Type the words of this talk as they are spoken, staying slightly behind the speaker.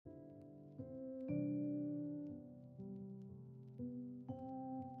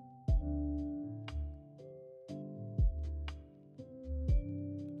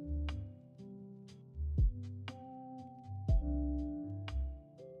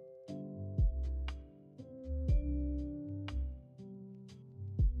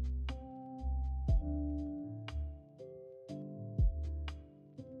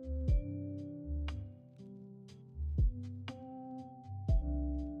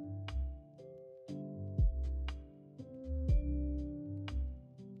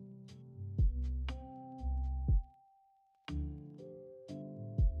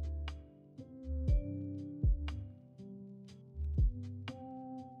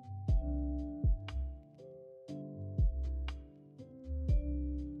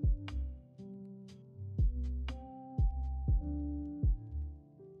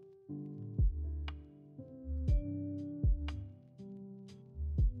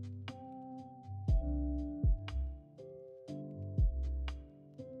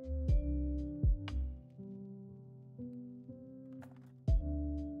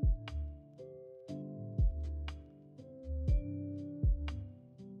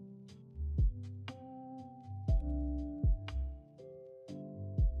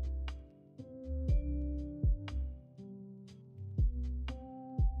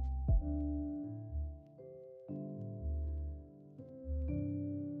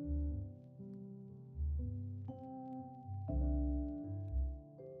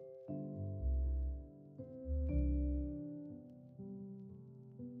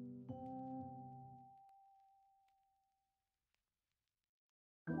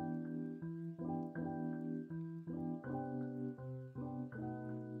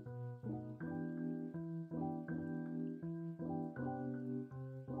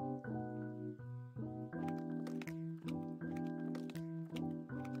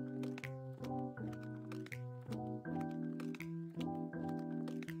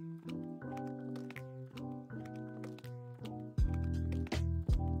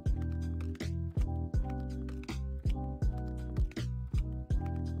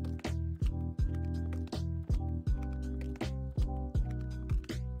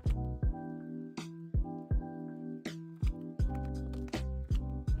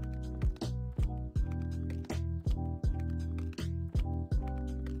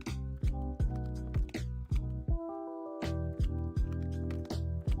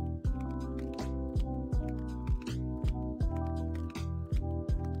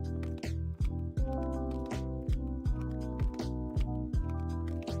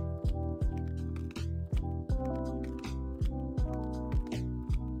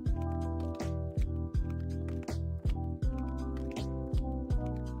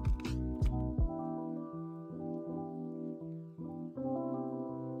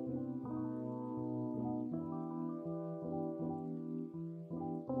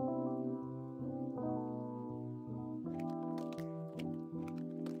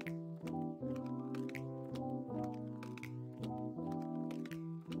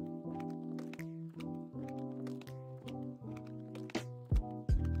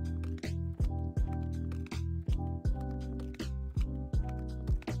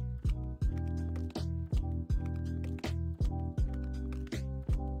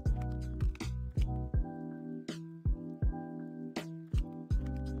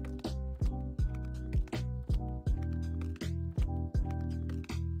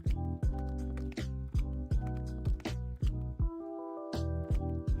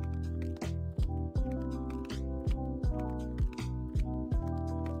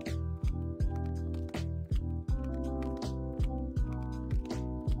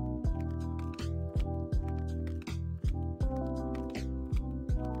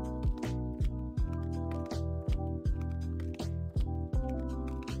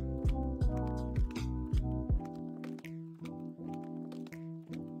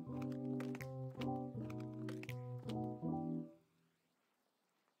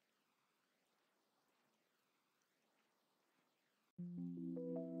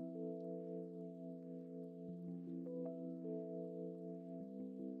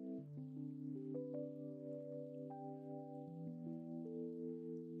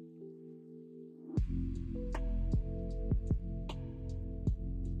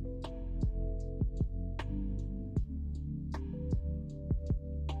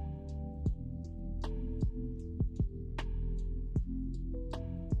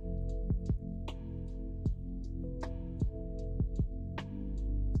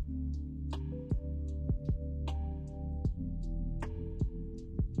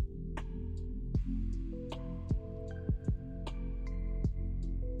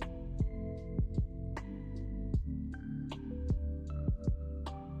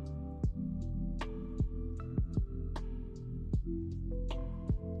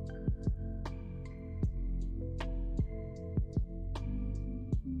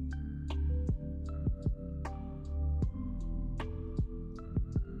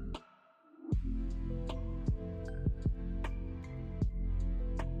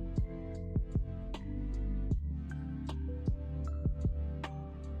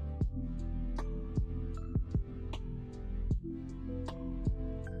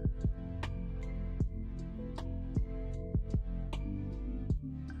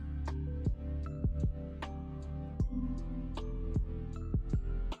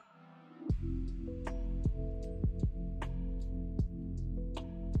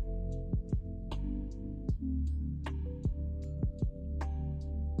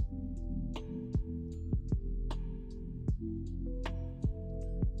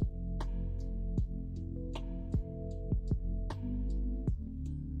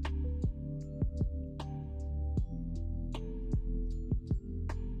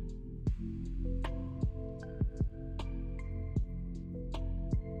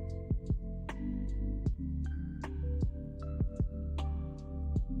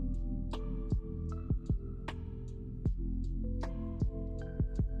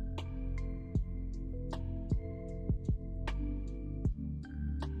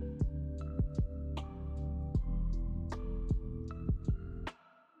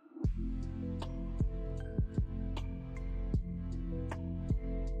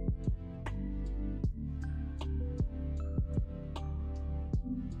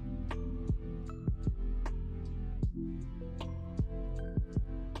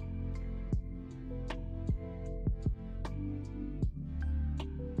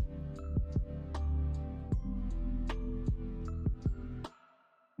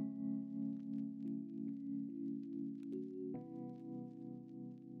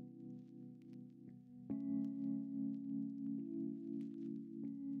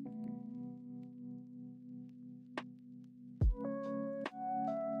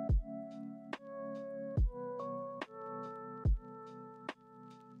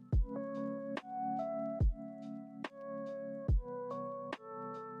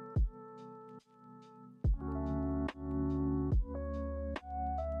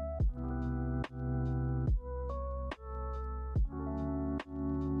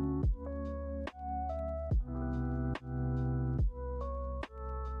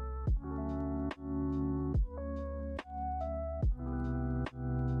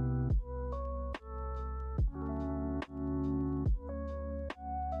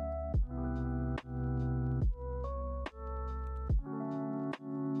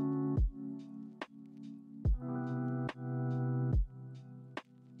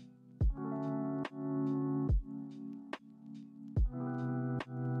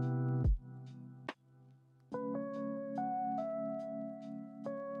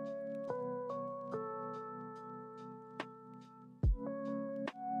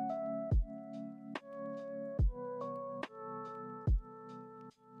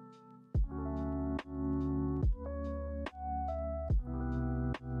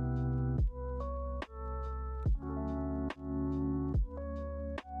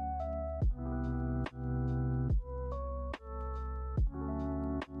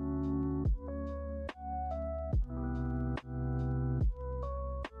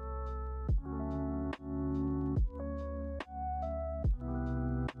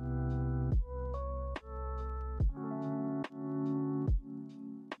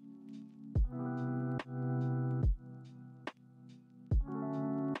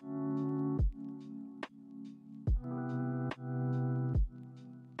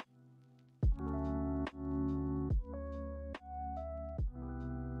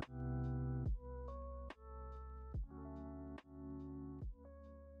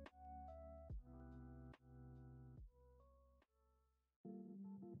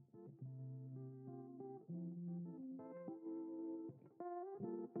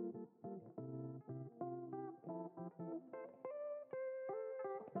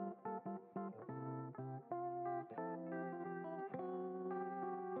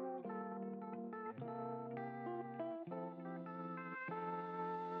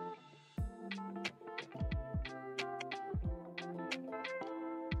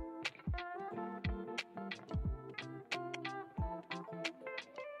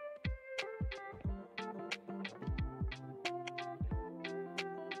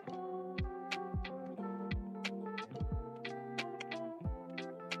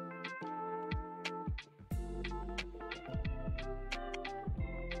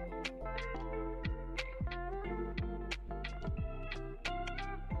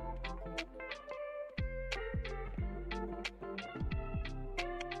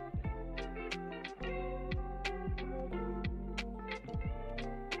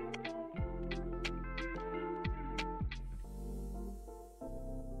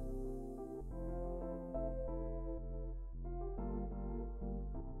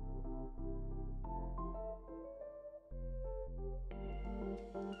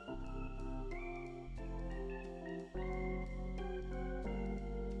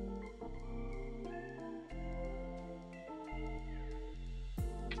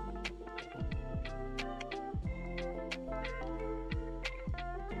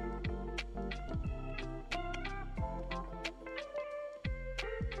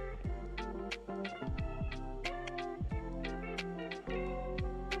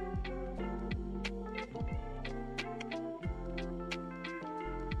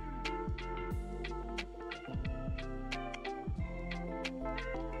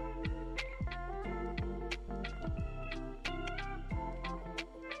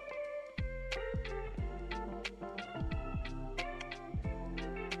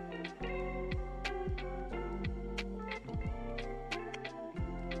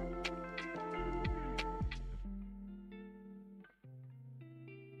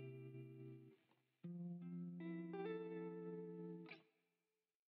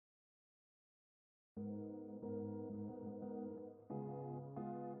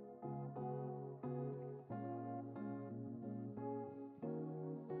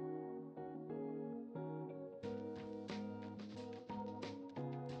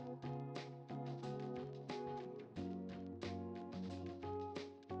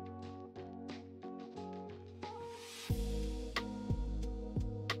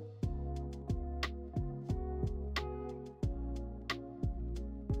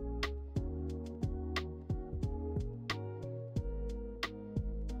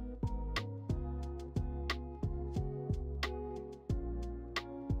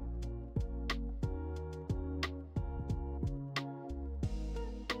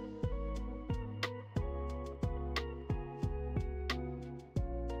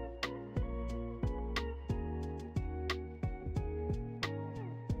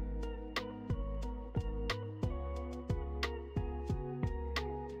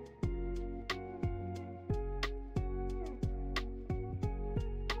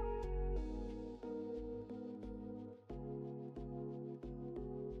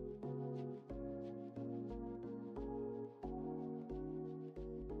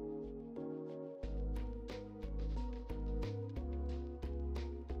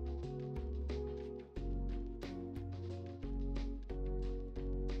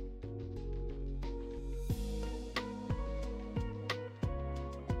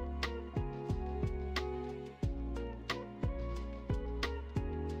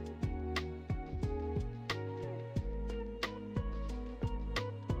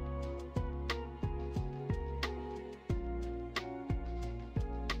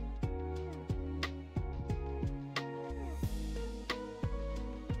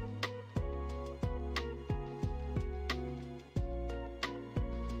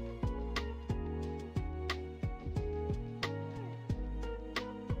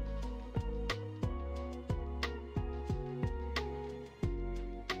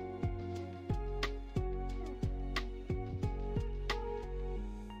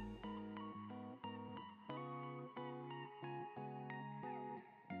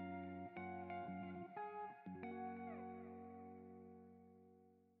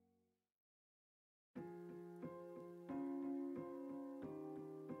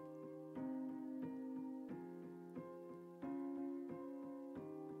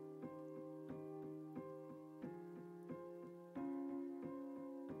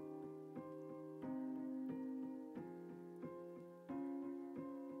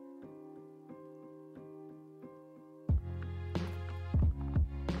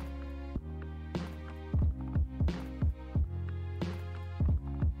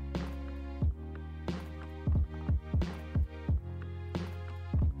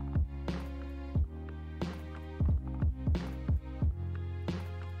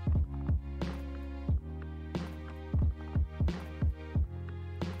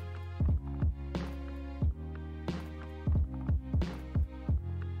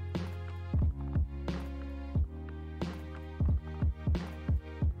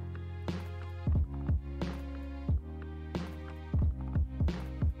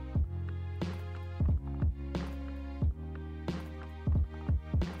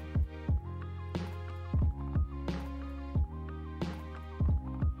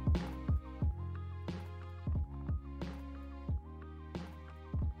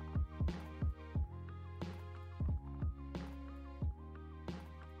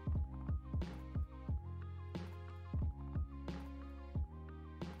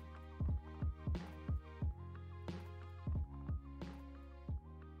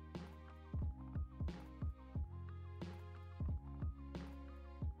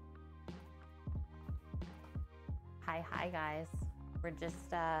Hi, guys. We're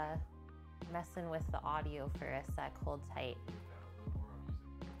just messing with the audio for a sec. Hold tight.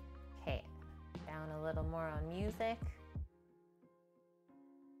 Okay, down a little more on music.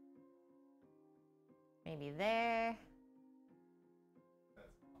 Maybe there.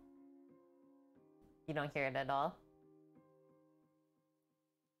 You don't hear it at all?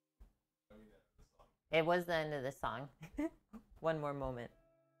 It was the end of the song. One more moment.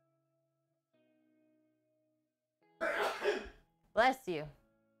 Bless you.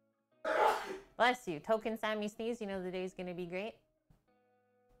 Bless you. Token Sammy sneeze, you know the day's gonna be great.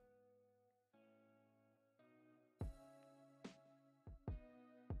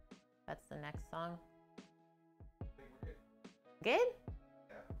 That's the next song. Good?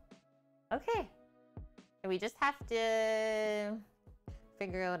 Yeah. Okay. We just have to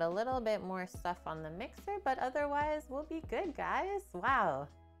figure out a little bit more stuff on the mixer, but otherwise we'll be good, guys. Wow.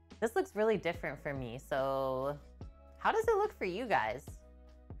 This looks really different for me, so how does it look for you guys?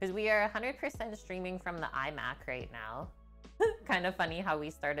 Because we are 100% streaming from the iMac right now. Kind of funny how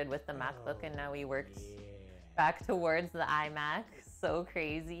we started with the MacBook and now we worked back towards the iMac. So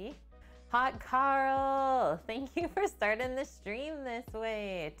crazy. Hot Carl, thank you for starting the stream this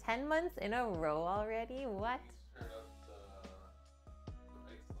way. 10 months in a row already? What?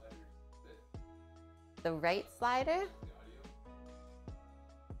 The right slider?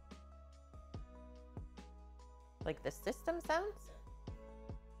 Like the system sounds?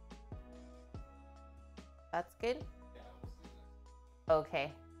 That's good?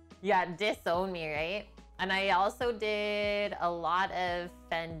 Okay. Yeah, disown me, right? And I also did a lot of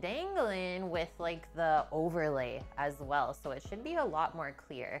fandangling with like the overlay as well. So it should be a lot more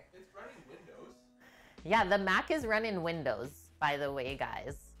clear. It's running Windows. Yeah, the Mac is running Windows, by the way,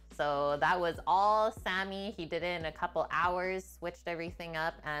 guys. So that was all Sammy. He did it in a couple hours, switched everything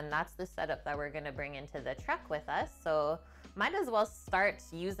up, and that's the setup that we're gonna bring into the truck with us. So might as well start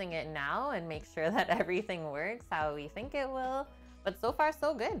using it now and make sure that everything works how we think it will. But so far,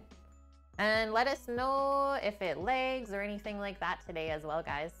 so good. And let us know if it lags or anything like that today as well,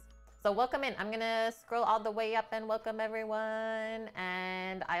 guys. So welcome in. I'm gonna scroll all the way up and welcome everyone.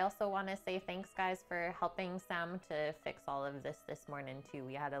 And I also wanna say thanks, guys, for helping Sam to fix all of this morning too.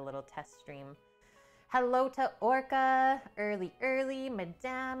 We had a little test stream. Hello to Orca, early,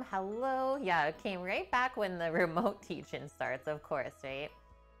 Madame, hello. Yeah, it came right back when the remote teaching starts, of course, right?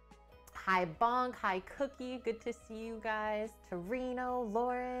 Hi Bonk, hi Cookie, good to see you guys. Torino,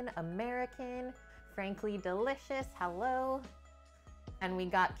 Lauren, American, Frankly Delicious, hello. And we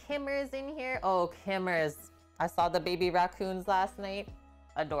got Kimmers in here. Oh, Kimmers. I saw the baby raccoons last night.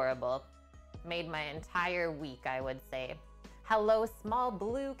 Adorable. Made my entire week, I would say. Hello, Small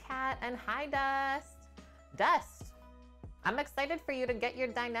Blue Cat, and hi Dust. Dust, I'm excited for you to get your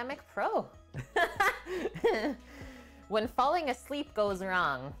Dynamic Pro. When falling asleep goes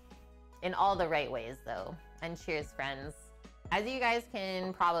wrong. In all the right ways, though. And cheers, friends. As you guys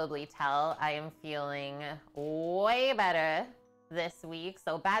can probably tell, I am feeling way better this week.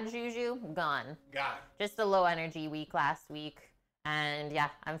 So bad juju, gone. Got it. Just a low energy week last week. And yeah,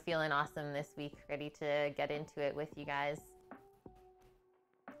 I'm feeling awesome this week. Ready to get into it with you guys.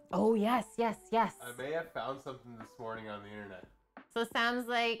 Oh, yes. I may have found something this morning on the internet. So Sam's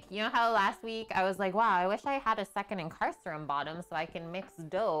like, you know how last week I was like, wow, I wish I had a second incarcerum bottom so I can mix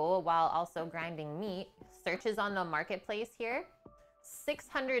dough while also grinding meat. Searches on the marketplace here.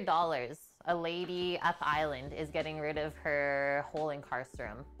 $600. A lady up island is getting rid of her whole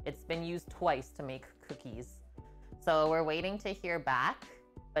incarcerum. It's been used twice to make cookies. So we're waiting to hear back,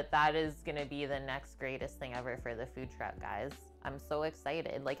 but that is gonna be the next greatest thing ever for the food truck, guys. I'm so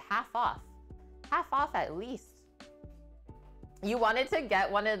excited, like half off at least. You wanted to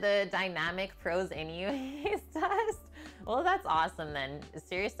get one of the Dynamic Pros anyways, Dust? Well, that's awesome then.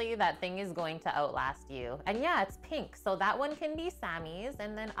 Seriously, that thing is going to outlast you. And yeah, it's pink, so that one can be Sammy's,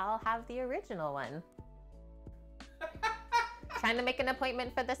 and then I'll have the original one. Trying to make an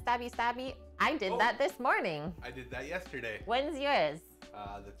appointment for the stabby? I did that this morning. I did that yesterday. When's yours?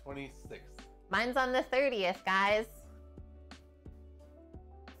 The 26th. Mine's on the 30th, guys.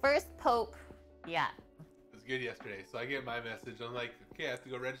 First poke, yeah. It was good yesterday. So I get my message. I'm like, okay, I have to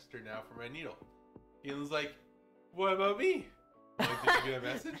go register now for my needle. Ian's like, what about me? I'm like, did you get a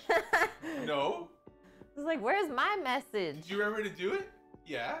message? No. I was like, where's my message? Did you remember to do it?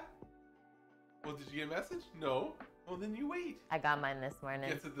 Yeah. Well, did you get a message? No. Well, then you wait. I got mine this morning.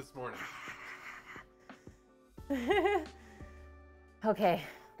 Gets it this morning. Okay,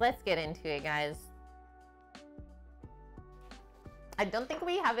 let's get into it, guys. I don't think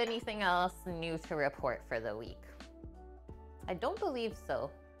we have anything else new to report for the week. I don't believe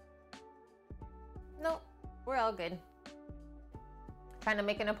so. No, We're all good. Trying to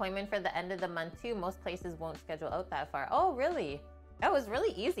make an appointment for the end of the month too. Most places won't schedule out that far. Oh, really? That was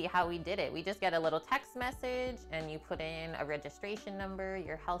really easy how we did it. We just get a little text message and you put in a registration number,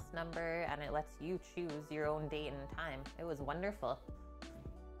 your house number, and it lets you choose your own date and time. It was wonderful.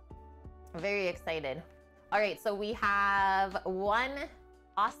 Very excited. All right, so we have one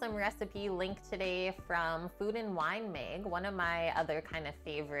awesome recipe linked today from Food and Wine Mag, one of my other kind of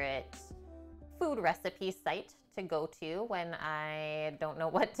favorite food recipe site to go to when I don't know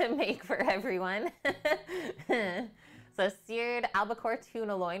what to make for everyone. So seared albacore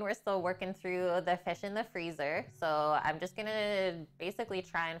tuna loin. We're still working through the fish in the freezer. So I'm just gonna basically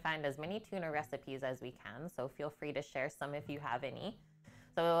try and find as many tuna recipes as we can. So feel free to share some if you have any.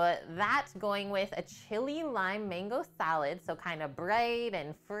 So that going with a chili lime mango salad. So kind of bright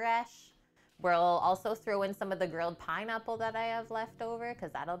and fresh. We'll also throw in some of the grilled pineapple that I have left over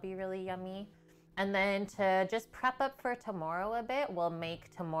because that'll be really yummy. And then to just prep up for tomorrow a bit, we'll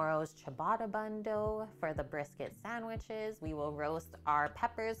make tomorrow's ciabatta bun dough for the brisket sandwiches. We will roast our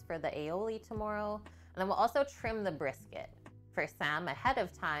peppers for the aioli tomorrow. And then we'll also trim the brisket for Sam ahead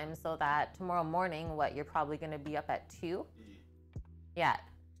of time so that tomorrow morning, you're probably gonna be up at 2? Yeah,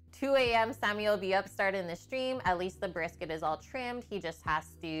 2 a.m. Sammy will be up starting the stream. At least the brisket is all trimmed. He just has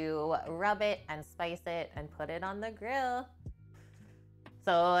to rub it and spice it and put it on the grill.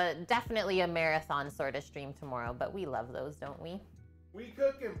 So definitely a marathon sort of stream tomorrow, but we love those, don't we? We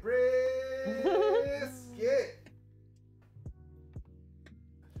cooking brisket.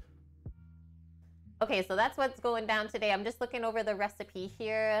 Okay, so that's what's going down today. I'm just looking over the recipe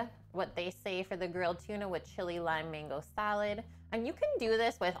here, what they say for the grilled tuna with chili lime mango salad. And you can do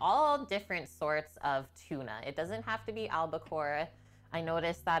this with all different sorts of tuna. It doesn't have to be albacore. I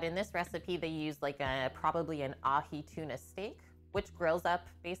noticed that in this recipe, they use like probably an ahi tuna steak, which grills up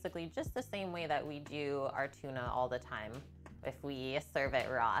basically just the same way that we do our tuna all the time if we serve it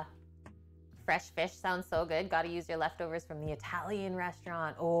raw. Fresh fish sounds so good. Gotta use your leftovers from the Italian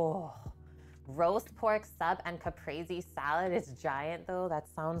restaurant. Oh, roast pork sub and caprese salad is giant though. That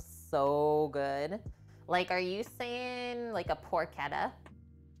sounds so good. Like, are you saying like a porchetta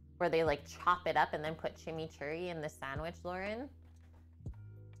where they like chop it up and then put chimichurri in the sandwich, Lauren?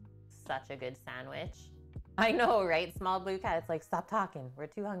 Such a good sandwich. I know, right? Small blue cat, it's like, stop talking. We're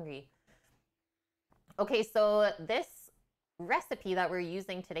too hungry. Okay, so this recipe that we're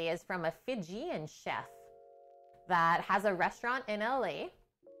using today is from a Fijian chef that has a restaurant in LA.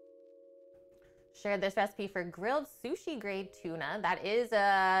 Shared this recipe for grilled sushi grade tuna. That is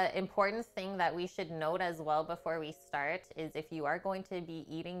an important thing that we should note as well before we start, is if you are going to be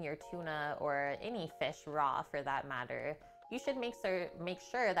eating your tuna or any fish raw for that matter, you should make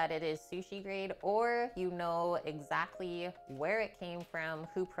sure that it is sushi grade, or you know exactly where it came from,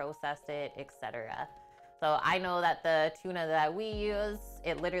 who processed it, etc. So I know that the tuna that we use,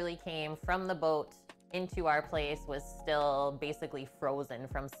 it literally came from the boat into our place, was still basically frozen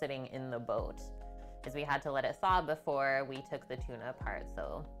from sitting in the boat, because we had to let it thaw before we took the tuna apart.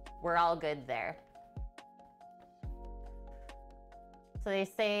 So we're all good there. So they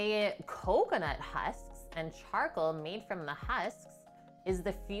say coconut husks and charcoal made from the husks is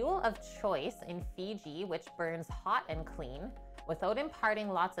the fuel of choice in Fiji, which burns hot and clean without imparting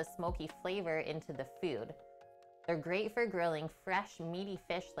lots of smoky flavor into the food. They're great for grilling fresh, meaty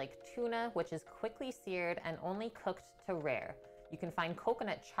fish like tuna, which is quickly seared and only cooked to rare. You can find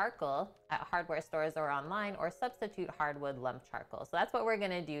coconut charcoal at hardware stores or online, or substitute hardwood lump charcoal. So that's what we're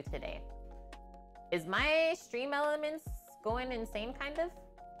gonna do today. Is my stream elements going insane kind of?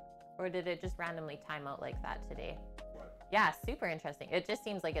 Or did it just randomly time out like that today? What? Yeah, super interesting. It just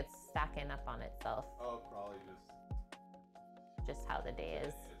seems like it's stacking up on itself. Oh, probably Just how the day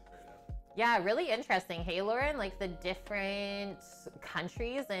is. right now. Yeah, really interesting. Hey, Lauren, like the different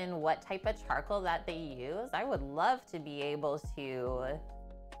countries and what type of charcoal that they use. I would love to be able to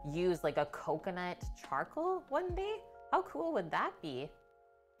use like a coconut charcoal one day. How cool would that be?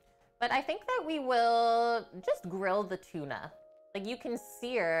 But I think that we will just grill the tuna. Like, you can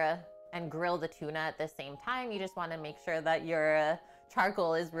sear and grill the tuna at the same time. You just want to make sure that your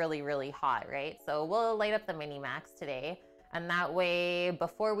charcoal is really, really hot, right? So we'll light up the Mini Max today. And that way,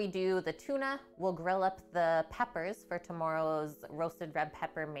 before we do the tuna, we'll grill up the peppers for tomorrow's roasted red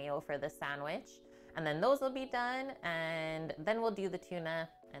pepper mayo for the sandwich. And then those will be done. And then we'll do the tuna,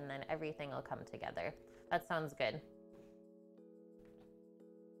 and then everything will come together. That sounds good.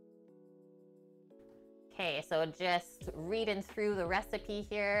 Okay, so just reading through the recipe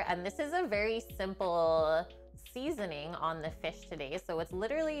here, and this is a very simple seasoning on the fish today. So it's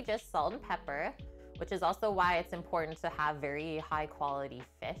literally just salt and pepper, which is also why it's important to have very high quality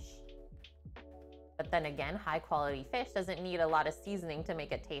fish. But then again, high quality fish doesn't need a lot of seasoning to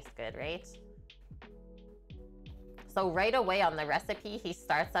make it taste good, right? So right away on the recipe, he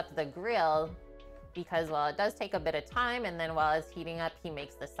starts up the grill because, well, it does take a bit of time, and then while it's heating up, he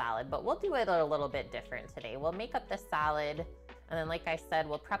makes the salad. But we'll do it a little bit different today. We'll make up the salad, and then like I said,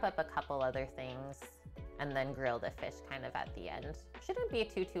 we'll prep up a couple other things and then grill the fish kind of at the end. Shouldn't be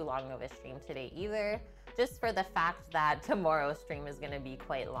too long of a stream today either, just for the fact that tomorrow's stream is gonna be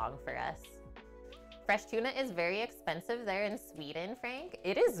quite long for us. Fresh tuna is very expensive there in Sweden, Frank.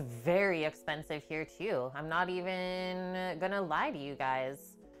 It is very expensive here too. I'm not even gonna lie to you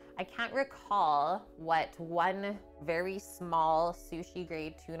guys. I can't recall what one very small sushi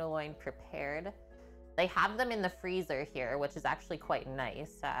grade tuna loin prepared. They have them in the freezer here, which is actually quite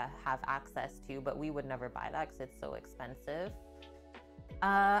nice to have access to, but we would never buy that because it's so expensive.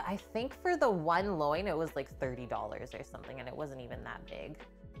 I think for the one loin, it was like $30 or something, and it wasn't even that big.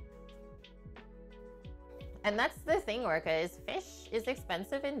 And that's the thing, Orca, is fish is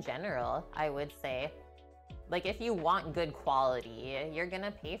expensive in general, I would say. Like, if you want good quality, you're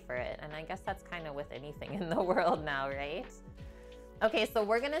gonna pay for it. And I guess that's kind of with anything in the world now, right? Okay, so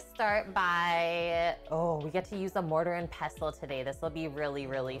we're gonna start by, oh, we get to use a mortar and pestle today. This will be really,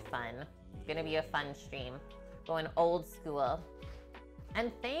 really fun. It's gonna be a fun stream. Going old school.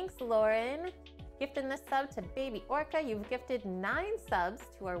 And thanks, Lauren. Gifting the sub to Baby Orca. You've gifted 9 subs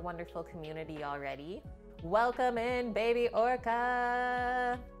to our wonderful community already. Welcome in, Baby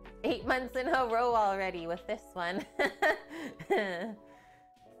Orca. 8 months in a row already with this one.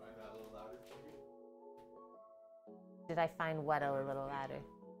 Did I find what a little louder?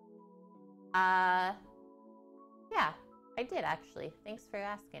 Yeah, I did actually. Thanks for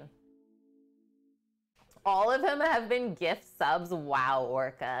asking. All of them have been gift subs. Wow,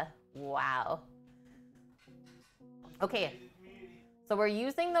 Orca. Wow. Okay. So we're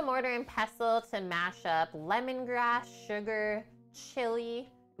using the mortar and pestle to mash up lemongrass, sugar, chili.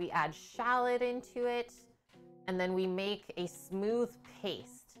 We add shallot into it, and then we make a smooth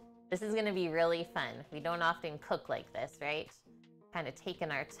paste. This is gonna be really fun. We don't often cook like this, right? Kind of taking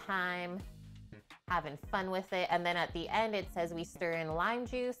our time, having fun with it. And then at the end, it says we stir in lime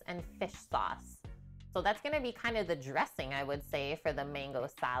juice and fish sauce. So that's gonna be kind of the dressing, I would say, for the mango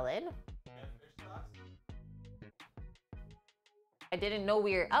salad. I didn't know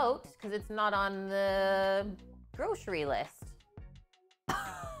we were out because it's not on the grocery list.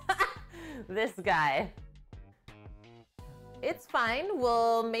 This guy. It's fine.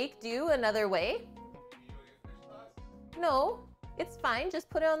 We'll make do another way. No, it's fine. Just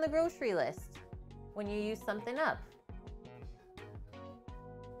put it on the grocery list when you use something up.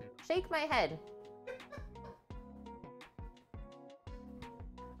 Shake my head.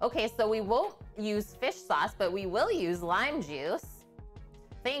 Okay, so we won't use fish sauce, but we will use lime juice.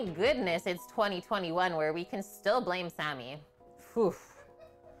 Thank goodness it's 2021 where we can still blame Sammy. Whew.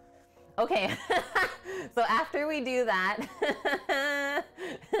 Okay, so after we do that,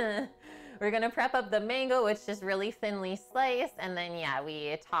 we're gonna prep up the mango, which is really thinly sliced, and then yeah,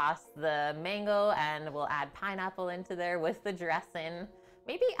 we toss the mango and we'll add pineapple into there with the dressing.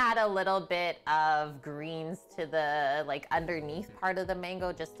 Maybe add a little bit of greens to the like underneath part of the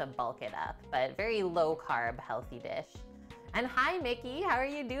mango just to bulk it up, but very low carb, healthy dish. And hi, Mickey, how are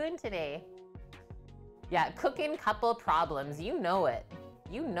you doing today? Yeah, cooking couple problems, you know it.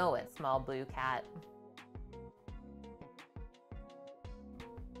 You know it, small blue cat.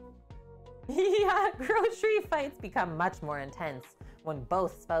 Yeah, grocery fights become much more intense when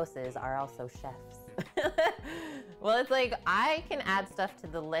both spouses are also chefs. Well, it's like I can add stuff to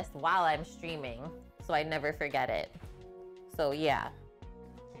the list while I'm streaming, so I never forget it. So yeah.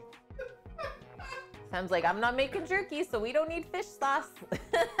 Sounds like I'm not making jerky, so we don't need fish sauce.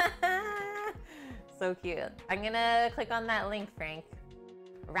 So cute. I'm gonna click on that link, Frank.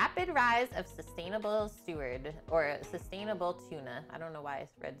 Rapid rise of sustainable steward or sustainable tuna. I don't know why I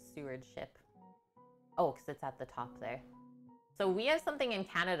read stewardship. Oh, because it's at the top there. So we have something in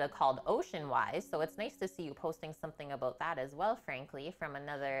Canada called Ocean Wise. So it's nice to see you posting something about that as well, frankly, from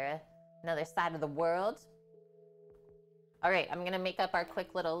another side of the world. All right, I'm gonna make up our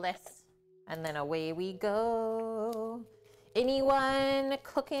quick little list and then away we go. Anyone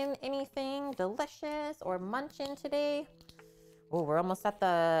cooking anything delicious or munching today? Oh, we're almost at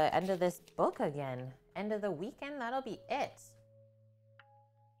the end of this book again. End of the weekend, that'll be it.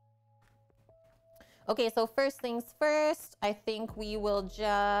 Okay, so first things first, I think we will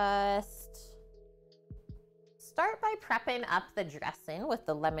just start by prepping up the dressing with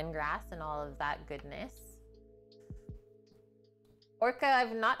the lemongrass and all of that goodness. Orca,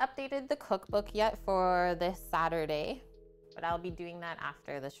 I've not updated the cookbook yet for this Saturday, but I'll be doing that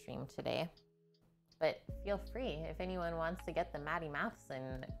after the stream today. but feel free. If anyone wants to get the Maddie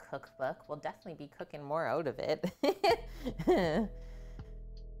Matheson cookbook, we'll definitely be cooking more out of it.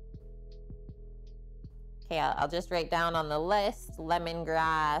 Okay, I'll just write down on the list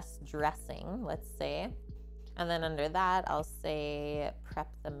lemongrass dressing, let's say. And then under that, I'll say prep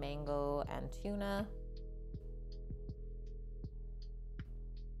the mango and tuna.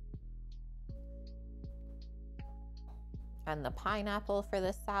 And the pineapple for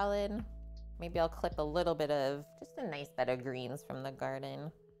the salad. Maybe I'll clip a little bit of just a nice bed of greens from the garden.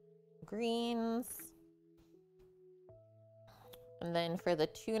 Greens. And then for the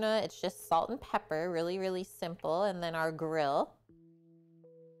tuna, it's just salt and pepper, really, really simple. And then our grill,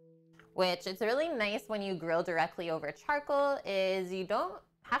 which it's really nice when you grill directly over charcoal, is you don't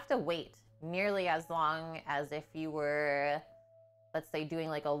have to wait nearly as long as if you were, let's say, doing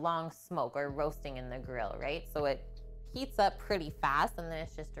like a long smoke or roasting in the grill, right? So it heats up pretty fast and then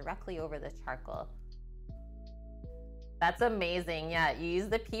it's just directly over the charcoal. That's amazing. Yeah, you use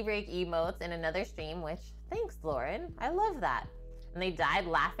the pee break emotes in another stream, which thanks, Lauren. I love that. And they died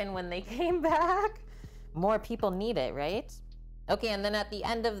laughing when they came back. More people need it, right? Okay, and then at the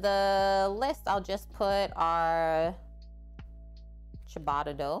end of the list, I'll just put our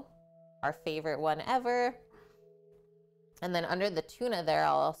ciabatta dough, our favorite one ever. And then under the tuna there,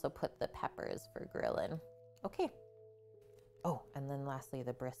 I'll also put the peppers for grilling. Okay. Oh, and then lastly,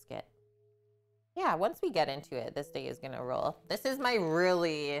 the brisket. Yeah, once we get into it, this day is gonna roll. This is my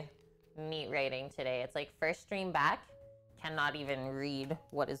really neat writing today. It's like first stream back, cannot even read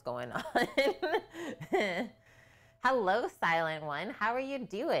what is going on. Hello, Silent One. How are you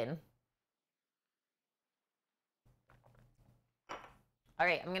doing? All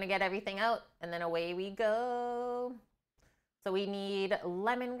right, I'm gonna get everything out and then away we go. So we need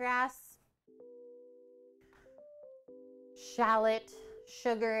lemongrass, shallot,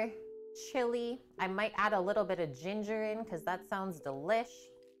 sugar, chili. I might add a little bit of ginger in because that sounds delish.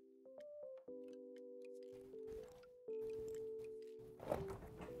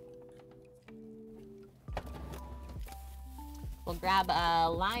 We'll grab a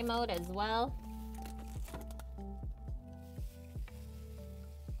limeade as well.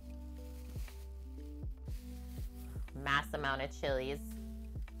 Mass amount of chilies.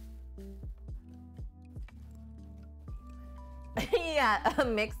 Yeah, a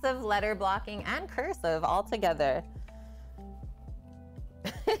mix of letter blocking and cursive all together.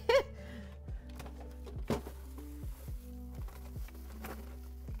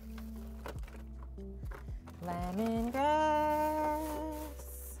 Lemongrass.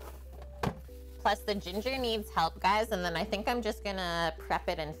 Plus the ginger needs help, guys, and then I think I'm just gonna prep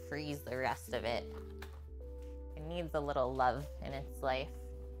it and freeze the rest of it. It needs a little love in its life.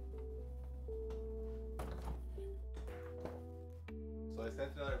 So I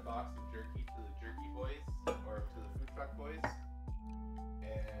sent another box of jerky to the jerky boys, or to the food truck boys,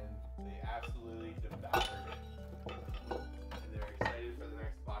 and they absolutely devoured it. And they're excited for the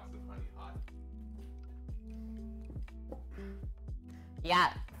next box of honey hot.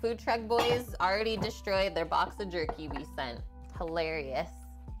 Yeah, food truck boys already destroyed their box of jerky we sent. Hilarious.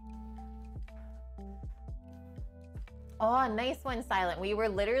 Oh, nice one, Silent. We were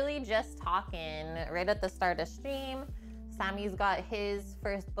literally just talking right at the start of stream. Sammy's got his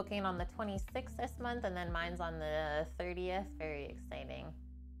first booking on the 26th this month, and then mine's on the 30th. Very exciting.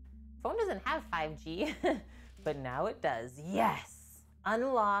 Phone doesn't have 5G, but now it does. Yes,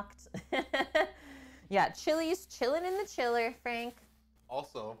 unlocked. Yeah, chili's chilling in the chiller, Frank.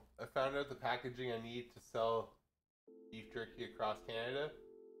 Also, I found out the packaging I need to sell beef jerky across Canada.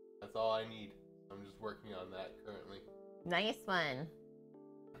 That's all I need. I'm just working on that currently. Nice one.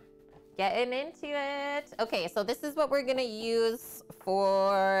 Getting into it. Okay, so this is what we're gonna use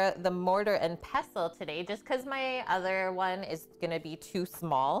for the mortar and pestle today, just because my other one is gonna be too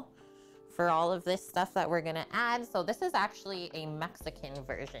small for all of this stuff that we're gonna add. So this is actually a Mexican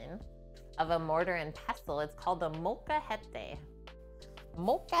version of a mortar and pestle. It's called the molcajete.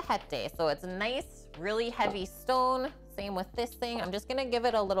 Molcajete. So it's nice, really heavy stone. Same with this thing. I'm just gonna give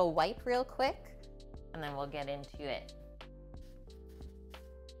it a little wipe real quick, and then we'll get into it.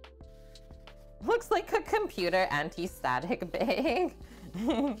 Looks like a computer anti-static bag.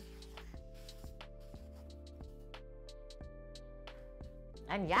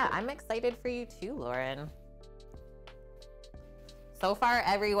 And yeah, I'm excited for you too, Lauren. So far,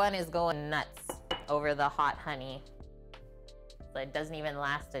 everyone is going nuts over the hot honey. So it doesn't even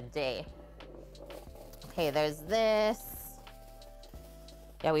last a day. Okay, there's this.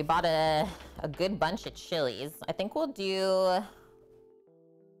 Yeah, we bought a good bunch of chilies. I think we'll do...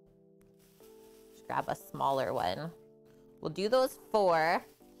 grab a smaller one. We'll do those 4.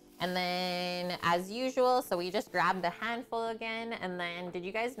 And then as usual, so we just grabbed a handful again. And then did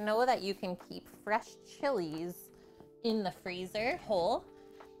you guys know that you can keep fresh chilies in the freezer whole?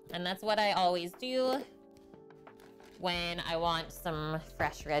 And that's what I always do when I want some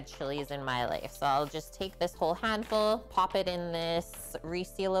fresh red chilies in my life. So I'll just take this whole handful, pop it in this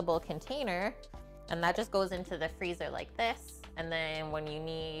resealable container, and that just goes into the freezer like this. And then when you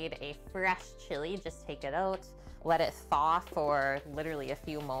need a fresh chili, just take it out, let it thaw for literally a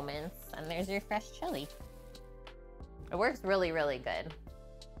few moments, and there's your fresh chili. It works really, really good.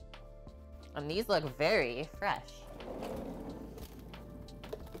 And these look very fresh.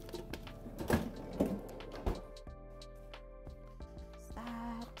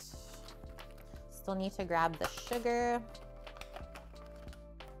 Still need to grab the sugar.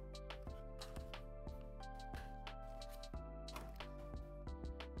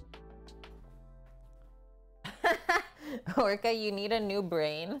 Orca, you need a new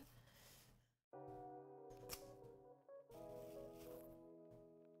brain.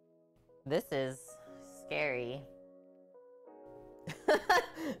 This is scary.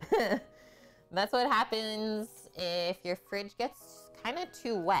 That's what happens if your fridge gets kind of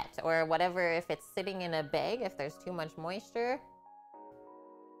too wet, or whatever, if it's sitting in a bag, if there's too much moisture.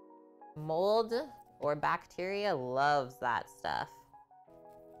 Mold or bacteria loves that stuff.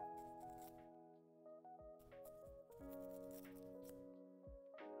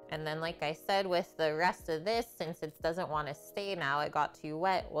 And then like I said, with the rest of this, since it doesn't want to stay now, it got too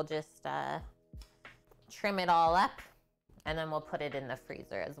wet, we'll just trim it all up, and then we'll put it in the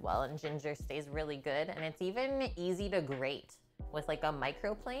freezer as well. And ginger stays really good, and it's even easy to grate with like a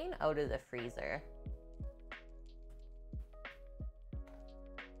microplane out of the freezer.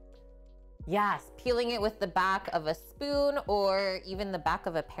 Yes, peeling it with the back of a spoon or even the back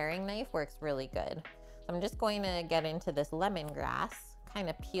of a paring knife works really good. So I'm just going to get into this lemongrass, kind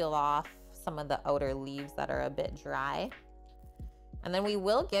of peel off some of the outer leaves that are a bit dry. And then we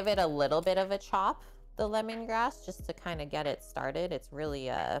will give it a little bit of a chop, the lemongrass, just to kind of get it started. It's really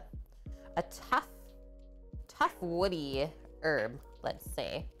a tough woody herb, let's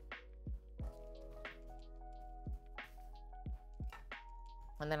say.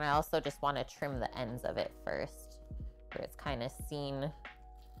 And then I also just want to trim the ends of it first, where it's kind of seen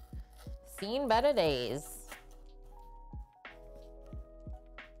better days.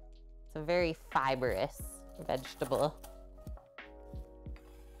 It's a very fibrous vegetable,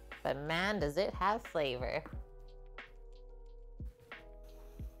 but man, does it have flavor.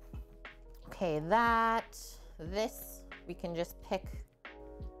 Okay, this, we can just pick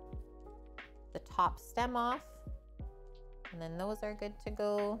the top stem off, and then those are good to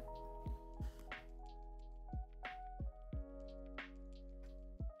go.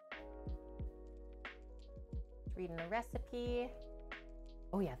 Reading the recipe.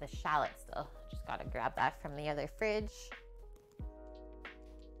 Oh yeah, the shallot still. Just gotta grab that from the other fridge.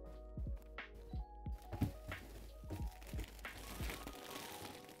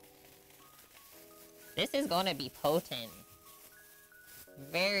 This is gonna be potent.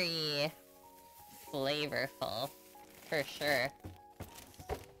 Very flavorful, for sure.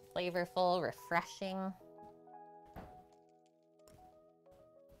 Flavorful, refreshing.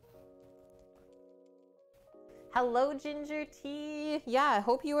 Hello, Ginger Tea. Yeah, I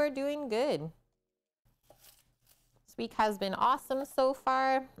hope you are doing good. This week has been awesome so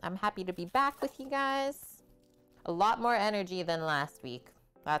far. I'm happy to be back with you guys. A lot more energy than last week,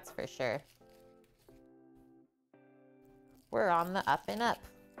 that's for sure. We're on the up and up.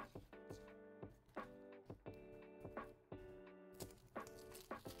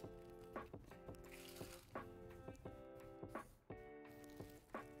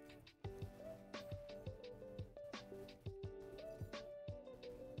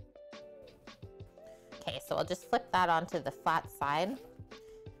 Okay, so I'll just flip that onto the flat side.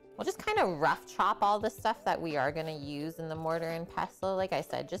 We'll just kind of rough chop all the stuff that we are gonna use in the mortar and pestle, like I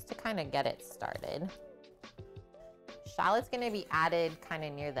said, just to kind of get it started. Shallot's gonna be added kind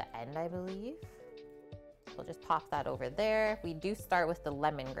of near the end, I believe. We'll just pop that over there. We do start with the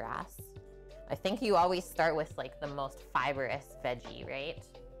lemongrass. I think you always start with like the most fibrous veggie, right?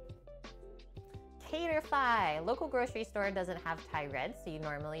 Caterfly. Local grocery store doesn't have Thai red, so you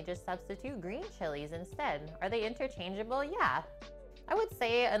normally just substitute green chilies instead. Are they interchangeable? Yeah. I would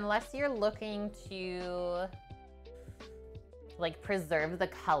say unless you're looking to like preserve the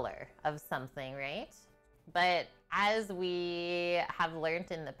color of something, right? But as we have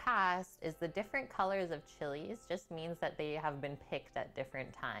learned in the past, is the different colors of chilies just means that they have been picked at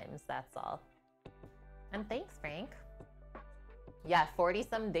different times, that's all. And thanks, Frank. Yeah, 40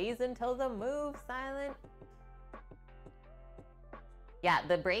 some days until the move, Silent. Yeah,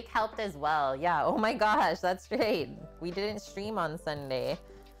 the break helped as well. Yeah, oh my gosh, that's right. We didn't stream on Sunday.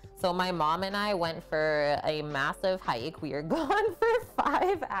 So my mom and I went for a massive hike. We were gone for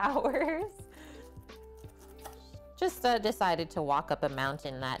 5 hours. Just decided to walk up a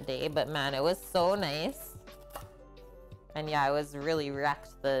mountain that day, but man, it was so nice. And yeah, I was really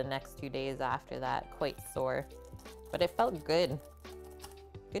wrecked the next 2 days after that, quite sore. But it felt good.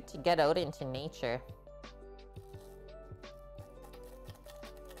 Good to get out into nature.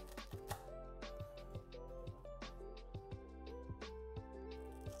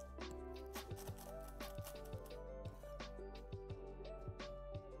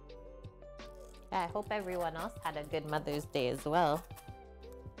 Yeah, I hope everyone else had a good Mother's Day as well.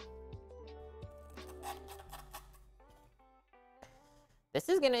 This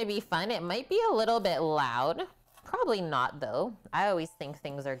is gonna be fun. It might be a little bit loud. Probably not though. I always think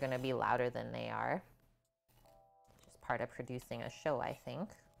things are gonna be louder than they are. Just part of producing a show, I think.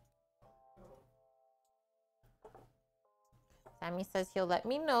 Sammy says he'll let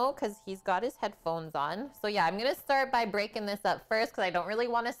me know because he's got his headphones on. So yeah, I'm gonna start by breaking this up first because I don't really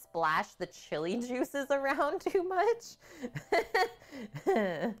want to splash the chili juices around too much.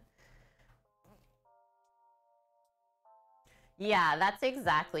 Yeah, that's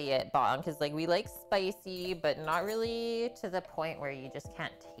exactly it, Bong, because like we like spicy, but not really to the point where you just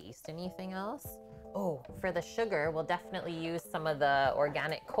can't taste anything else. Oh, for the sugar, we'll definitely use some of the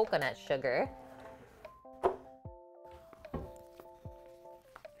organic coconut sugar.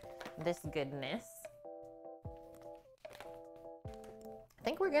 This goodness. I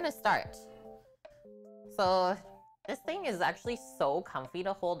think we're gonna start. So this thing is actually so comfy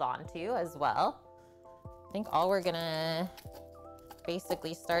to hold on to as well. I think all we're gonna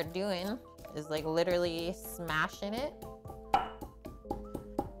basically start doing is like literally smashing it.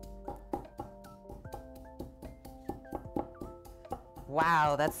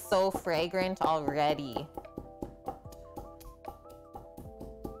 Wow, that's so fragrant already.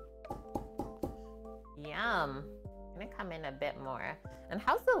 Yum. I'm gonna come in a bit more. And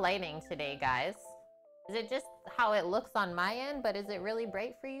how's the lighting today, guys? Is it just how it looks on my end, but is it really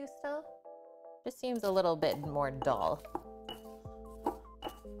bright for you still? Just seems a little bit more dull.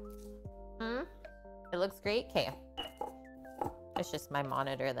 It looks great? Okay. It's just my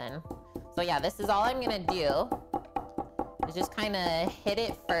monitor then. So yeah, this is all I'm gonna do. Is just kind of hit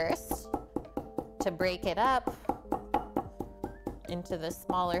it first to break it up into the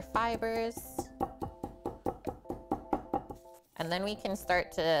smaller fibers. And then we can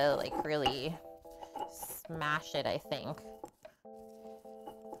start to like really smash it, I think.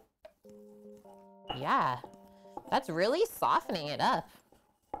 Yeah, that's really softening it up.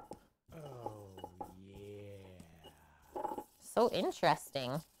 Oh, yeah. So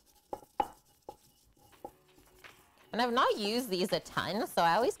interesting. And I've not used these a ton, so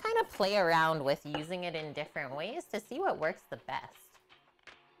I always kind of play around with using it in different ways to see what works the best.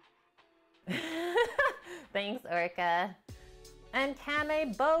 Thanks, Orca. And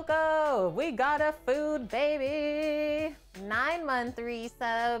Kame Boko, we got a food baby. 9-month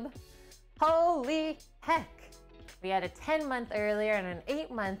resub. Holy heck. We had a 10-month earlier and an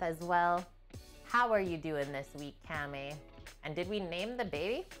 8-month as well. How are you doing this week, Kame? And did we name the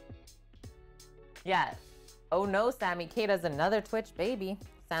baby? Yeah. Oh no, Sammy Kate has another Twitch baby.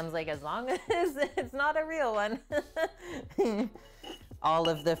 Sam's like, as long as it's not a real one. All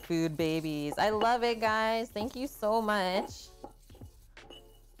of the food babies. I love it, guys. Thank you so much.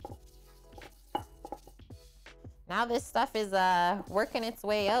 Now this stuff is working its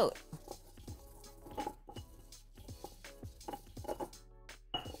way out.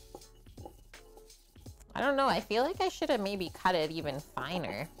 I don't know. I feel like I should have maybe cut it even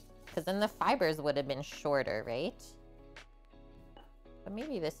finer. Because then the fibers would have been shorter, right? But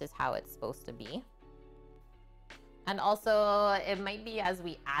maybe this is how it's supposed to be. And also, it might be as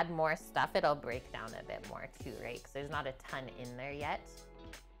we add more stuff, it'll break down a bit more too, right? Because there's not a ton in there yet.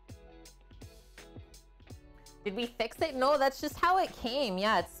 Did we fix it? No, that's just how it came.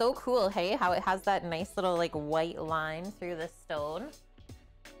 Yeah, it's so cool, hey? How it has that nice little like white line through the stone.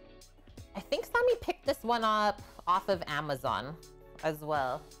 I think Sammy picked this one up off of Amazon as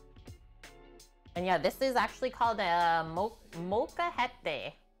well. And yeah, this is actually called a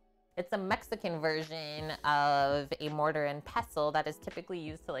molcajete. It's a Mexican version of a mortar and pestle that is typically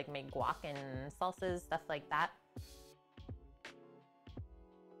used to like make guac and salsas, stuff like that.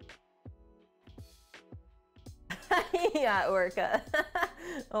 Yeah, Orca.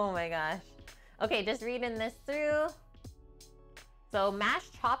 Oh my gosh. Okay, just reading this through. So mash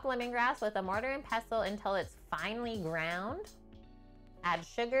chopped lemongrass with a mortar and pestle until it's finely ground. Add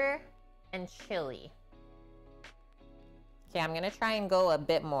sugar and chili. Okay, I'm gonna try and go a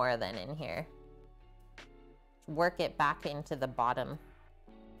bit more than in here. Work it back into the bottom.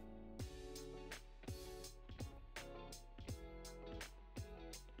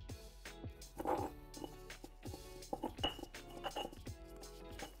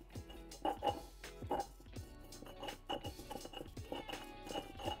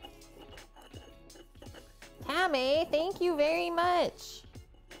 Tammy, thank you very much.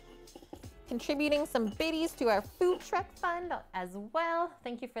 Contributing some biddies to our food truck fund as well.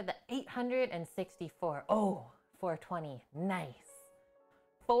 Thank you for the 864. Oh, 420. Nice.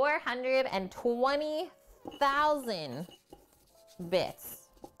 420,000 bits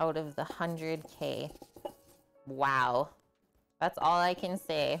out of the 100K. Wow. That's all I can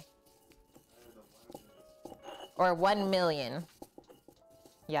say. Or 1 million.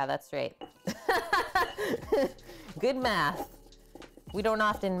 Yeah, that's right. Good math. We don't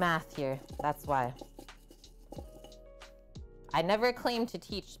often math here. That's why. I never claim to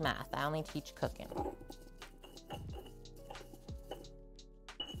teach math. I only teach cooking.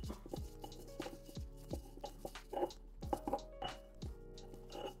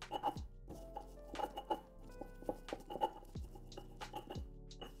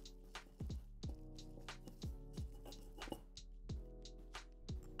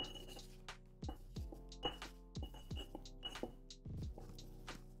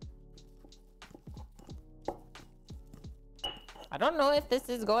 I don't know if this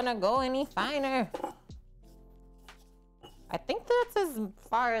is gonna go any finer. I think that's as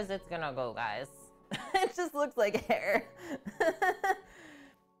far as it's gonna go, guys. It just looks like hair.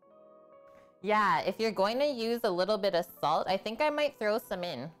 Yeah, if you're going to use a little bit of salt, I think I might throw some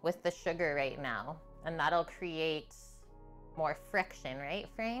in with the sugar right now. And that'll create more friction, right,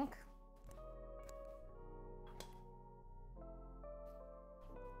 Frank?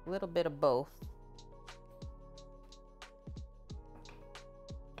 A little bit of both.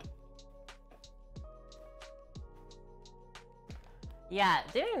 Yeah,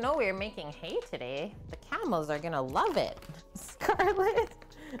 didn't know we were making hay today. The camels are gonna love it. Scarlet.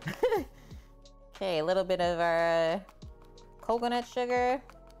 Okay, a little bit of our coconut sugar.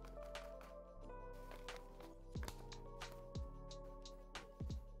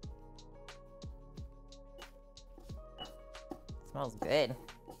 Smells good.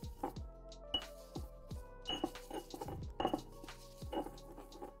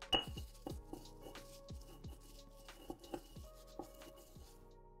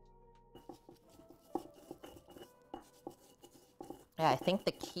 Yeah, I think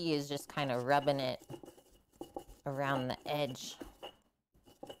the key is just kind of rubbing it around the edge.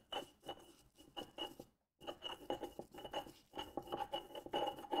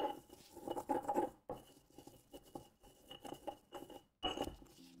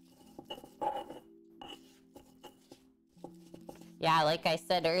 Yeah, like I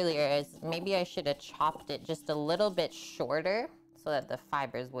said earlier, maybe I should have chopped it just a little bit shorter so that the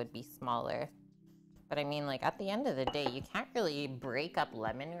fibers would be smaller. But I mean, like, at the end of the day, you can't really break up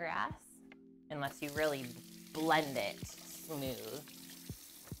lemongrass unless you really blend it smooth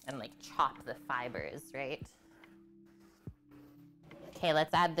and, like, chop the fibers, right? Okay,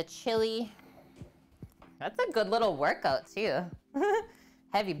 let's add the chili. That's a good little workout, too.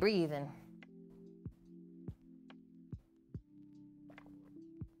 Heavy breathing.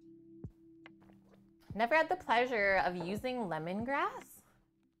 Never had the pleasure of using lemongrass.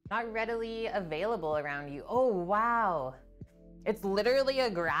 Not readily available around you. Oh, wow. It's literally a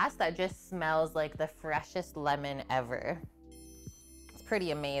grass that just smells like the freshest lemon ever. It's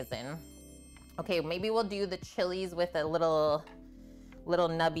pretty amazing. Okay, maybe we'll do the chilies with a little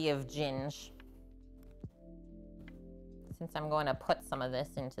nubby of ginger. Since I'm going to put some of this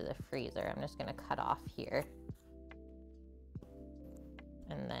into the freezer, I'm just gonna cut off here.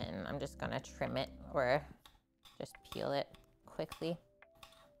 And then I'm just gonna trim it or just peel it quickly.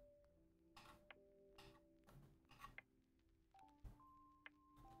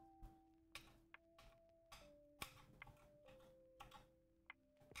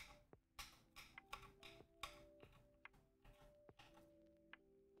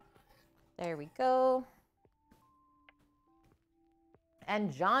 There we go.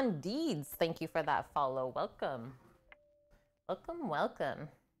 And John Deeds, thank you for that follow. Welcome. Welcome, welcome.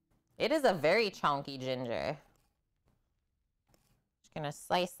 It is a very chunky ginger. Just gonna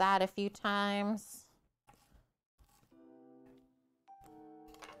slice that a few times.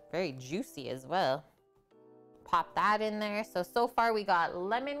 Very juicy as well. Pop that in there. So far we got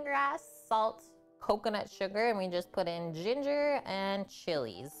lemongrass, salt, coconut sugar, and we just put in ginger and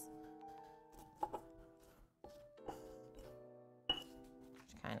chilies.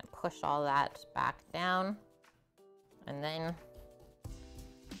 Just kind of push all that back down. And then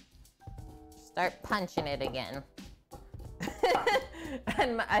start punching it again.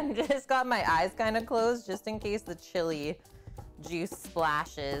 And I just got my eyes kind of closed just in case the chili juice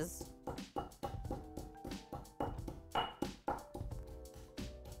splashes.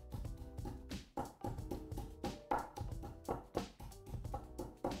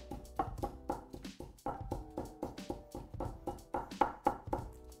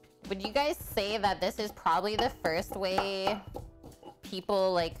 Would you guys say that this is probably the first way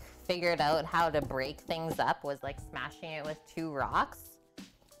people like figured out how to break things up, was like smashing it with 2 rocks?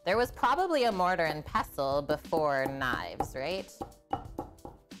 There was probably a mortar and pestle before knives, right? So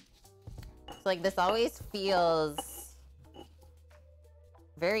like this always feels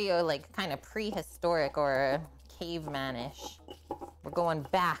very like kind of prehistoric or cavemanish. We're going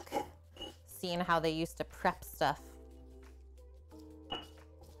back, seeing how they used to prep stuff.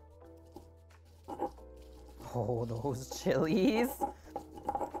 Oh, those chilies.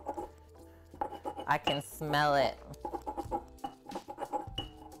 I can smell it.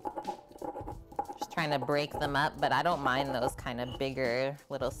 Just trying to break them up, but I don't mind those kind of bigger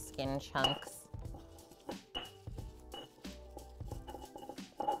little skin chunks.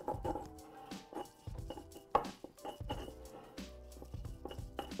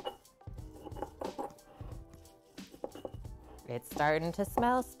 It's starting to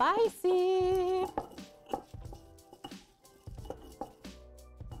smell spicy.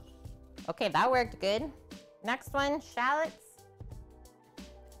 Okay, that worked good. Next one, shallots.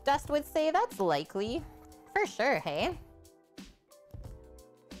 Dust would say that's likely. For sure, hey?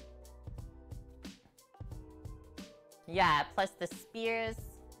 Yeah, plus the spears.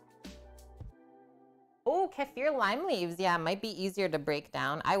 Oh, kaffir lime leaves. Yeah, might be easier to break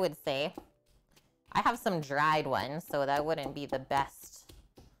down, I would say. I have some dried ones, so that wouldn't be the best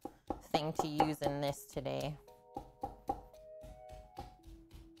thing to use in this today.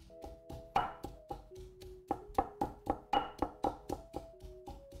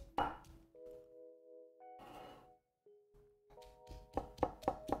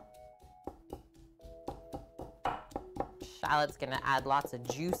 Shallot's gonna add lots of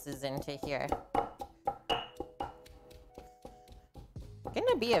juices into here.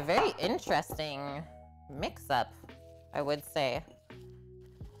 Gonna be a very interesting mix-up, I would say.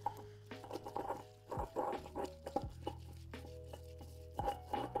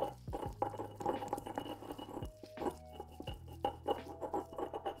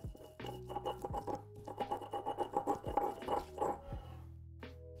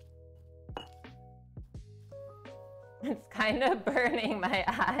 It's kind of burning my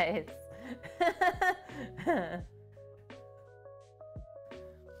eyes.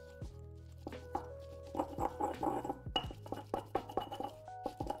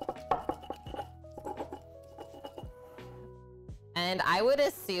 And I would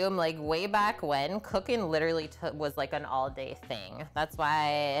assume, like, way back when, cooking literally was like an all-day thing. That's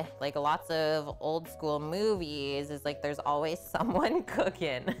why, like, lots of old school movies is like there's always someone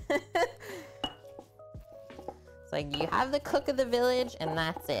cooking. It's like you have the cook of the village and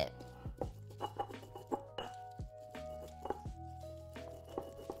that's it.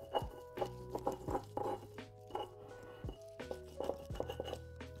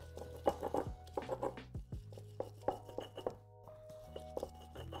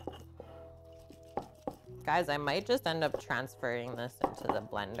 Guys, I might just end up transferring this into the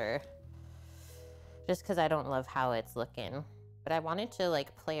blender just because I don't love how it's looking. But I wanted to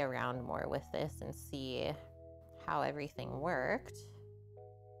like play around more with this and see how everything worked,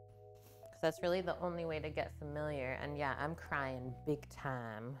 because that's really the only way to get familiar. And yeah, I'm crying big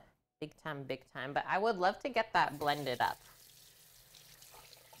time, big time, big time. But I would love to get that blended up.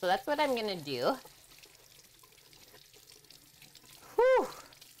 So that's what I'm gonna do. Whew.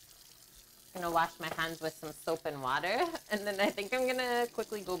 I'm gonna wash my hands with some soap and water, and then I think I'm gonna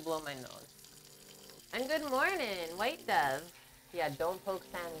quickly go blow my nose. And good morning, White Dove. Yeah, don't poke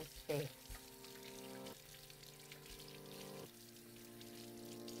Sammy's face.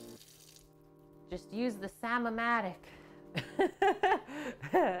 Just use the Sam-o-matic.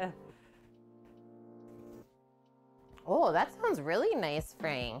 Oh, that sounds really nice,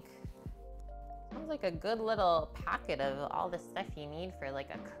 Frank. Sounds like a good little packet of all the stuff you need for like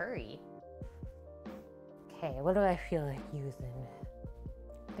a curry. Okay, what do I feel like using?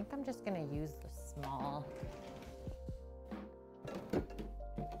 I think I'm just gonna use the small.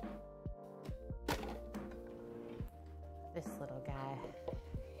 This little guy.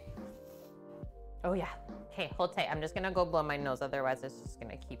 Oh yeah. Okay, hold tight. I'm just gonna go blow my nose, otherwise it's just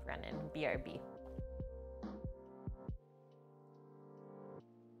gonna keep running. BRB.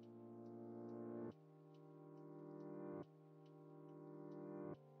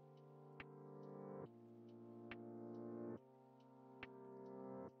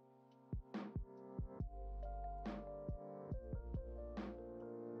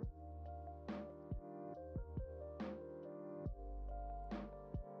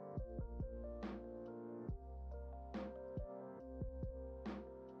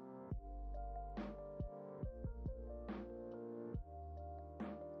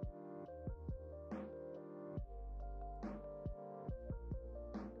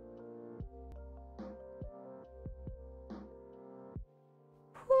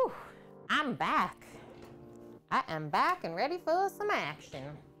 I'm back. I am back and ready for some action.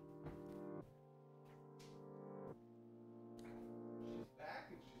 She's back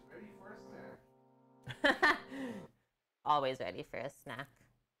and she's ready for a snack. Always ready for a snack.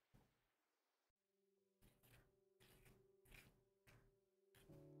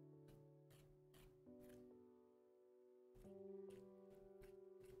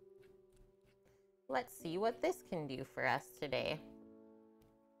 Let's see what this can do for us today.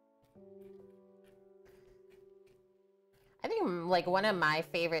 I think like one of my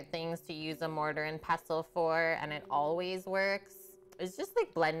favorite things to use a mortar and pestle for, and it always works, is just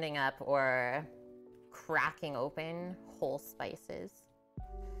like blending up or cracking open whole spices.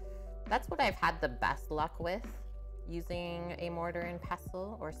 That's what I've had the best luck with, using a mortar and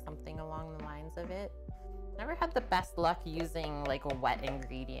pestle or something along the lines of it. Never had the best luck using like wet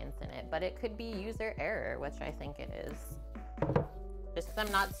ingredients in it, but it could be user error, which I think it is. Just because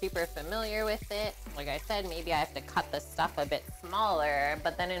I'm not super familiar with it. Like I said, maybe I have to cut the stuff a bit smaller,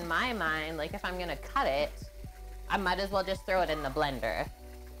 but then in my mind, like if I'm gonna cut it, I might as well just throw it in the blender.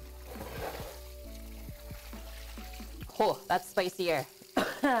 Oh, that's spicier.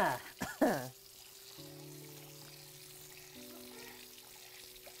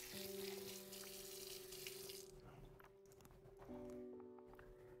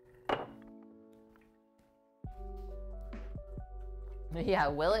 Yeah,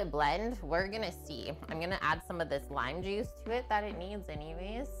 will it blend? We're gonna see. I'm gonna add some of this lime juice to it that it needs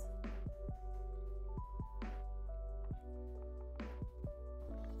anyways.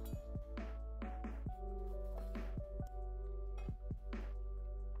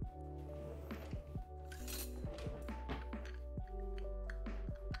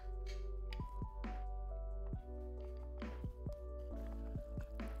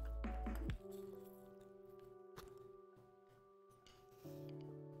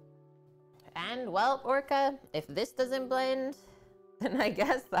 And well, Orca, if this doesn't blend, then I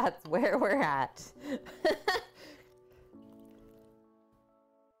guess that's where we're at.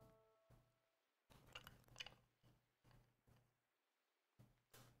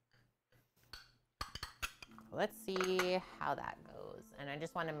 Let's see how that goes. And I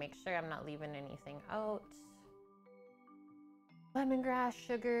just want to make sure I'm not leaving anything out. Lemongrass,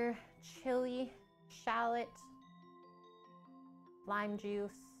 sugar, chili, shallot, lime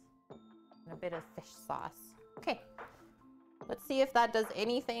juice, and a bit of fish sauce. Okay, let's see if that does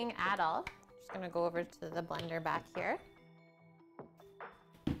anything at all. Just gonna go over to the blender back here.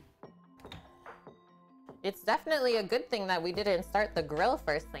 It's definitely a good thing that we didn't start the grill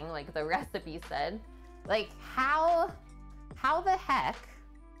first thing like the recipe said. Like how the heck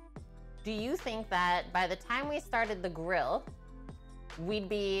do you think that by the time we started the grill, we'd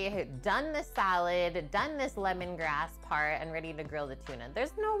be done the salad, done this lemongrass part, and ready to grill the tuna?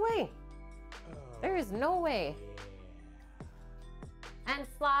 There's no way. There is no way. And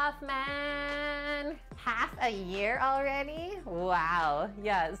Sloth Man, half a year already? Wow.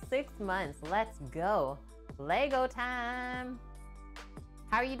 Yeah, 6 months. Let's go. Lego time.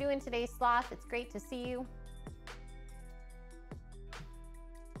 How are you doing today, Sloth? It's great to see you.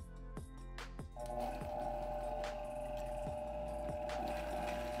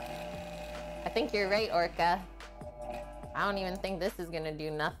 I think you're right, Orca. I don't even think this is gonna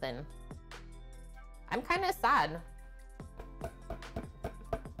do nothing. I'm kind of sad.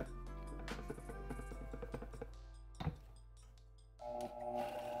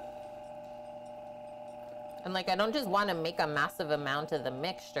 And like, I don't just want to make a massive amount of the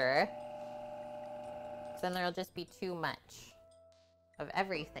mixture, 'cause then there'll just be too much of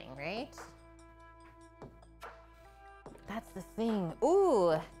everything, right? That's the thing.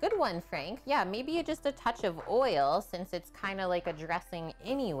 Ooh, good one, Frank. Yeah, maybe just a touch of oil, since it's kind of like a dressing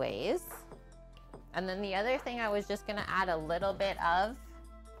anyways. And then the other thing I was just gonna add a little bit of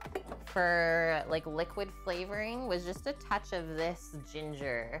for like liquid flavoring was just a touch of this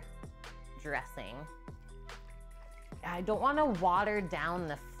ginger dressing. I don't want to water down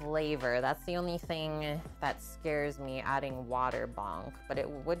the flavor. That's the only thing that scares me, adding water bonk. But it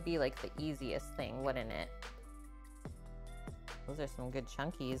would be like the easiest thing, wouldn't it? Those are some good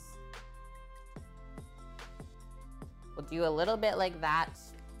chunkies. We'll do a little bit like that.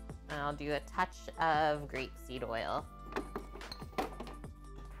 And I'll do a touch of grapeseed oil.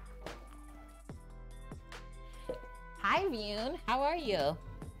 Hi, Vune. How are you?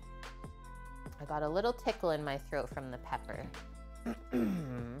 I got a little tickle in my throat from the pepper.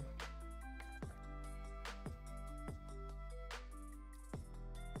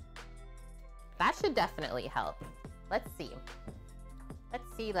 That should definitely help. Let's see.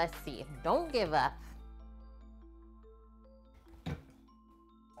 Let's see, let's see. Don't give up.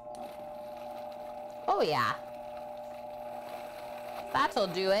 Oh yeah. That'll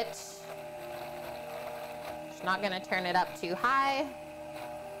do it. Just not gonna turn it up too high.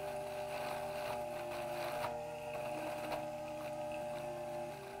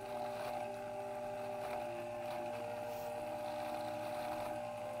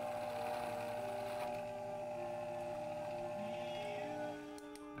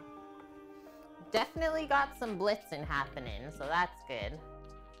 Definitely got some blitzing happening, so that's good.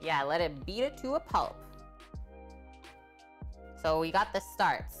 Yeah, let it beat it to a pulp. So we got the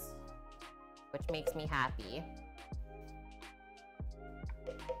starts, which makes me happy.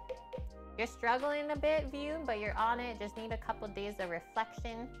 You're struggling a bit, Vune, but you're on it. Just need a couple days of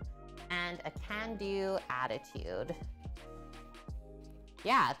reflection and a can-do attitude.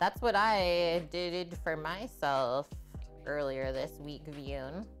 Yeah, that's what I did for myself earlier this week,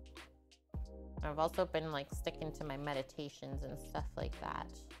 Vune. I've also been like sticking to my meditations and stuff like that.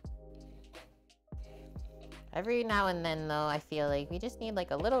 Every now and then though, I feel like we just need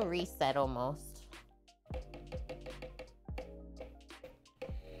like a little reset almost.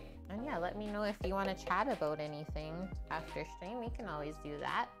 And yeah, let me know if you want to chat about anything after stream. We can always do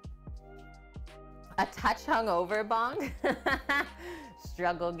that. A touch hungover, Bong?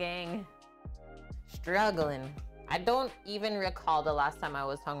 Struggle gang. Struggling. I don't even recall the last time I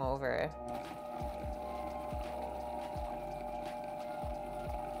was hungover.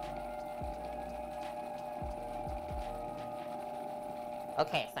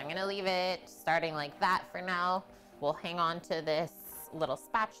 Okay, so I'm gonna leave it starting like that for now. We'll hang on to this little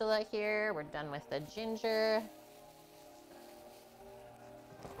spatula here. We're done with the ginger.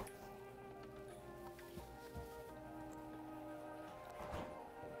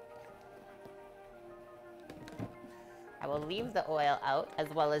 I will leave the oil out as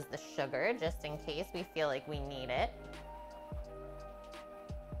well as the sugar just in case we feel like we need it.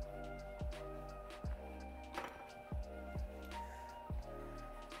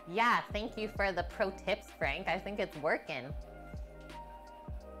 Yeah, thank you for the pro tips, Frank. I think it's working.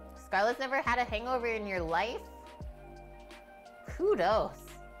 Scarlett's never had a hangover in your life? Kudos.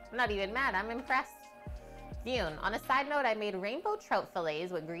 I'm not even mad, I'm impressed. Vune, on a side note, I made rainbow trout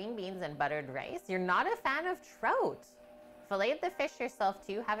fillets with green beans and buttered rice. You're not a fan of trout. Filleted the fish yourself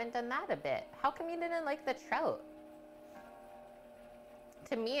too, haven't done that a bit. How come you didn't like the trout?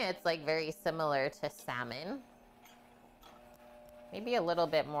 To me, it's like very similar to salmon. Maybe a little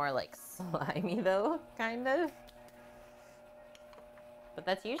bit more like slimy though, kind of. But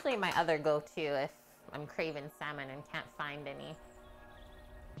that's usually my other go-to if I'm craving salmon and can't find any.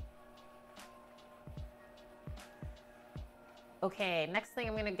 Okay, next thing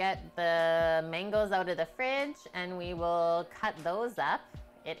I'm gonna get the mangoes out of the fridge and we will cut those up.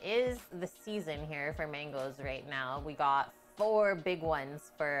 It is the season here for mangoes right now. We got 4 big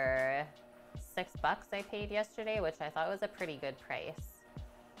ones for $6 I paid yesterday, which I thought was a pretty good price.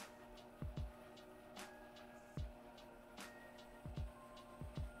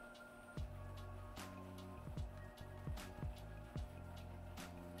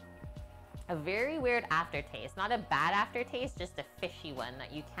 A very weird aftertaste. Not a bad aftertaste, just a fishy one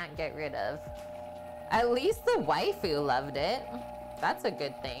that you can't get rid of. At least the waifu loved it. That's a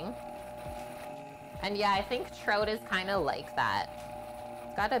good thing. And yeah, I think trout is kind of like that.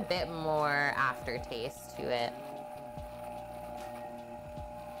 It's got a bit more aftertaste to it.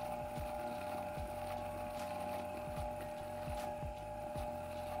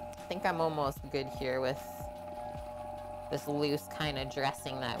 I think I'm almost good here with this loose kind of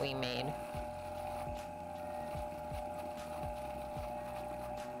dressing that we made.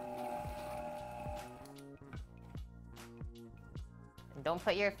 Don't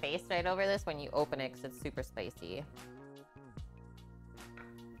put your face right over this when you open it because it's super spicy.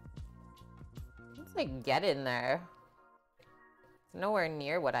 Let's like get in there. It's nowhere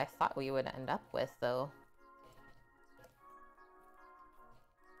near what I thought we would end up with though.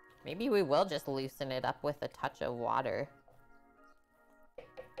 Maybe we will just loosen it up with a touch of water.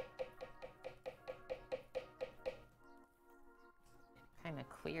 Kind of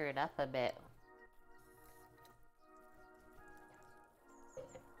clear it up a bit.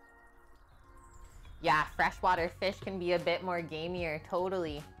 Yeah, freshwater fish can be a bit more gamier,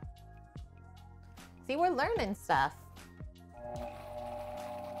 totally. See, we're learning stuff.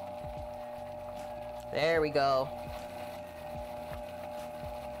 There we go.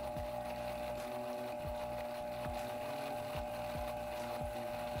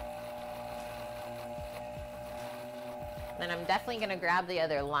 Then I'm definitely gonna grab the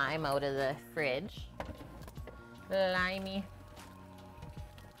other lime out of the fridge. Limey.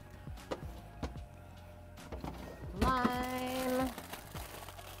 Lime.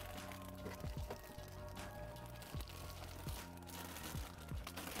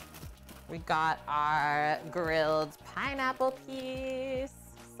 We got our grilled pineapple piece.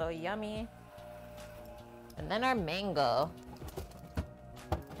 So yummy. And then our mango.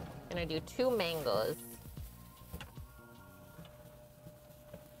 Gonna do 2 mangoes.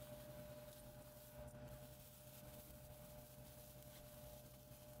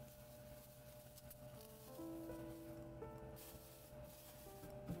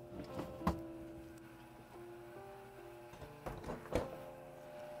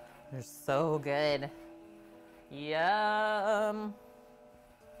 They're so good. Yum.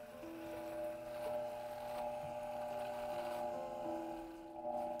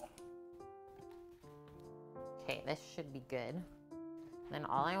 Okay, this should be good. Then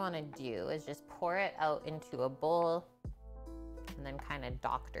all I want to do is just pour it out into a bowl and then kind of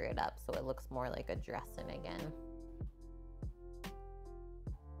doctor it up so it looks more like a dressing again.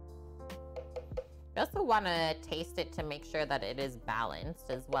 You also want to taste it to make sure that it is balanced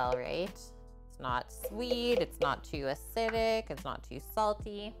as well, right? It's not sweet, it's not too acidic, it's not too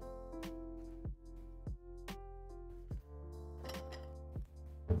salty.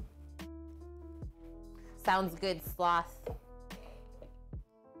 Sounds good, sloth.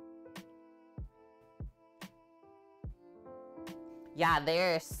 Yeah,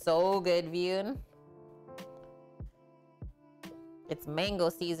 they're so good, Vune. It's mango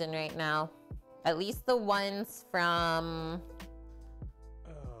season right now. At least the ones from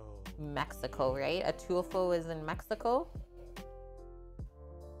Mexico, right? Atulfo is in Mexico.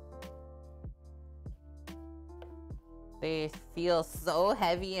 They feel so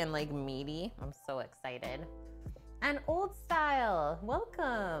heavy and like meaty. I'm so excited. And Old Style,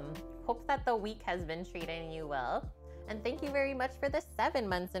 welcome. Hope that the week has been treating you well. And thank you very much for the 7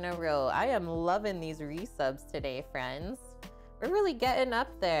 months in a row. I am loving these resubs today, friends. We're really getting up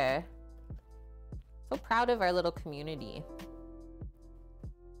there. So proud of our little community.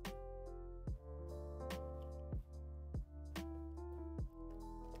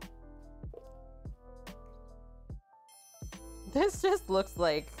 This just looks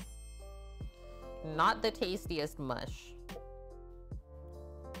like not the tastiest mush.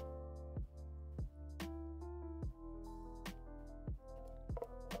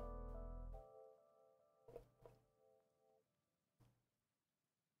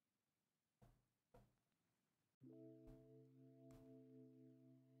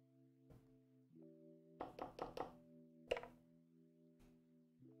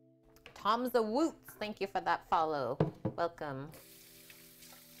 Tom's the Woots, thank you for that follow. Welcome.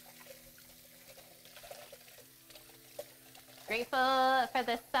 Grateful for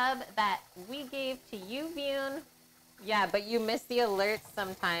the sub that we gave to you, Vune. Yeah, but you miss the alerts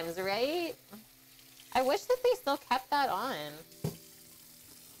sometimes, right? I wish that they still kept that on.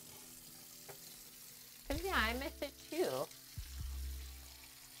 Cause yeah, I miss it too.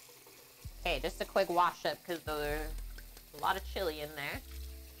 Okay, just a quick wash up because there's a lot of chili in there.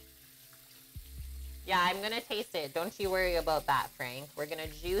 Yeah, I'm gonna taste it. Don't you worry about that, Frank. We're gonna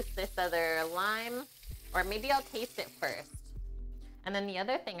juice this other lime, or maybe I'll taste it first. And then the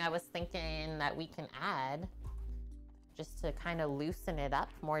other thing I was thinking that we can add, just to kind of loosen it up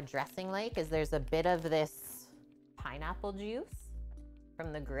more dressing-like, is there's a bit of this pineapple juice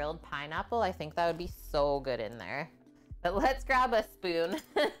from the grilled pineapple. I think that would be so good in there. But let's grab a spoon.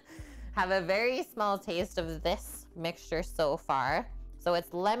 Have a very small taste of this mixture so far. So it's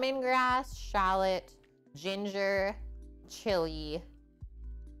lemongrass, shallot, ginger, chili,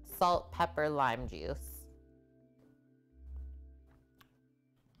 salt, pepper, lime juice.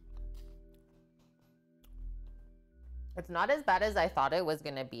 It's not as bad as I thought it was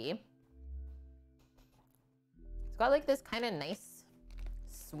gonna be. It's got like this kind of nice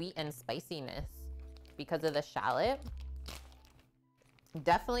sweet and spiciness because of the shallot.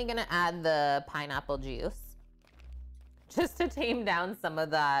 Definitely gonna add the pineapple juice just to tame down some of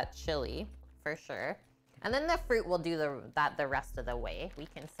that chili for sure. And then the fruit will do that the rest of the way, we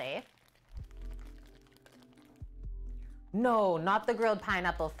can say. No, not the grilled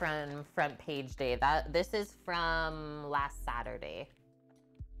pineapple from Front Page Day. This is from last Saturday.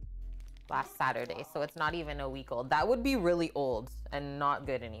 Last Saturday, so it's not even a week old. That would be really old and not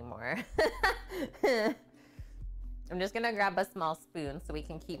good anymore. I'm just gonna grab a small spoon so we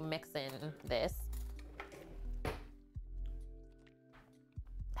can keep mixing this.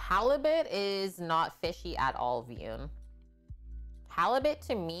 Halibut is not fishy at all, Vune. Halibut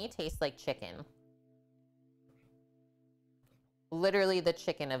to me tastes like chicken. Literally the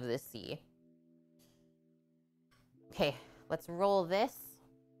chicken of the sea. Okay, let's roll this.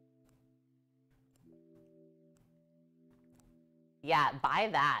 Yeah, buy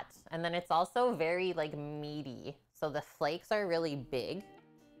that. And then it's also very like meaty. So the flakes are really big.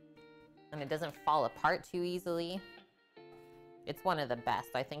 And it doesn't fall apart too easily. It's one of the best.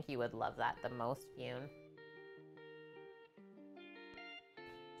 I think you would love that the most, Yoon.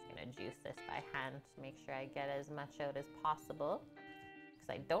 Just gonna juice this by hand to make sure I get as much out as possible, because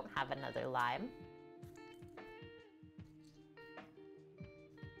I don't have another lime.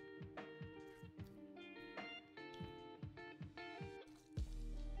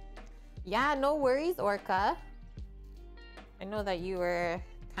 Yeah, no worries, Orca. I know that you were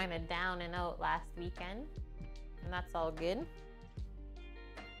kind of down and out last weekend, and that's all good.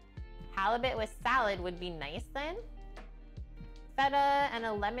 Halibut with salad would be nice then. Feta and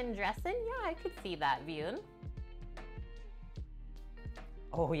a lemon dressing? Yeah, I could see that, Vyun.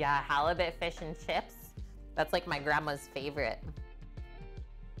 Oh yeah, halibut fish and chips. That's like my grandma's favorite.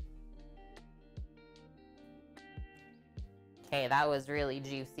 Okay, that was really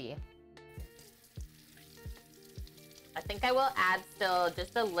juicy. I think I will add still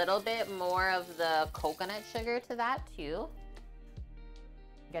just a little bit more of the coconut sugar to that too.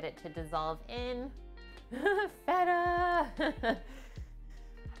 Get it to dissolve in. Feta!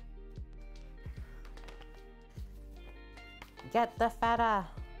 Get the feta.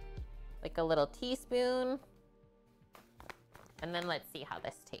 Like a little teaspoon. And then let's see how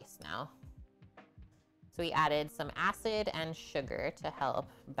this tastes now. So we added some acid and sugar to help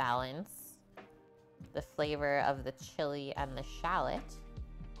balance the flavor of the chili and the shallot.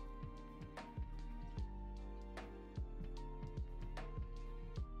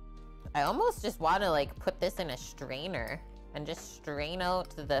 I almost just want to like put this in a strainer and just strain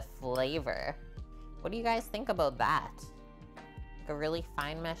out the flavor. What do you guys think about that? Like a really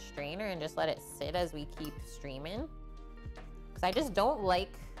fine mesh strainer and just let it sit as we keep streaming? Because I just don't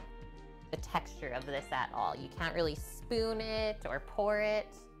like the texture of this at all. You can't really spoon it or pour it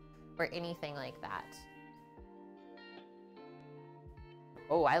or anything like that.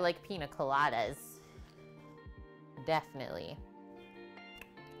 Oh, I like pina coladas. Definitely.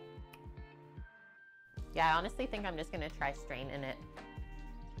 Yeah, I honestly think I'm just gonna try straining it.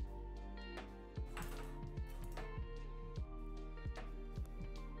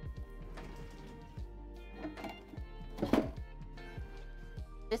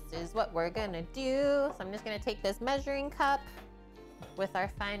 This is what we're gonna do. So I'm just gonna take this measuring cup with our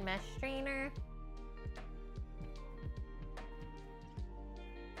fine mesh strainer.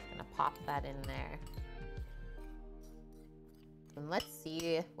 Just gonna pop that in there. And let's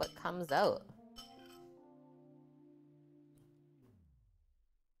see what comes out.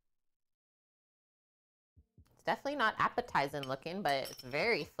 It's definitely not appetizing looking, but it's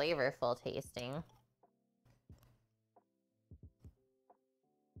very flavorful tasting.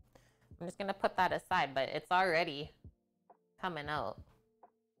 I'm just gonna put that aside, but it's already coming out.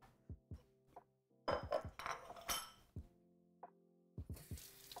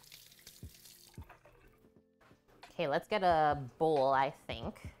 Okay, let's get a bowl, I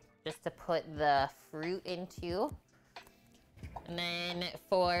think, just to put the fruit into. And then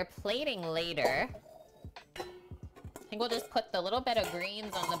for plating later, I think we'll just put the little bit of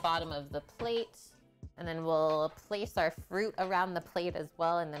greens on the bottom of the plate, and then we'll place our fruit around the plate as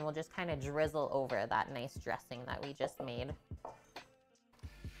well, and then we'll just kind of drizzle over that nice dressing that we just made.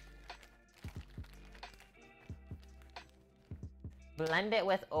 Blend it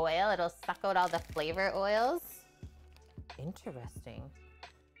with oil. It'll suck out all the flavor oils. Interesting.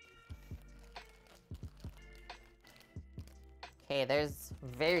 Okay, there's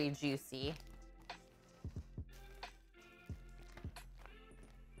very juicy.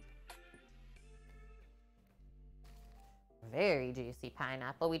 Very juicy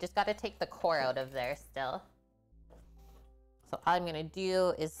pineapple. We just got to take the core out of there still. So all I'm gonna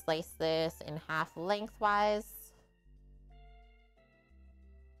do is slice this in half lengthwise.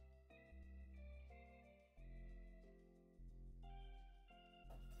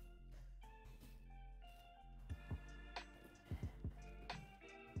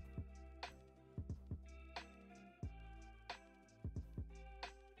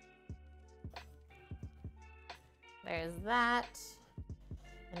 There's that.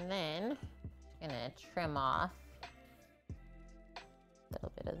 And then I'm gonna trim off a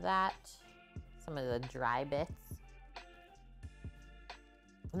little bit of that, some of the dry bits.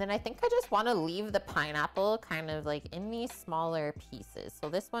 And then I think I just want to leave the pineapple kind of like in these smaller pieces. So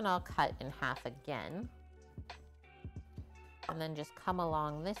this one I'll cut in half again. And then just come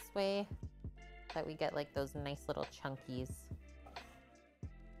along this way so that we get like those nice little chunkies.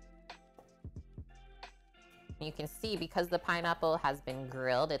 You can see because the pineapple has been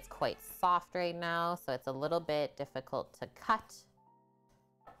grilled, it's quite soft right now, so it's a little bit difficult to cut.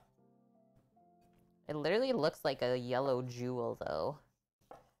 It literally looks like a yellow jewel though.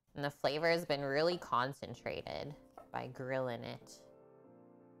 And the flavor has been really concentrated by grilling it.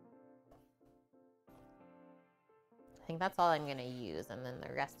 I think that's all I'm gonna use, and then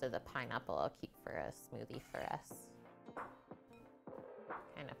the rest of the pineapple I'll keep for a smoothie for us.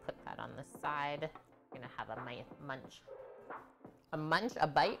 Kind of put that on the side. I'm gonna have a munch. A munch, a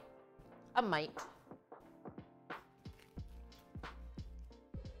bite, a mite.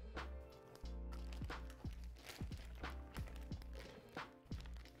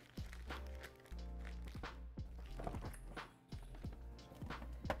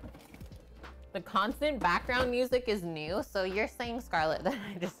 The constant background music is new, so you're saying, Scarlett, that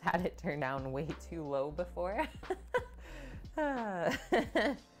I just had it turned down way too low before?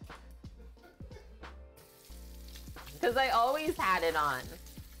 Because I always had it on.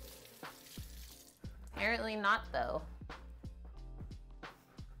 Apparently not, though.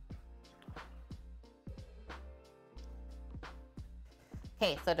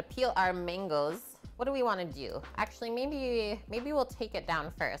 Okay, so to peel our mangoes, what do we want to do? Actually, maybe we'll take it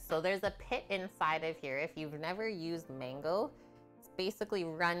down first. So there's a pit inside of here. If you've never used mango, it basically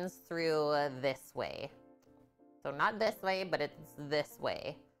runs through this way. So not this way, but it's this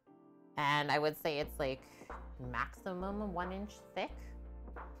way. And I would say it's like maximum 1 inch thick.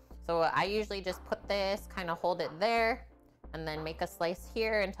 So I usually just put this, kind of hold it there, and then make a slice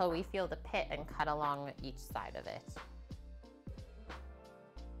here until we feel the pit and cut along each side of it.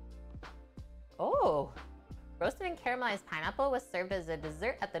 Oh, roasted and caramelized pineapple was served as a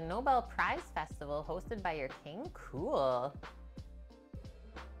dessert at the Nobel Prize Festival hosted by your king. Cool.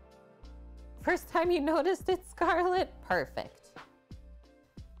 First time you noticed it, Scarlett? Perfect.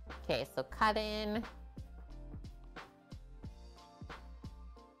 Okay, so cut in.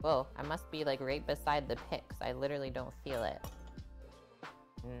 Whoa, I must be like right beside the pit because I literally don't feel it.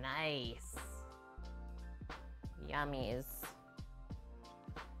 Nice. Yummies.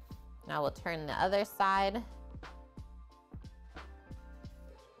 Now we'll turn the other side.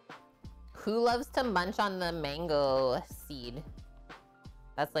 Who loves to munch on the mango seed?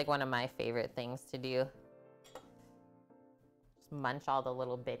 That's like one of my favorite things to do. Just munch all the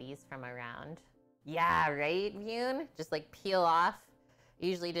little bitties from around. Yeah, right, Yoon? Just like peel off.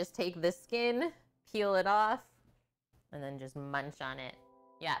 Usually just take the skin, peel it off, and then just munch on it.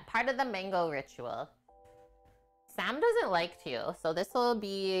 Yeah, part of the mango ritual. Sam doesn't like to, so this will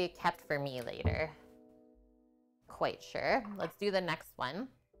be kept for me later. Quite sure. Let's do the next one.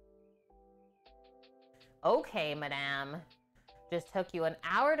 Okay, madame. Just took you an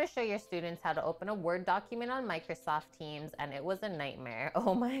hour to show your students how to open a Word document on Microsoft Teams, and it was a nightmare.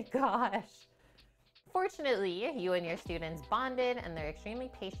 Oh my gosh. Fortunately, you and your students bonded, and they're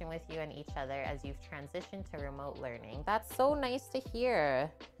extremely patient with you and each other as you've transitioned to remote learning. That's so nice to hear.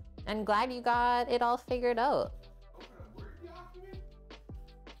 I'm glad you got it all figured out.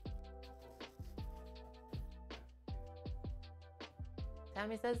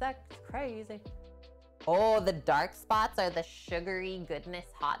 Tammy says that's crazy. Oh, the dark spots are the sugary goodness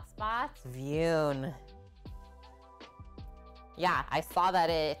hot spots. Vune. Yeah, I saw that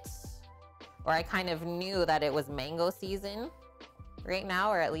or I kind of knew that it was mango season right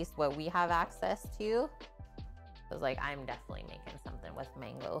now, or at least what we have access to. I was like, I'm definitely making something with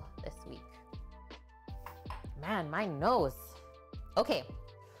mango this week. Man, my nose. Okay,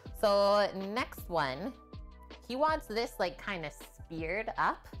 so next one. He wants this like kind of speared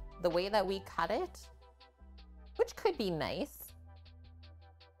up the way that we cut it, which could be nice.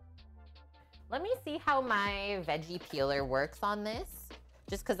 Let me see how my veggie peeler works on this,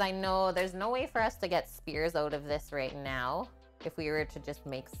 just because I know there's no way for us to get spears out of this right now if we were to just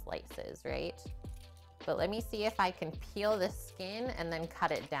make slices, right? But let me see if I can peel the skin and then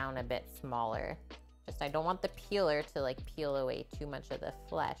cut it down a bit smaller. Just I don't want the peeler to like peel away too much of the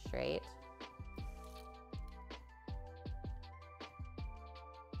flesh, right?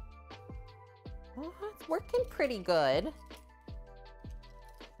 Oh, it's working pretty good.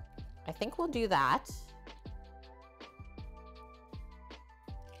 I think we'll do that.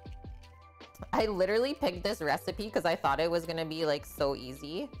 I literally picked this recipe because I thought it was gonna be like so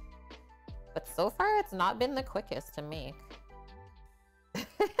easy. But so far it's not been the quickest to make.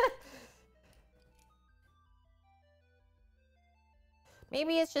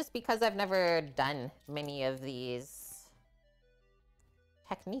 Maybe it's just because I've never done many of these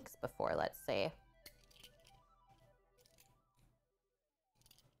techniques before, let's say.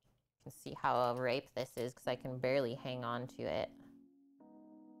 You can see how ripe this is because I can barely hang on to it.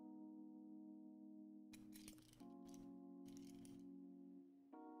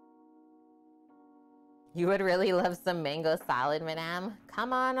 You would really love some mango salad, madame.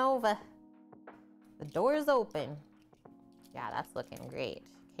 Come on over. The door's open. Yeah, that's looking great.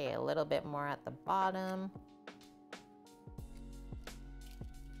 Okay, a little bit more at the bottom.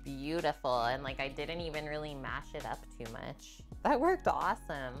 Beautiful. And like I didn't even really mash it up too much. That worked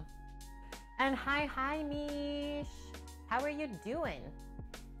awesome. And hi Nish. How are you doing?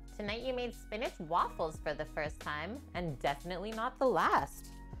 Tonight you made spinach waffles for the first time and definitely not the last.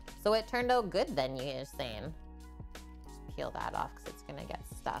 So it turned out good then, you're saying. Just peel that off because it's gonna get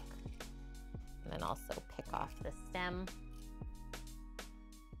stuck. And then also pick off the stem.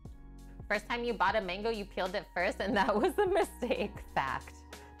 First time you bought a mango, you peeled it first and that was a mistake. Fact,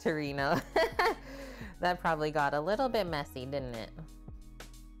 Torino. That probably got a little bit messy, didn't it?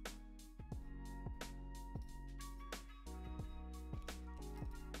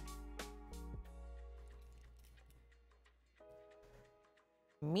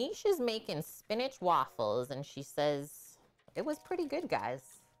 Mish is making spinach waffles and she says it was pretty good, guys.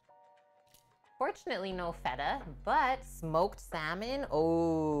 Fortunately, no feta, but smoked salmon.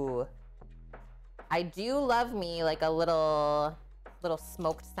 Oh, I do love me like a little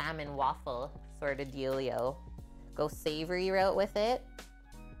smoked salmon waffle sort of dealio. Go savory route with it.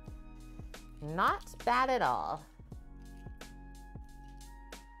 Not bad at all.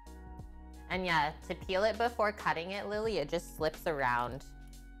 And yeah, to peel it before cutting it, Lily, it just slips around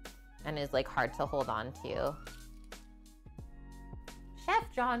and is like hard to hold on to. Chef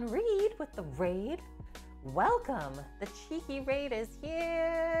John Reed with the raid. Welcome, the cheeky raid is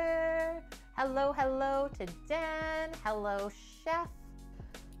here. Hello, hello to Dan. Hello, Chef.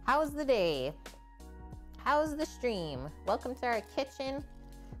 How's the day? How's the stream? Welcome to our kitchen.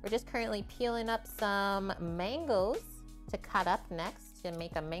 We're just currently peeling up some mangoes to cut up next to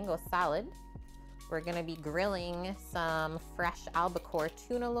make a mango salad. We're gonna be grilling some fresh albacore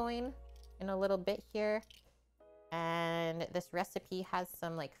tuna loin in a little bit here. And this recipe has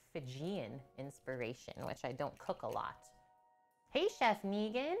some like Fijian inspiration, which I don't cook a lot. Hey, Chef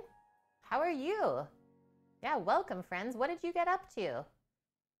Negan, how are you? Yeah, welcome friends. What did you get up to?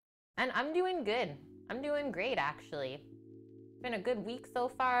 And I'm doing good. I'm doing great, actually. It's been a good week so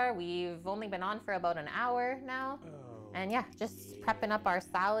far. We've only been on for about an hour now. And yeah, just prepping up our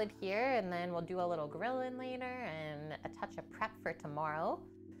salad here, and then we'll do a little grilling later and a touch of prep for tomorrow.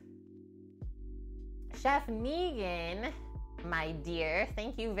 Chef Negan, my dear,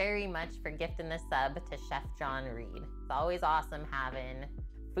 thank you very much for gifting the sub to Chef John Reed. It's always awesome having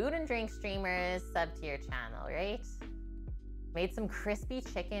food and drink streamers sub to your channel, right? Made some crispy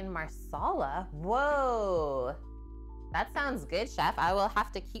chicken marsala. Whoa! That sounds good, Chef. I will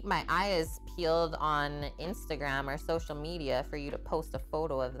have to keep my eyes peeled on Instagram or social media for you to post a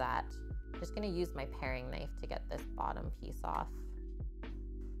photo of that. I'm just gonna use my paring knife to get this bottom piece off.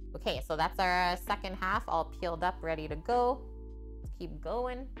 Okay, so that's our second half all peeled up, ready to go. Let's keep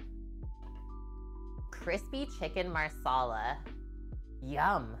going. Crispy chicken marsala.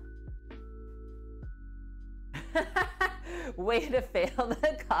 Yum. Way to fail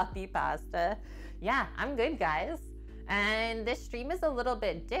the copy pasta. Yeah, I'm good, guys. And this stream is a little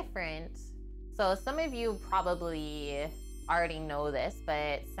bit different. So some of you probably already know this,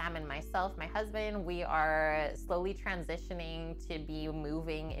 but Sam and myself, my husband, we are slowly transitioning to be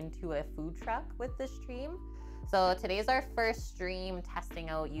moving into a food truck with the stream. So today's our first stream testing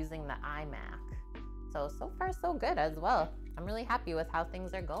out using the iMac. So far so good as well. I'm really happy with how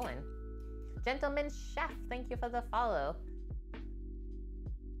things are going. Gentleman Chef, thank you for the follow.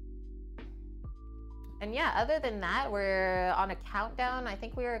 And yeah, other than that, we're on a countdown. I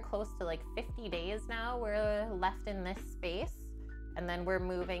think we were close to like 50 days now. We're left in this space, and then we're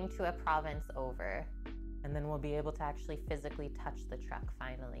moving to a province over. And then we'll be able to actually physically touch the truck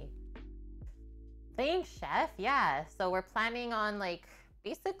finally. Thanks, Chef. Yeah, so we're planning on like,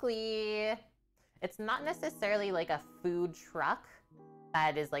 basically, it's not necessarily like a food truck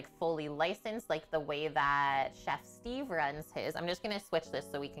that is like fully licensed like the way that Chef Steve runs his. I'm just gonna switch this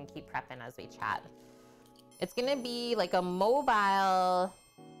so we can keep prepping as we chat. It's gonna be like a mobile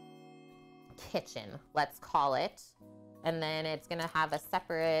kitchen, let's call it. And then it's gonna have a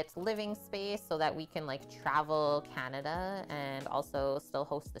separate living space so that we can like travel Canada and also still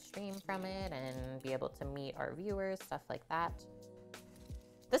host the stream from it and be able to meet our viewers, stuff like that.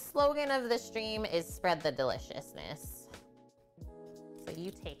 The slogan of the stream is spread the deliciousness. So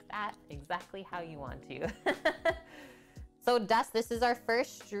you take that exactly how you want to. So Dust, this is our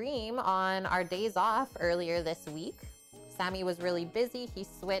first stream on our days off earlier this week. Sammy was really busy. He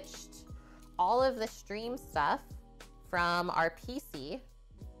switched all of the stream stuff from our PC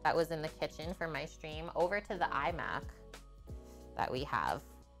that was in the kitchen for my stream over to the iMac that we have.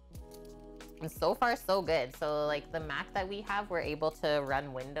 And so far so good. So like the Mac that we have, we're able to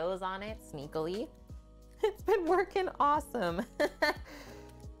run Windows on it sneakily. It's been working awesome.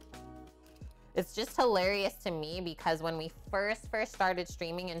 It's just hilarious to me because when we first started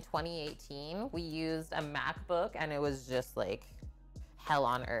streaming in 2018, we used a MacBook and it was just like hell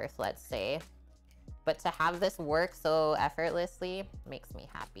on earth, let's say. But to have this work so effortlessly makes me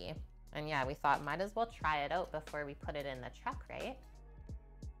happy. And yeah, we thought might as well try it out before we put it in the truck, right?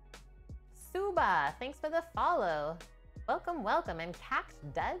 Suba, thanks for the follow. Welcome, welcome. And Cact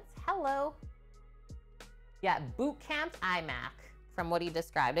Duds, hello. Yeah, boot camp iMac from what he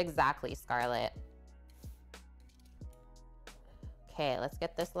described. Exactly, Scarlett. Okay, let's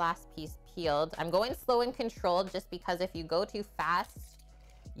get this last piece peeled. I'm going slow and controlled just because if you go too fast,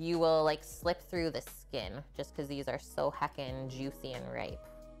 you will like slip through the skin just because these are so heckin' juicy and ripe.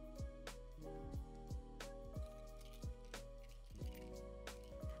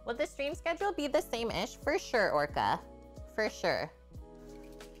 Will the stream schedule be the same-ish? For sure, Orca. For sure.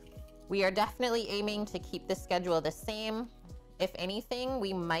 We are definitely aiming to keep the schedule the same. If anything,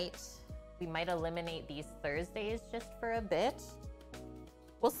 we might eliminate these Thursdays just for a bit.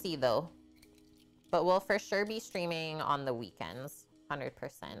 We'll see though. But we'll for sure be streaming on the weekends, 100%.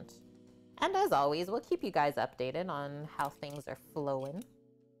 And as always, we'll keep you guys updated on how things are flowing.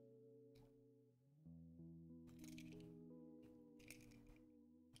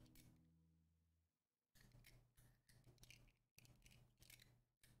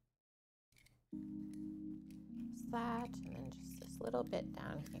 That and then just this little bit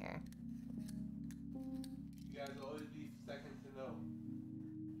down here. You guys will always be second to know.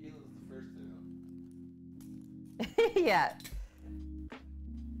 Kayla's the first to know. Yeah.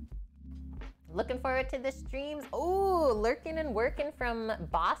 Looking forward to the streams. Oh, lurking and working from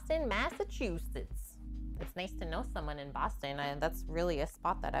Boston, Massachusetts. It's nice to know someone in Boston. That's really a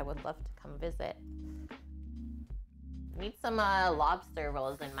spot that I would love to come visit. Need some lobster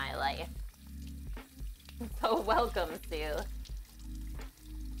rolls in my life. So welcome, Sue.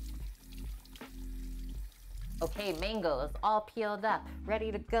 Okay, mangoes all peeled up,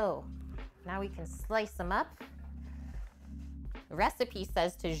 ready to go. Now we can slice them up. The recipe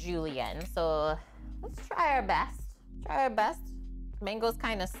says to julienne, so let's try our best. Try our best. Mango's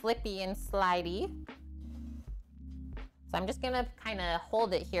kind of slippy and slidey. So I'm just gonna kind of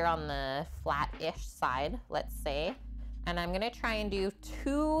hold it here on the flat-ish side, let's say. And I'm gonna try and do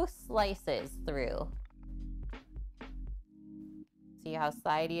 2 slices through. See how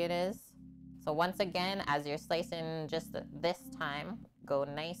slidey it is? So once again, as you're slicing just this time, go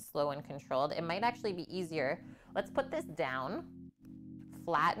nice, slow, and controlled. It might actually be easier. Let's put this down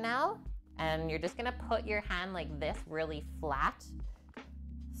flat now. And you're just gonna put your hand like this, really flat.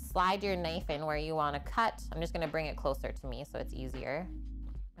 Slide your knife in where you wanna cut. I'm just gonna bring it closer to me so it's easier.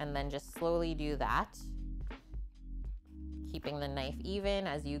 And then just slowly do that. Keeping the knife even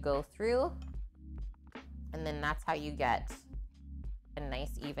as you go through. And then that's how you get a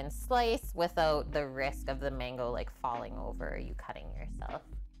nice even slice without the risk of the mango like falling over or you cutting yourself.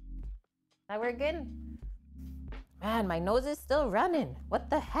 That we're good? Man, my nose is still running. What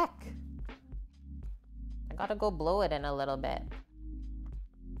the heck? I gotta go blow it in a little bit.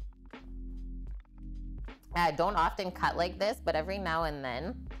 I don't often cut like this, but every now and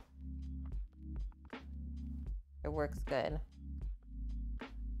then it works good.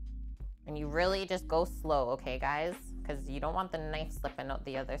 And you really just go slow, okay, guys? Because you don't want the knife slipping out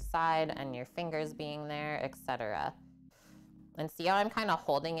the other side and your fingers being there, etc. And see how I'm kind of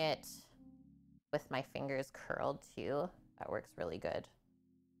holding it with my fingers curled too? That works really good.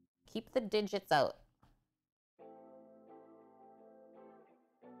 Keep the digits out.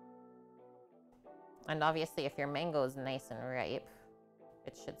 And obviously, if your mango is nice and ripe,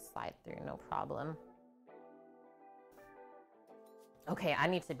 it should slide through no problem. Okay, I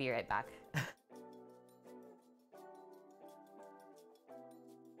need to be right back.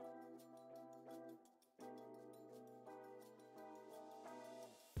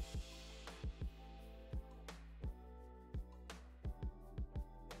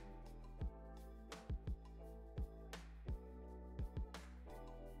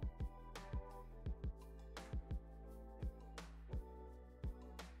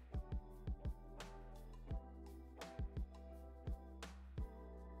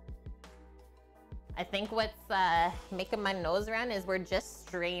 I think what's making my nose run is we're just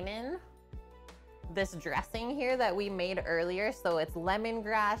straining this dressing here that we made earlier. So it's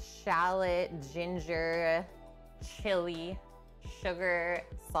lemongrass, shallot, ginger, chili, sugar,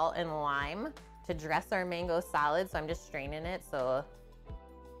 salt, and lime to dress our mango salad. So I'm just straining it. So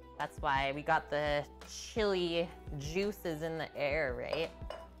that's why we got the chili juices in the air, right?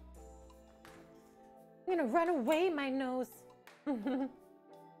 I'm gonna run away, my nose.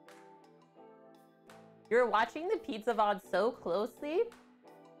 You're watching the pizza VOD so closely.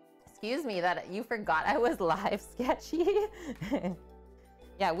 Excuse me that you forgot I was live, Sketchy.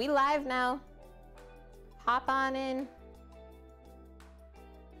 Yeah, we live now. Hop on in.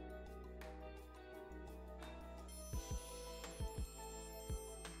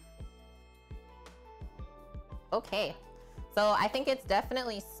 Okay, so I think it's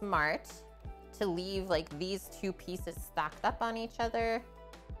definitely smart to leave like these two pieces stacked up on each other.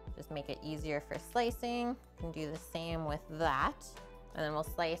 Just make it easier for slicing. You can do the same with that. And then we'll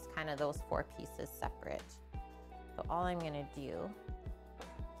slice kind of those 4 pieces separate. So all I'm gonna do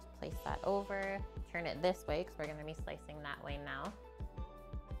is place that over, turn it this way because we're gonna be slicing that way now.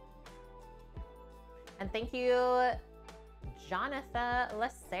 And thank you, Jonathan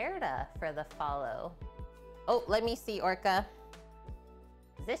Lacerda, for the follow. Oh, let me see, Orca.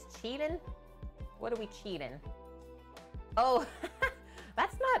 Is this cheating? What are we cheating? Oh,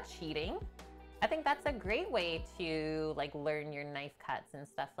 that's not cheating. I think that's a great way to like learn your knife cuts and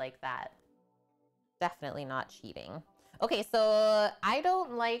stuff like that. Definitely not cheating. Okay, so I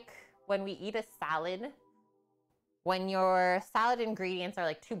don't like when we eat a salad, when your salad ingredients are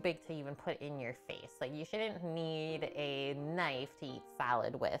like too big to even put in your face. Like you shouldn't need a knife to eat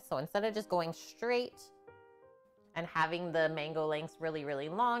salad with. So instead of just going straight and having the mango lengths really, really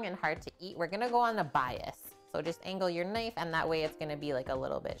long and hard to eat, we're gonna go on a bias. So just angle your knife and that way it's gonna be like a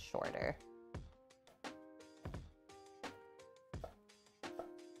little bit shorter.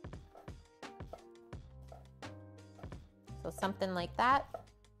 So something like that.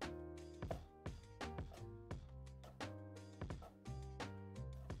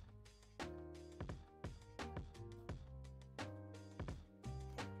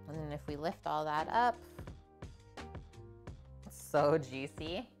 And then if we lift all that up, so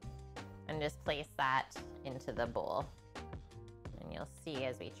juicy, and just place that into the bowl. And you'll see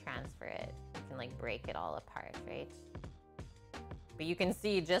as we transfer it, you can like break it all apart, right? But you can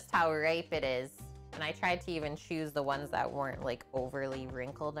see just how ripe it is. And I tried to even choose the ones that weren't like overly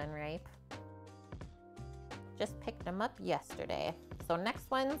wrinkled and ripe. Just picked them up yesterday. So next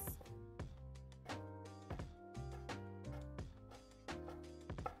ones.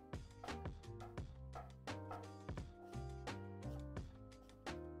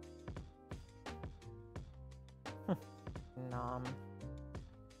 Nom.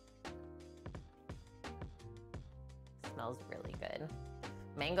 Smells really good.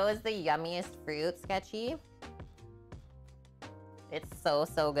 Mango is the yummiest fruit, Sketchy. It's so,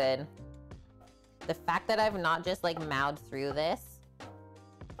 so good. The fact that I've not just like mouthed through this,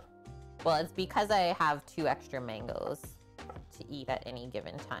 well, it's because I have 2 extra mangoes to eat at any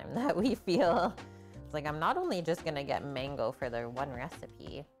given time that we feel. It's like I'm not only just gonna get mango for the one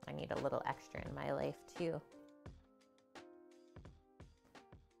recipe, I need a little extra in my life too.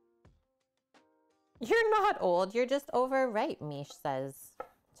 You're not old, you're just overripe, Mish says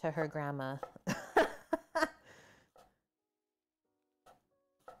to her grandma.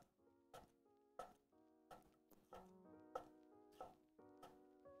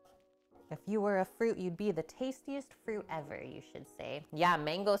 If you were a fruit, you'd be the tastiest fruit ever, you should say. Yeah,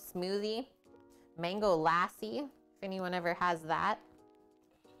 mango smoothie, mango lassi, if anyone ever has that.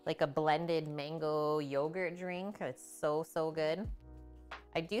 Like a blended mango yogurt drink. It's so, so good.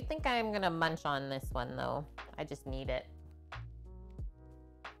 I do think I'm gonna munch on this one though. I just need it.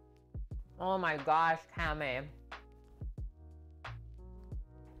 Oh my gosh, Kame.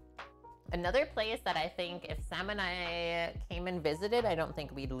 Another place that I think if Sam and I came and visited, I don't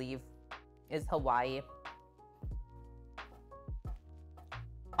think we'd leave, is Hawaii.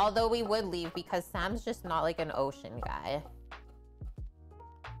 Although we would leave because Sam's just not like an ocean guy.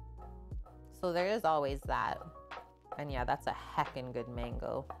 So there is always that. And yeah, that's a heckin' good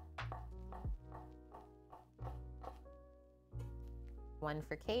mango. One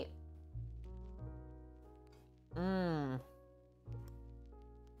for Kate. Mmm.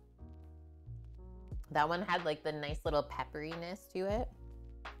 That one had like the nice little pepperiness to it.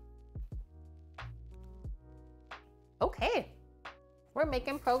 Okay. We're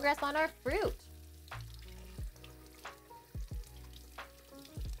making progress on our fruit.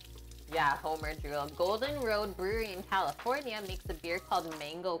 Yeah, Homer Drill. Golden Road Brewery in California makes a beer called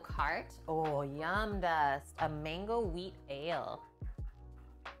Mango Cart. Oh, yum dust. A mango wheat ale.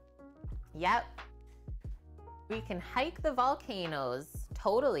 Yep. We can hike the volcanoes.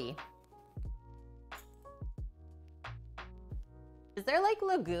 Totally. Is there like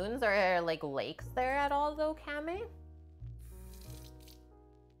lagoons or like lakes there at all though, Kame?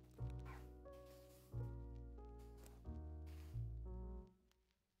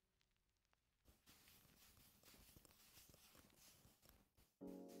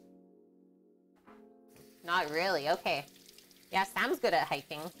 Not really, okay. Yeah, Sam's good at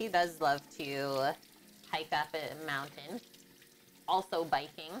hiking. He does love to hike up a mountain. Also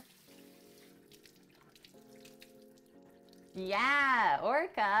biking. Yeah,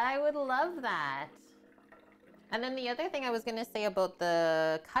 Orca, I would love that. And then the other thing I was gonna say about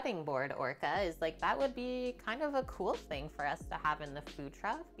the cutting board, Orca, is like that would be kind of a cool thing for us to have in the food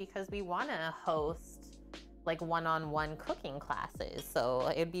truck because we wanna host like one-on-one cooking classes. So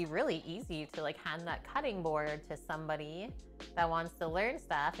it'd be really easy to like hand that cutting board to somebody that wants to learn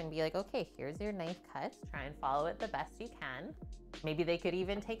stuff and be like, okay, here's your knife cut. Try and follow it the best you can. Maybe they could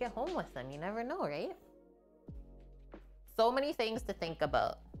even take it home with them. You never know, right? So many things to think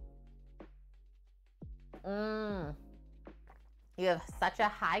about. You have such a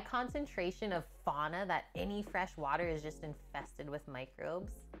high concentration of fauna that any fresh water is just infested with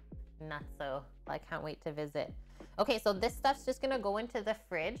microbes. Nutso. I can't wait to visit. Okay, so this stuff's just gonna go into the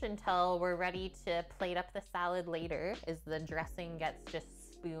fridge until we're ready to plate up the salad later, as the dressing gets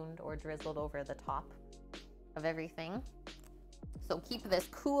just spooned or drizzled over the top of everything. So keep this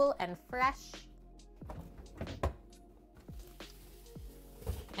cool and fresh.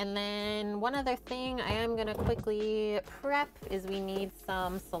 And then one other thing I am gonna quickly prep is we need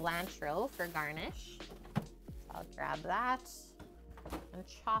some cilantro for garnish. So I'll grab that and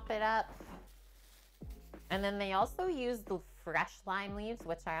chop it up. And then they also use the fresh lime leaves,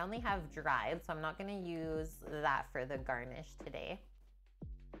 which I only have dried, so I'm not gonna use that for the garnish today.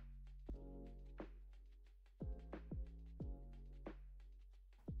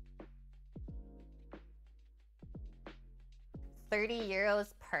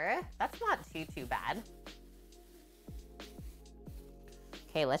 €30 per? That's not too bad.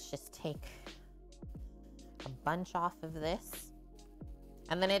 Okay, let's just take a bunch off of this.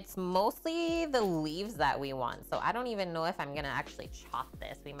 And then it's mostly the leaves that we want. So I don't even know if I'm gonna actually chop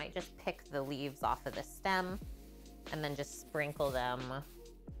this. We might just pick the leaves off of the stem and then just sprinkle them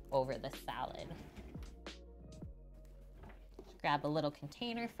over the salad. Just grab a little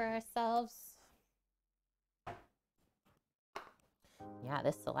container for ourselves. Yeah,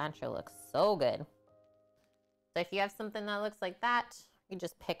 this cilantro looks so good. So if you have something that looks like that, you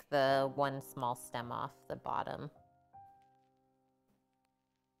just pick the one small stem off the bottom.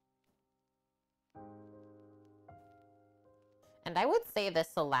 And I would say the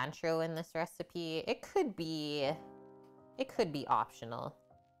cilantro in this recipe, it could be optional.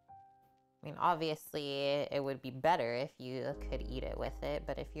 I mean, obviously it would be better if you could eat it with it,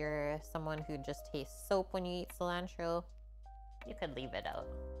 but if you're someone who just tastes soap when you eat cilantro, you could leave it out.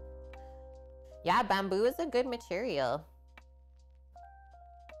 Yeah, bamboo is a good material.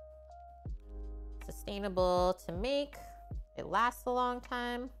 Sustainable to make. It lasts a long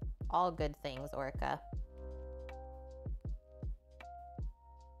time. All good things, Orca.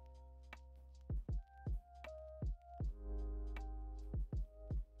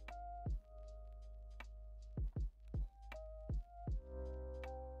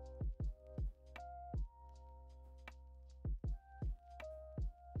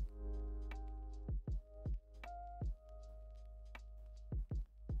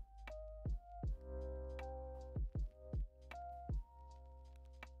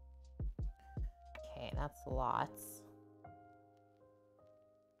 Okay, that's lots.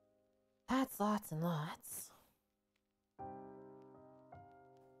 That's lots and lots.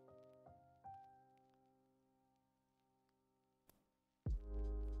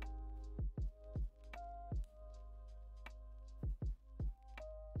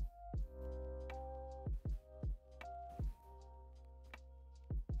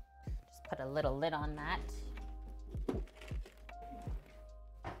 Just put a little lid on that.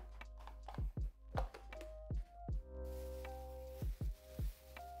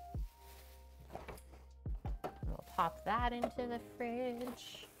 We'll pop that into the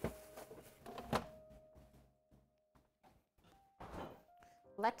fridge.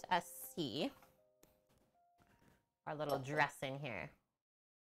 Let us see our little dressing here.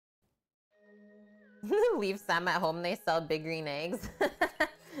 Leave some at home, they sell big green eggs.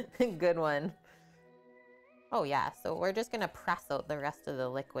 Good one. Oh yeah, so we're just gonna press out the rest of the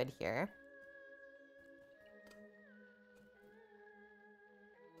liquid here.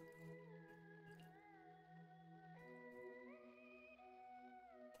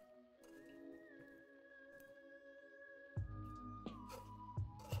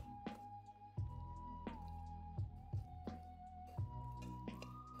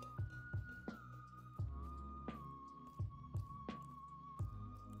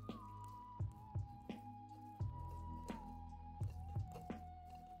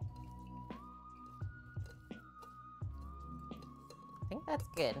 I think that's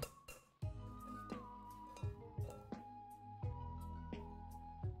good.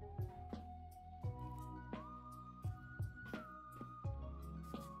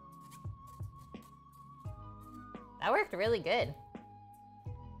 That worked really good.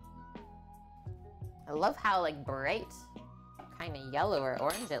 I love how like bright, kind of yellow or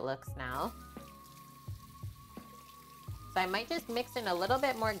orange it looks now. So I might just mix in a little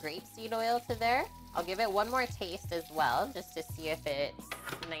bit more grapeseed oil to there. I'll give it one more taste as well, just to see if it's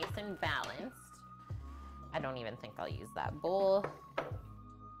nice and balanced. I don't even think I'll use that bowl.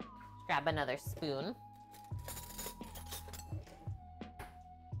 Grab another spoon.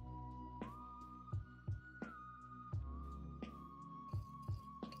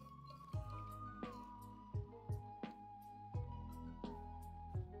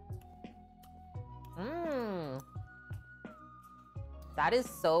 Mmm. That is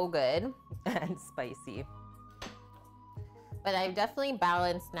so good and spicy. But I've definitely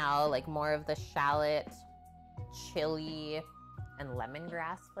balanced now like more of the shallot, chili, and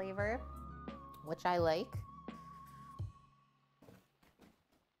lemongrass flavor, which I like.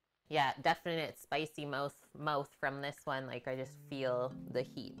 Yeah, definite spicy mouth from this one. Like I just feel the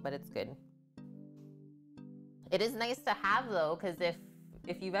heat, but it's good. It is nice to have though, because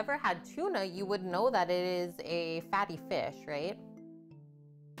if you've ever had tuna, you would know that it is a fatty fish, right?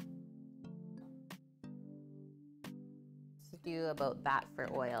 Let's do about that for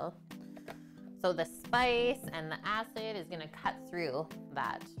oil. So the spice and the acid is gonna cut through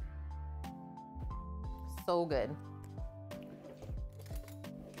that. So good.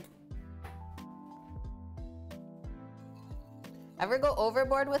 Ever go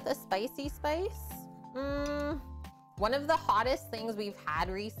overboard with a spicy spice? One of the hottest things we've had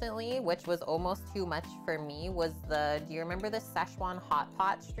recently, which was almost too much for me, was do you remember the Szechuan hot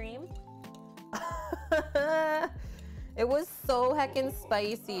pot stream? It was so heckin'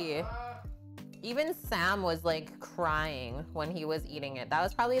 spicy. Even Sam was like crying when he was eating it. That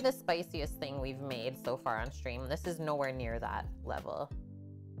was probably the spiciest thing we've made so far on stream. This is nowhere near that level.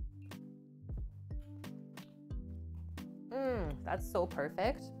 That's so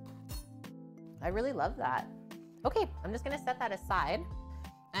perfect. I really love that. Okay, I'm just gonna set that aside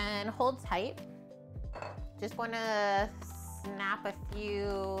and hold tight. Just wanna snap a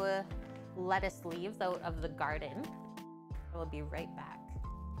few lettuce leaves out of the garden. We'll be right back.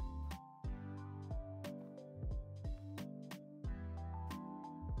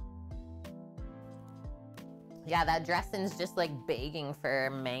 Yeah, that dressing's just like begging for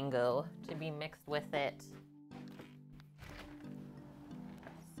mango to be mixed with it.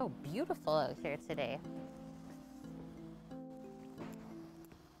 So beautiful out here today.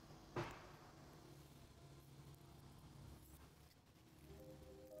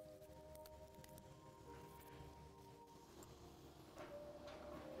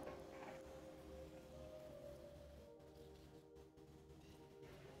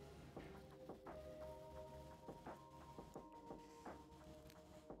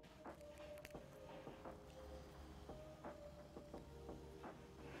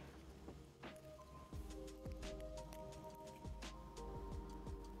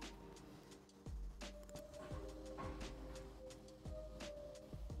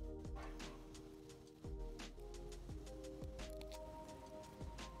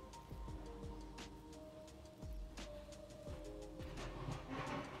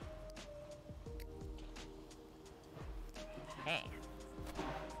 Okay.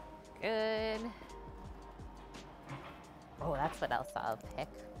 Good. Oh, that's what else I'll pick.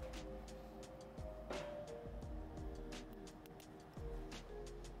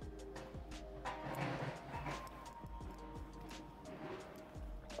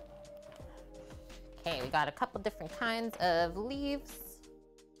 Okay, we got a couple different kinds of leaves.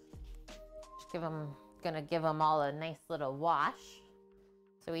 Just gonna give them all a nice little wash.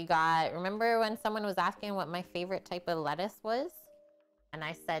 So we got, remember when someone was asking what my favorite type of lettuce was? And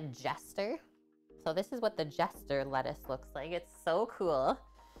I said Jester. So this is what the Jester lettuce looks like. It's so cool.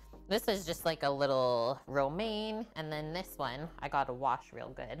 This is just like a little romaine. And then this one, I got to wash real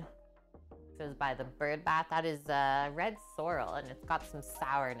good. This is by the Bird Bath. That is red sorrel, and it's got some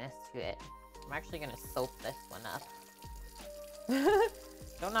sourness to it. I'm actually gonna soap this one up.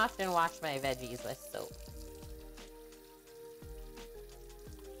 Don't often wash my veggies with soap.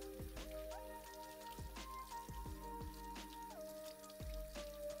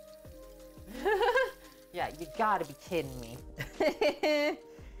 Yeah, you gotta be kidding me. You gotta be kidding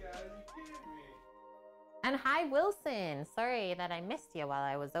me. And hi, Wilson. Sorry that I missed you while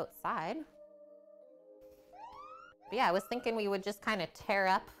I was outside. But yeah, I was thinking we would just kind of tear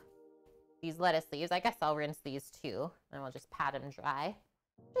up these lettuce leaves. I guess I'll rinse these too, and we'll just pat them dry.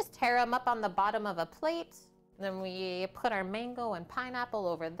 Just tear them up on the bottom of a plate. Then we put our mango and pineapple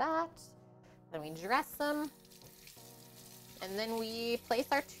over that. Then we dress them. And then we place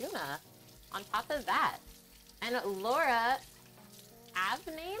our tuna on top of that. And Laura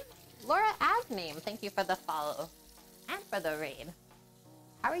Avname? Laura Avname, thank you for the follow and for the raid.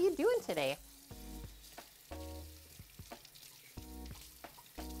 How are you doing today?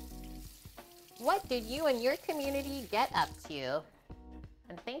 What did you and your community get up to?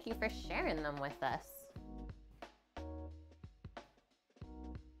 And thank you for sharing them with us.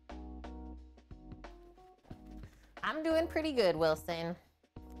 I'm doing pretty good, Wilson.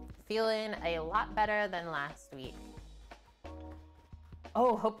 Feeling a lot better than last week.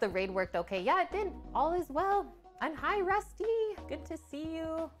 Oh, hope the raid worked okay. Yeah, it did. All is well. And hi, Rusty. Good to see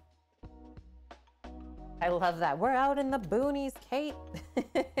you. I love that. We're out in the boonies, Kate.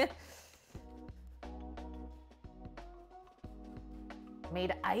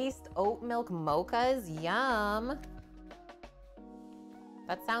 Made iced oat milk mochas. Yum.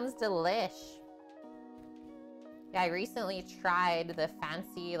 That sounds delish. Yeah, I recently tried the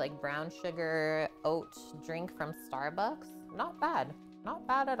fancy like brown sugar oat drink from Starbucks. Not bad. Not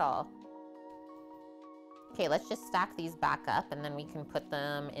bad at all. Okay, let's just stack these back up and then we can put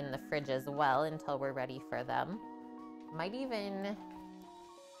them in the fridge as well until we're ready for them. Might even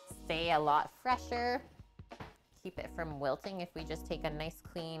stay a lot fresher. Keep it from wilting if we just take a nice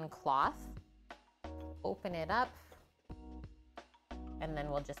clean cloth, open it up, and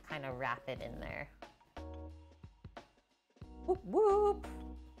then we'll just kind of wrap it in there. Whoop whoop!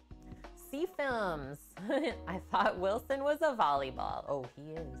 Sea films. I thought Wilson was a volleyball. Oh,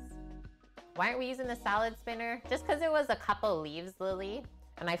 he is. Why aren't we using the salad spinner? Just because it was a couple leaves, Lily.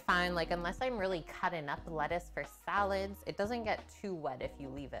 And I find like unless I'm really cutting up lettuce for salads, it doesn't get too wet if you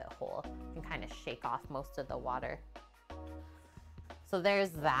leave it whole. You can kind of shake off most of the water. So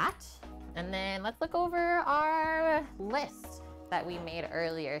there's that. And then let's look over our list that we made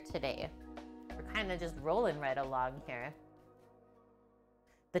earlier today. We're kind of just rolling right along here.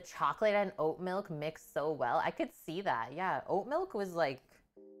 The chocolate and oat milk mixed so well. I could see that. Yeah, oat milk was like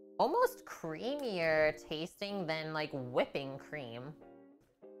almost creamier tasting than like whipping cream.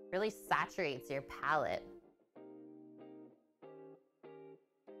 Really saturates your palate.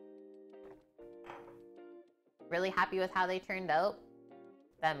 Really happy with how they turned out?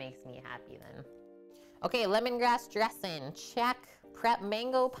 That makes me happy then. Okay, lemongrass dressing, check. Prep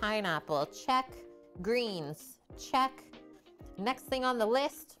mango pineapple, check. Greens, check. Next thing on the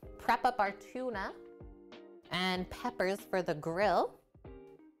list, prep up our tuna and peppers for the grill.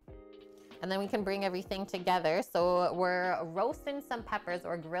 And then we can bring everything together. So we're roasting some peppers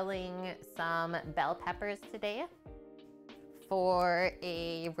or grilling some bell peppers today for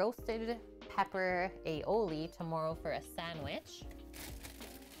a roasted pepper aioli tomorrow for a sandwich.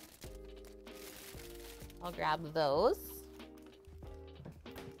 I'll grab those.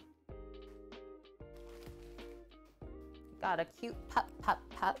 Got a cute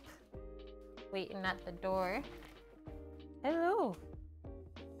pup waiting at the door. Hello.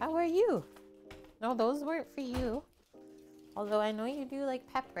 How are you? No, those weren't for you. Although I know you do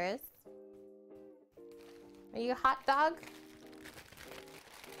like peppers. Are you a hot dog?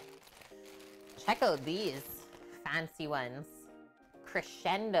 Check out these fancy ones.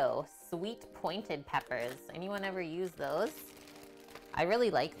 Crescendo sweet pointed peppers. Anyone ever use those? I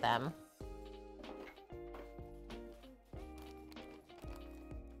really like them.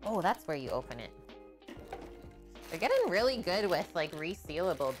 Oh, that's where you open it. They're getting really good with like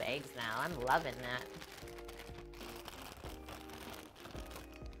resealable bags now. I'm loving that.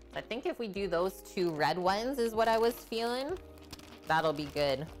 I think if we do those two red ones is what I was feeling, that'll be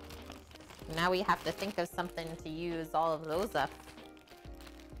good. Now we have to think of something to use all of those up.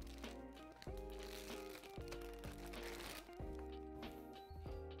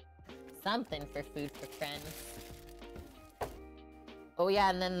 Something for Food for Friends. Oh yeah,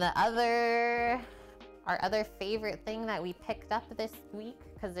 and then our other favorite thing that we picked up this week,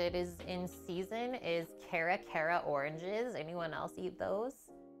 because it is in season, is Cara oranges. Anyone else eat those?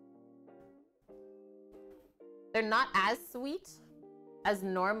 They're not as sweet as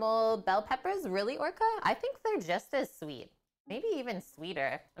normal bell peppers. Really, Orca? I think they're just as sweet. Maybe even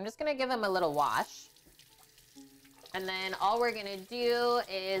sweeter. I'm just gonna give them a little wash. And then all we're gonna do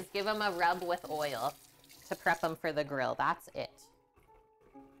is give them a rub with oil to prep them for the grill. That's it.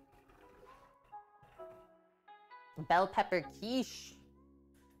 Bell pepper quiche.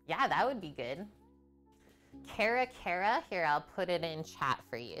 Yeah, that would be good. Cara. Here, I'll put it in chat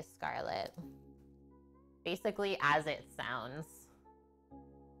for you, Scarlett. Basically, as it sounds.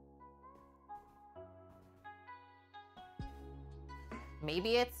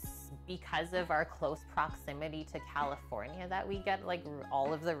 Maybe it's because of our close proximity to California that we get like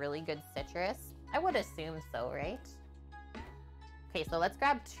all of the really good citrus. I would assume so, right? Okay, so let's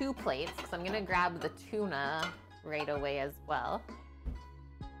grab 2 plates because I'm gonna grab the tuna right away as well.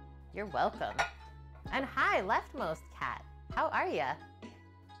 You're welcome. And hi, leftmost cat. How are ya?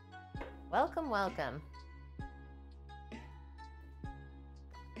 Welcome, welcome.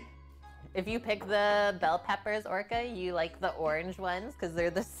 If you pick the bell peppers, Orca, you like the orange ones because they're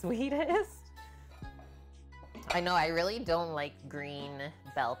the sweetest. I know, I really don't like green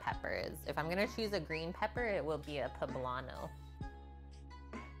bell peppers. If I'm gonna choose a green pepper, it will be a poblano.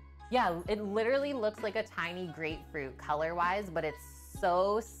 Yeah, it literally looks like a tiny grapefruit color-wise, but it's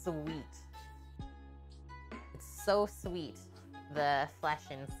so sweet. It's so sweet, the flesh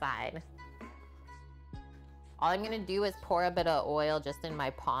inside. All I'm gonna do is pour a bit of oil just in my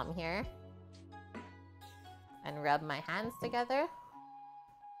palm here and rub my hands together.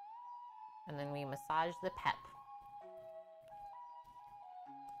 And then we massage the pep.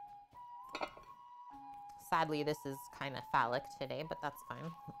 Sadly, this is kind of phallic today, but that's fine.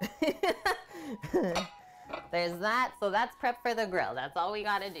 There's that. So that's prep for the grill. That's all we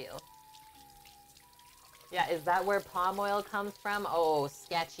gotta do. Yeah, is that where palm oil comes from? Oh,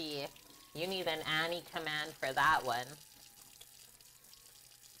 sketchy. You need an Annie command for that one.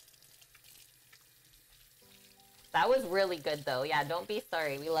 That was really good though. Yeah, don't be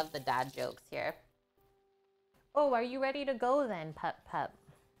sorry. We love the dad jokes here. Oh, are you ready to go then, pup?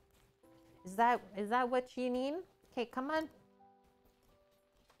 Is that what you need? Okay, come on.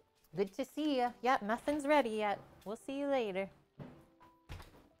 Good to see you. Yep, nothing's ready yet. We'll see you later.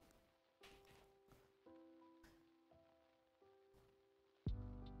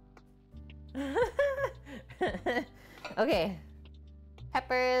 Okay.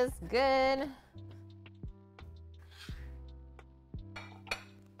 Peppers, good.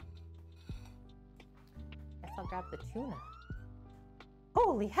 Guess I'll grab the tuna.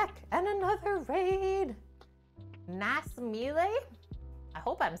 Holy heck, and another raid! Nasmile? I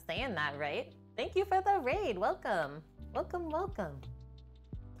hope I'm saying that right. Thank you for the raid. Welcome. Welcome, welcome.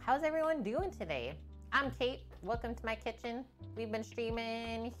 How's everyone doing today? I'm Kate. Welcome to my kitchen. We've been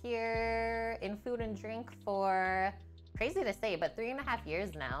streaming here in Food and Drink for, crazy to say, but 3.5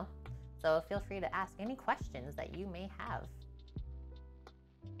 years now. So feel free to ask any questions that you may have.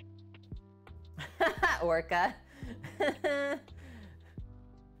 Orca.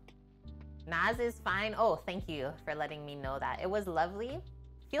 Naz is fine. Oh, thank you for letting me know that. It was lovely.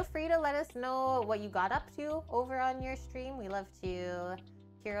 Feel free to let us know what you got up to over on your stream. We love to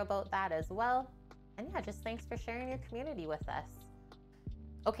hear about that as well. And yeah, just thanks for sharing your community with us.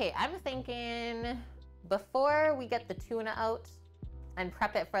 Okay, I'm thinking before we get the tuna out and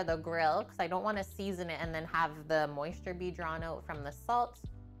prep it for the grill, because I don't want to season it and then have the moisture be drawn out from the salt.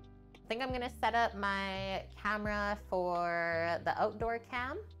 I think I'm gonna set up my camera for the outdoor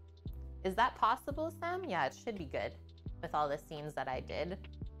cam. Is that possible, Sam? Yeah, it should be good with all the scenes that I did.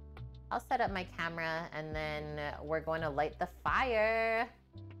 I'll set up my camera and then we're going to light the fire.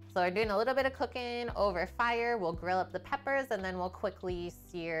 So we're doing a little bit of cooking over fire. We'll grill up the peppers and then we'll quickly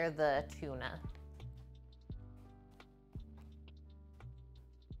sear the tuna.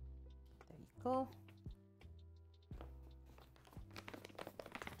 There you go.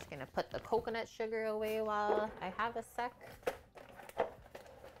 Just gonna put the coconut sugar away while I have a sec.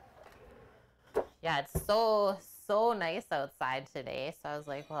 Yeah, it's so nice outside today. So I was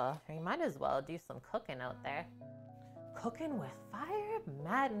like, well, we might as well do some cooking out there. Cooking with fire?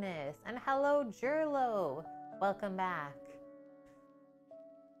 Madness. And hello, Jurlo. Welcome back.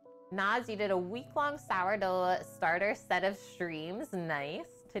 Naz, you did a week-long sourdough starter set of streams. Nice.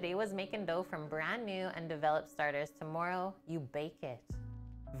 Today was making dough from brand new and develop starters. Tomorrow, you bake it.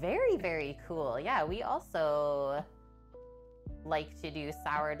 Very, very cool. Yeah, we also like to do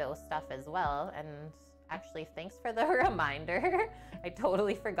sourdough stuff as well. And actually, thanks for the reminder. I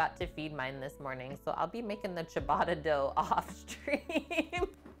totally forgot to feed mine this morning, so I'll be making the ciabatta dough off stream.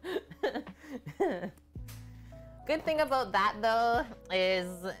 Good thing about that though is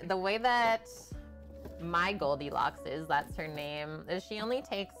the way that my Goldilocks is, that's her name, is she only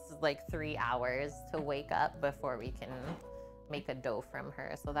takes like 3 hours to wake up before we can make a dough from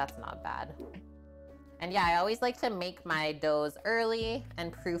her, so that's not bad. And yeah, I always like to make my doughs early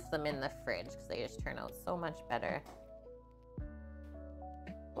and proof them in the fridge because they just turn out so much better.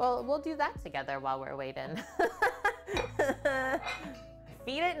 Well, we'll do that together while we're waiting.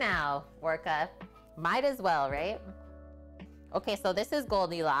 Feed it now, Orca. Might as well, right? Okay, so this is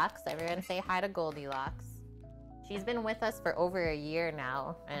Goldilocks. Everyone say hi to Goldilocks. She's been with us for over a year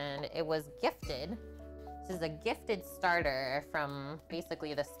now, and it was gifted. This is a gifted starter from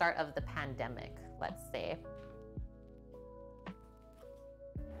basically the start of the pandemic, let's say.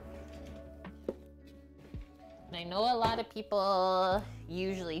 I know a lot of people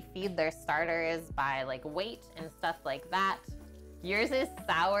usually feed their starters by like weight and stuff like that. Yours is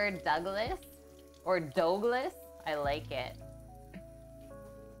Sour Douglas or Douglas. I like it.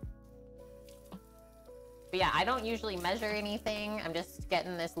 But yeah, I don't usually measure anything. I'm just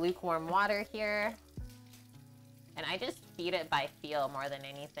getting this lukewarm water here. And I just feed it by feel more than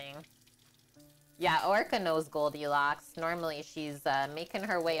anything. Yeah, Orca knows Goldilocks. Normally she's making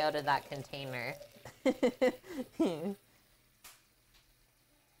her way out of that container. It's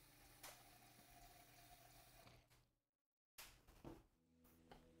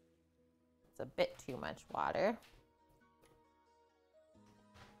a bit too much water.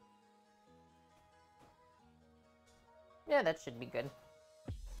 Yeah, that should be good.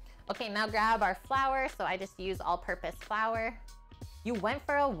 Okay, now grab our flour. So I just use all-purpose flour. You went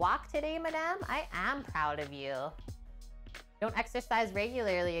for a walk today, madame? I am proud of you. Don't exercise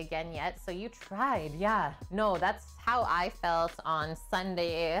regularly again yet, so you tried. Yeah, no, that's how I felt on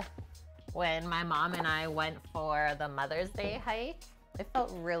Sunday when my mom and I went for the Mother's Day hike. It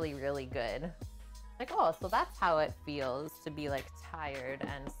felt really, really good. Like, oh, so that's how it feels to be like tired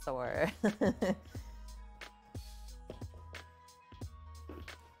and sore.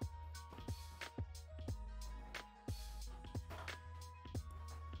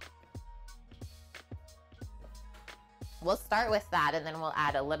 We'll start with that and then we'll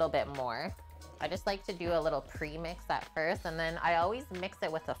add a little bit more. I just like to do a little pre-mix at first, and then I always mix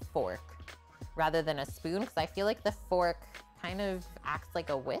it with a fork rather than a spoon because I feel like the fork kind of acts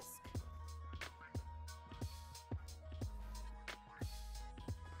like a whisk.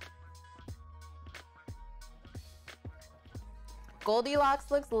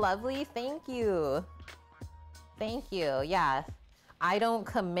 Goldilocks looks lovely. Thank you. Thank you. Yeah. I don't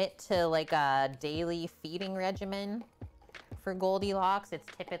commit to like a daily feeding regimen for Goldilocks. It's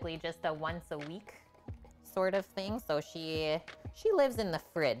typically just a once a week sort of thing. So she lives in the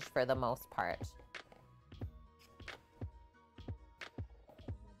fridge for the most part.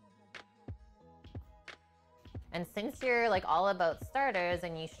 And since you're like all about starters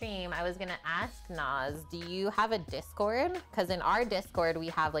and you stream, I was gonna ask Naz, do you have a Discord? Because in our Discord, we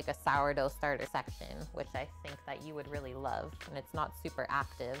have like a sourdough starter section, which I think that you would really love. And it's not super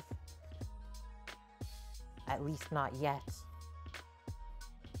active. At least not yet.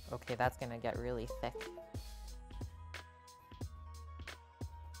 Okay, that's gonna get really thick.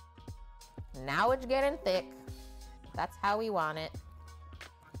 Now it's getting thick. That's how we want it.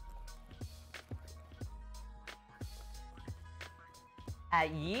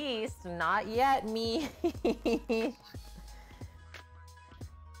 At yeast, not yet, me. Just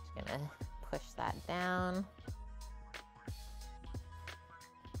gonna push that down.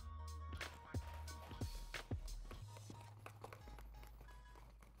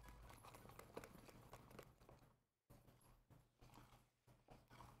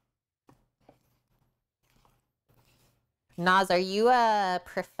 Naz, are you a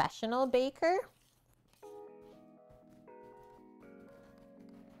professional baker?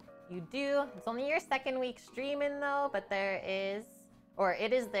 You do. It's only your second week streaming though, but it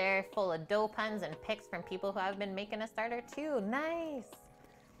is there full of dough puns and pics from people who have been making a starter too. Nice.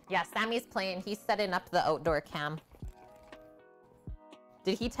 Yeah, Sammy's playing. He's setting up the outdoor cam.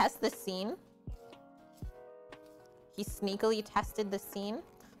 Did he test the scene? He sneakily tested the scene.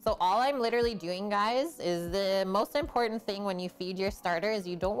 So all I'm literally doing, guys, is the most important thing when you feed your starter is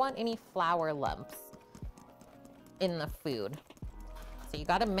you don't want any flour lumps in the food. So you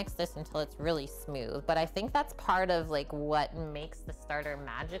gotta mix this until it's really smooth. But I think that's part of like what makes the starter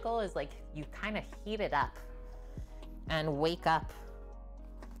magical is like you kind of heat it up and wake up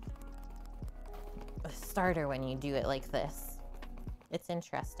a starter when you do it like this. It's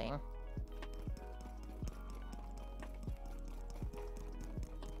interesting.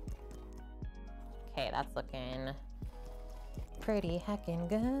 Okay, that's looking pretty heckin'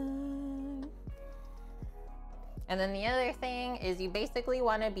 good. And then the other thing is you basically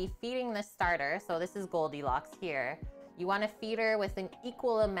want to be feeding the starter. So this is Goldilocks here. You want to feed her with an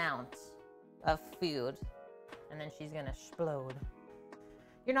equal amount of food. And then she's going to explode.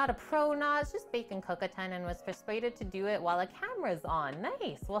 You're not a pro, Naz, just bake and cook a ton and was persuaded to do it while a camera's on.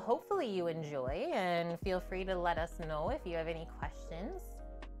 Nice. Well, hopefully you enjoy and feel free to let us know if you have any questions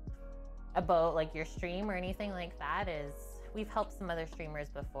about like your stream or anything like that. We've helped some other streamers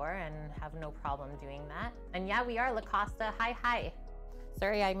before and have no problem doing that. And yeah, we are La Costa. Hi.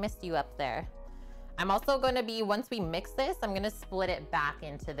 Sorry, I missed you up there. I'm also going to be, once we mix this, I'm going to split it back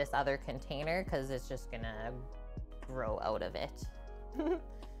into this other container because it's just going to grow out of it.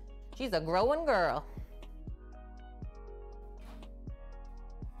 She's a growing girl.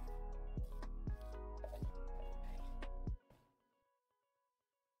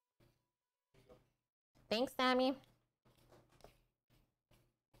 Thanks, Sammy.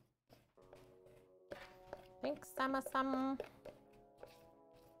 Thanks, Sama-sama.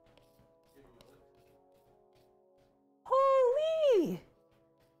 Holy!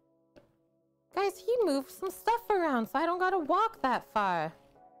 Guys, he moved some stuff around so I don't gotta walk that far.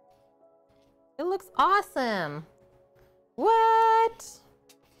 It looks awesome. What?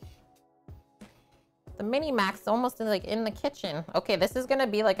 The mini Mac's almost like in the kitchen. Okay, this is gonna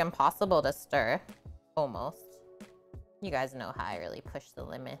be like impossible to stir. Almost. You guys know how I really push the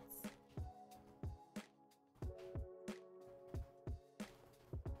limits.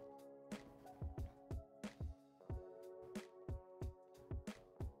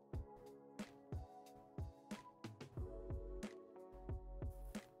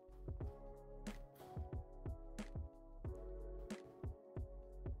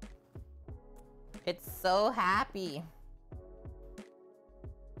 It's so happy.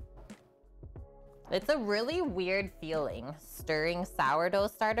 It's a really weird feeling, stirring sourdough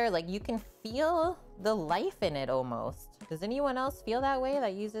starter. Like you can feel the life in it almost. Does anyone else feel that way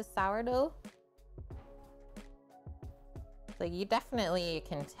that uses sourdough? Like you definitely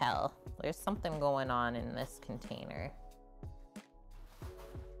can tell there's something going on in this container.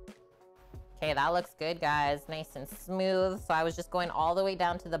 Okay, that looks good, guys. Nice and smooth. So I was just going all the way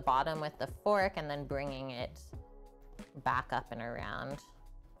down to the bottom with the fork and then bringing it back up and around.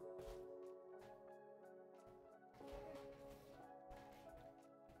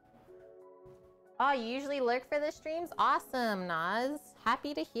 Oh, you usually lurk for the streams? Awesome, Naz.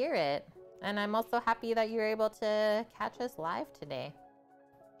 Happy to hear it. And I'm also happy that you were able to catch us live today.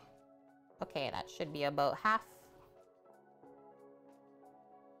 Okay, that should be about half.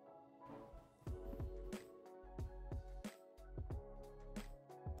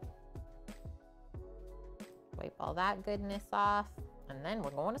 Wipe all that goodness off, and then we're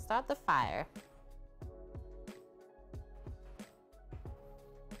going to start the fire.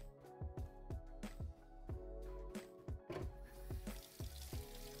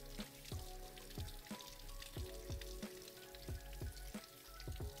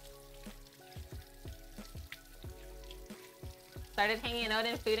 Started hanging out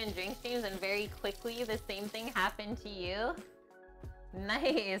in food and drink streams, and very quickly the same thing happened to you.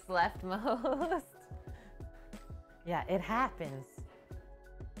 Nice, leftmost. Yeah, it happens.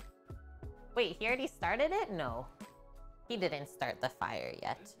 Wait, he already started it? No. He didn't start the fire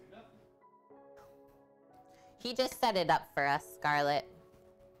yet. He just set it up for us, Scarlett.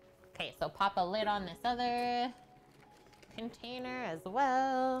 Okay, so pop a lid on this other container as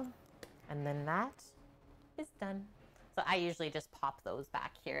well. And then that is done. So I usually just pop those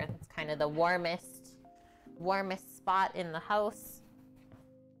back here. It's kind of the warmest spot in the house.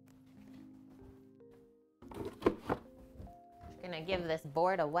 Gonna give this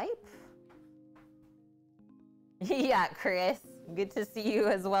board a wipe. Yeah, Chris. Good to see you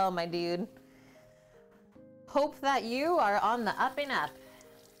as well, my dude. Hope that you are on the up and up.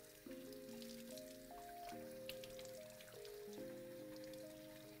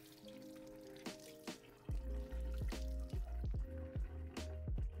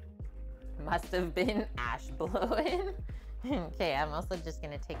 Must have been ash blowing. Okay, I'm also just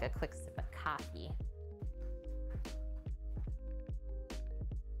gonna take a quick sip of coffee.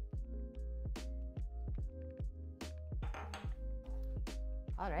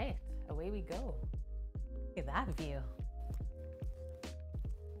 All right, away we go. Look at that view.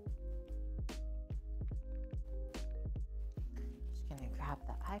 Just gonna grab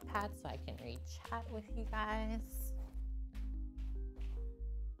the iPad so I can read chat with you guys.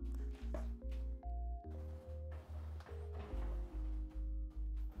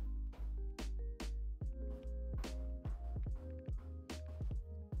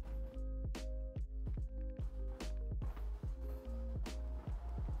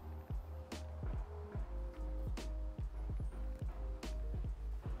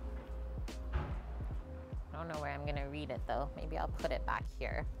 I don't know where I'm gonna read it though. Maybe I'll put it back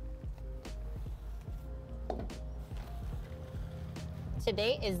here.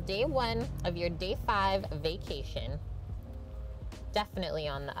 Today is day 1 of your day 5 vacation. Definitely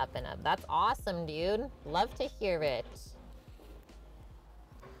on the up and up. That's awesome, dude. Love to hear it.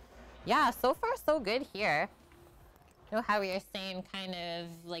 Yeah, so far so good here. You know how we were saying kind of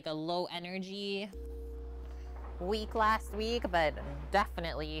like a low energy week last week, but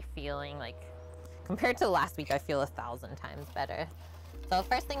definitely feeling like, compared to last week, I feel 1,000 times better. So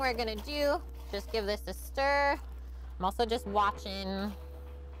first thing we're gonna do, just give this a stir. I'm also just watching,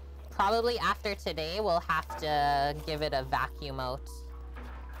 probably after today, we'll have to give it a vacuum out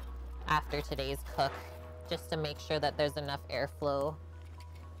after today's cook, just to make sure that there's enough airflow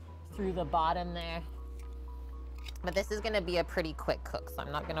through the bottom there. But this is gonna be a pretty quick cook, so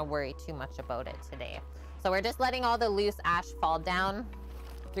I'm not gonna worry too much about it today. So we're just letting all the loose ash fall down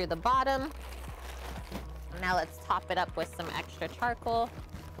through the bottom. Now let's top it up with some extra charcoal.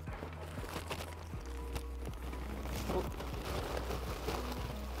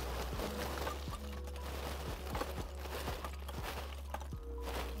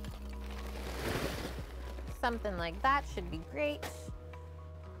 Something like that should be great. Just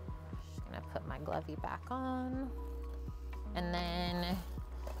gonna put my glovey back on. And then,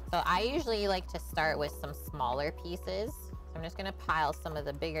 so I usually like to start with some smaller pieces. So I'm just gonna pile some of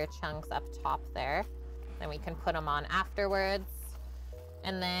the bigger chunks up top there. Then we can put them on afterwards.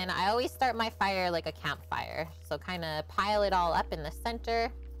 And then I always start my fire like a campfire. So kind of pile it all up in the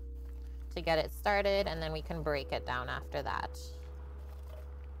center to get it started, and then we can break it down after that.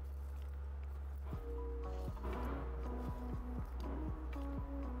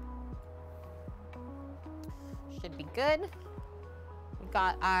 Should be good. We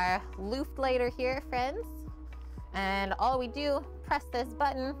got our loop lighter here, friends. And all we do, press this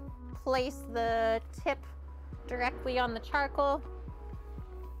button, place the tip directly on the charcoal,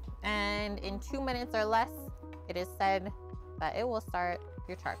 and in 2 minutes or less, it is said that it will start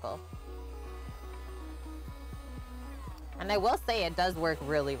your charcoal. And I will say it does work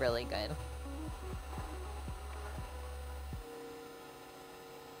really, really good.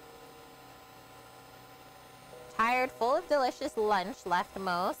 Tired, full of delicious lunch left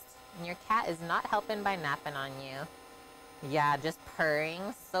most, and your cat is not helping by napping on you. Yeah, just purring.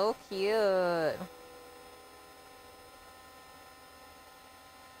 So cute.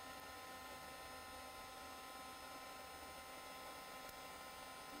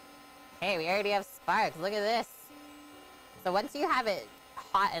 Hey, we already have sparks. Look at this. So once you have it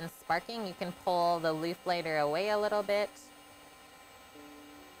hot and sparking, you can pull the leaf lighter away a little bit.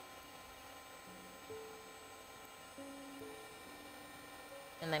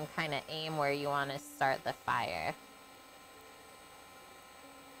 And then kind of aim where you want to start the fire.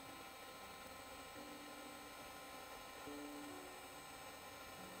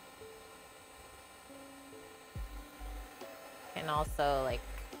 Can also like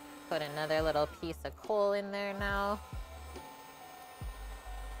put another little piece of coal in there now.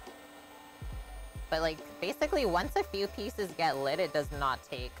 But like basically once a few pieces get lit, it does not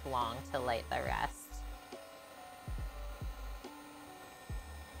take long to light the rest.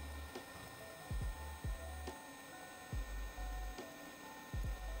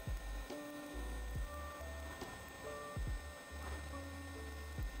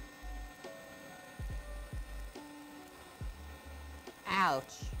 Ouch.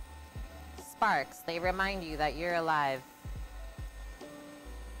 Sparks, they remind you that you're alive.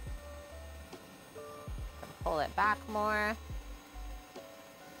 Pull it back more.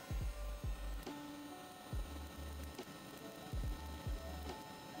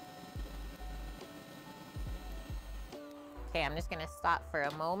 Okay, I'm just gonna stop for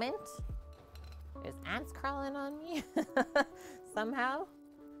a moment. There's ants crawling on me somehow.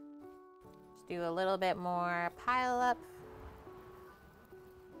 Just do a little bit more pile up.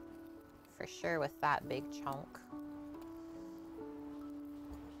 For sure with that big chunk.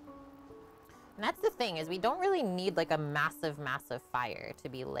 And that's the thing, is we don't really need like a massive, massive fire to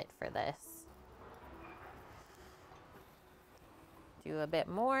be lit for this. Do a bit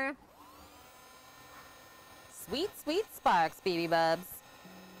more. Sweet, sweet sparks, baby bubs.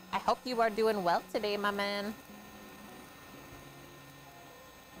 I hope you are doing well today, my man.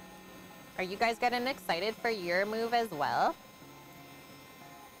 Are you guys getting excited for your move as well?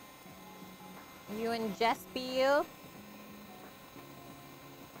 You and Jess be you?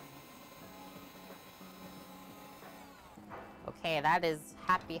 Okay, that is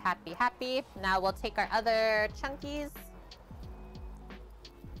happy, happy, happy. Now we'll take our other chunkies.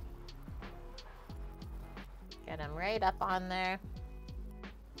 Get them right up on there.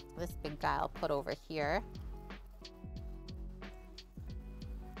 This big guy I'll put over here.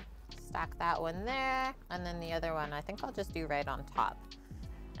 Stack that one there. And then the other one, I think I'll just do right on top.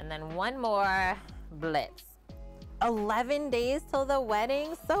 And then one more blitz. 11 days till the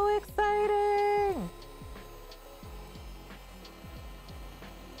wedding. So exciting!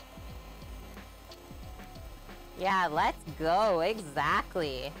 Yeah, let's go.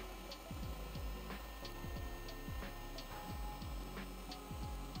 Exactly.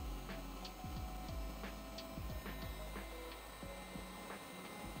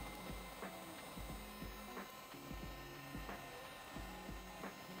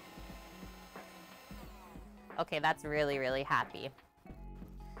 Okay, that's really, really happy.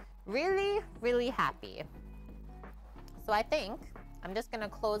 Really, really happy. So I think I'm just gonna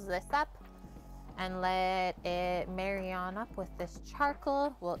close this up and let it marry on up with this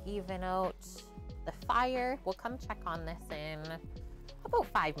charcoal. We'll even out the fire. We'll come check on this in about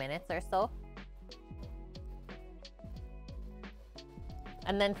 5 minutes or so.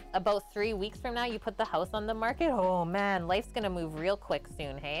 And then about 3 weeks from now, you put the house on the market. Oh man, life's gonna move real quick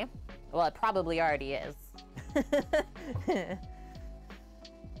soon, hey? Well, it probably already is.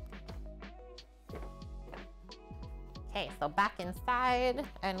 Okay, so back inside,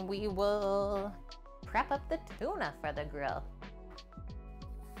 and we will prep up the tuna for the grill.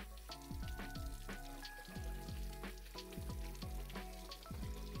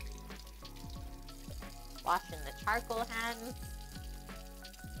 Washing the charcoal hands.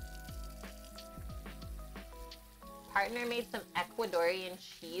 Partner made some Ecuadorian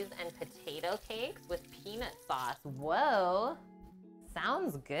cheese and potato cakes with peanut sauce. Whoa,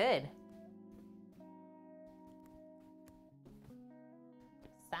 sounds good.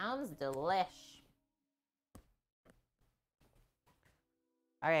 Sounds delish.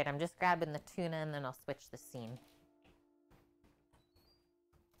 All right, I'm just grabbing the tuna and then I'll switch the scene.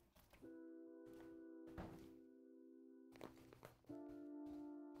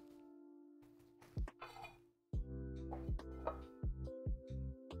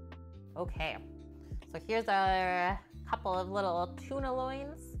 Okay, so here's our couple of little tuna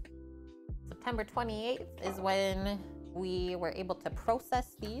loins. September 28th is when we were able to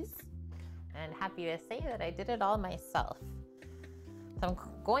process these, and happy to say that I did it all myself. So I'm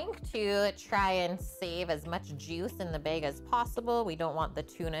going to try and save as much juice in the bag as possible. We don't want the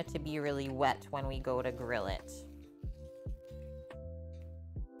tuna to be really wet when we go to grill it.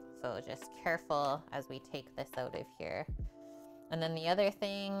 So just careful as we take this out of here. And then the other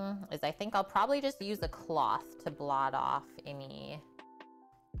thing is I think I'll probably just use a cloth to blot off any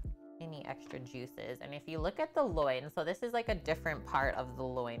extra juices. And if you look at the loin, so this is like a different part of the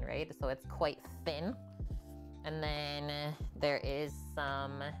loin, right? So it's quite thin. And then there is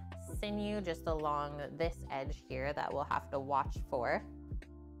some sinew just along this edge here that we'll have to watch for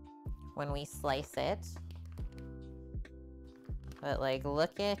when we slice it. But like,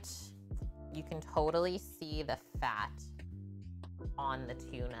 look at, you can totally see the fat on the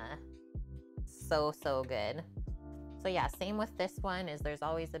tuna. So good. So yeah, same with this one, is there's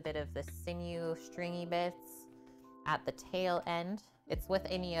always a bit of the sinew stringy bits at the tail end. It's with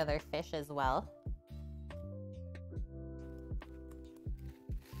any other fish as well.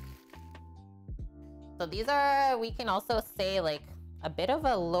 So these are, we can also say like a bit of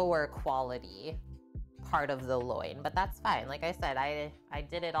a lower quality part of the loin, but that's fine. Like I said, I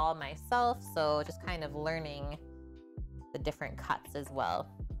did it all myself, so just kind of learning the different cuts as well.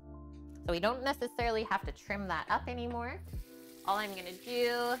 So we don't necessarily have to trim that up anymore. All I'm gonna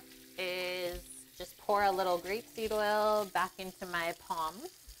do is just pour a little grapeseed oil back into my palm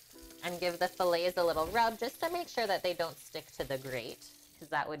and give the fillets a little rub just to make sure that they don't stick to the grate, because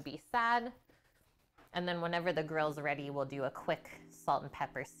that would be sad. And then whenever the grill's ready, we'll do a quick salt and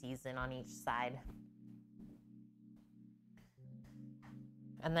pepper season on each side.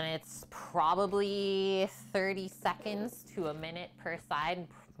 And then it's probably 30 seconds to a minute per side,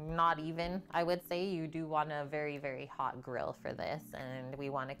 not even. I would say you do want a very hot grill for this, and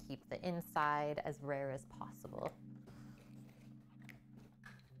we want to keep the inside as rare as possible.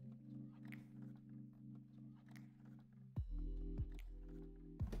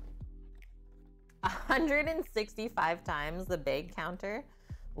 A 165 times the bag counter.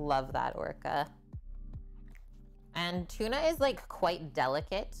 Love that, Orca. And tuna is like quite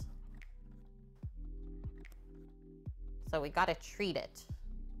delicate, so we gotta treat it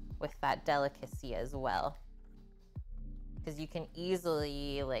with that delicacy as well, because you can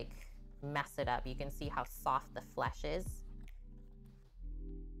easily like mess it up. You can see how soft the flesh is.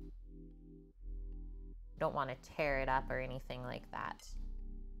 Don't want to tear it up or anything like that.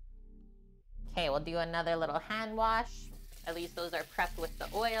 Okay, we'll do another little hand wash. At least those are prepped with the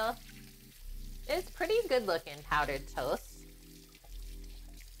oil. It's pretty good looking powdered toast.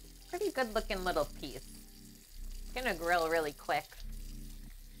 Pretty good looking little piece. It's gonna grill really quick,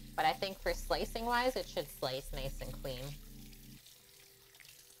 but I think for slicing wise, it should slice nice and clean.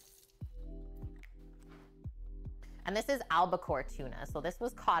 And this is albacore tuna. So this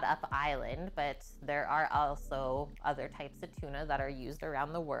was caught up island, but there are also other types of tuna that are used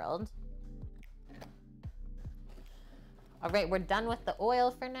around the world. All right, we're done with the oil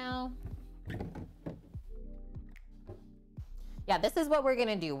for now. Yeah, this is what we're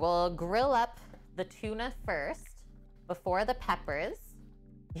gonna do. We'll grill up the tuna first before the peppers.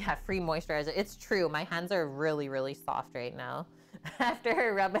 Yeah, free moisturizer. It's true, my hands are really soft right now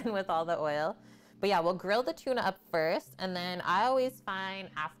after rubbing with all the oil. But yeah, we'll grill the tuna up first, and then I always find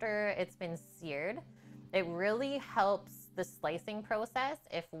after it's been seared, it really helps the slicing process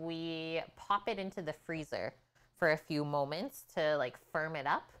if we pop it into the freezer for a few moments to like firm it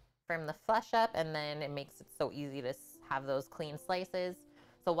up, firm the flesh up, and then it makes it so easy to have those clean slices.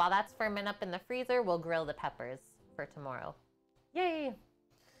 So while that's firming up in the freezer, we'll grill the peppers for tomorrow. Yay!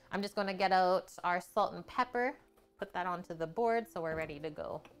 I'm just gonna get out our salt and pepper, put that onto the board so we're ready to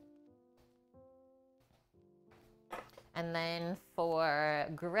go. And then for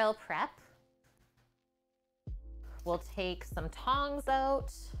grill prep, we'll take some tongs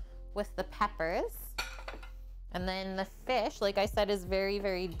out with the peppers. And then the fish, like I said, is very,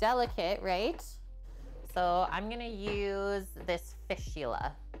 very delicate, right? So I'm gonna use this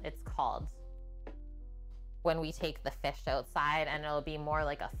fishula, it's called, when we take the fish outside, and it'll be more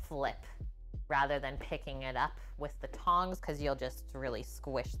like a flip rather than picking it up with the tongs, because you'll just really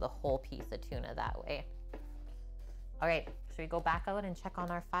squish the whole piece of tuna that way. All right, should we go back out and check on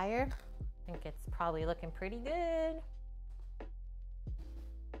our fire? I think it's probably looking pretty good.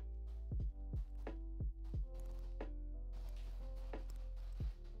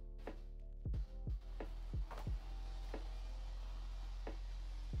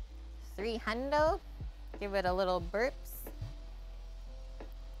 $300. Give it a little burps.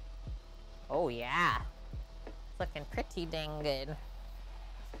 Oh yeah, it's looking pretty dang good.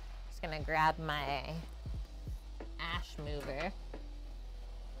 Just gonna grab my ash mover.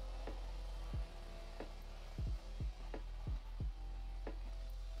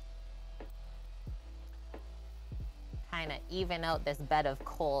 Kind of even out this bed of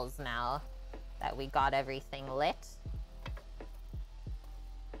coals now that we got everything lit.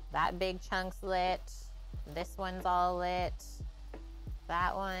 That big chunk's lit. This one's all lit.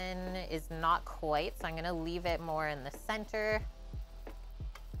 That one is not quite, so I'm gonna leave it more in the center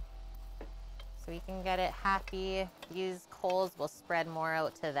so we can get it happy. These coals will spread more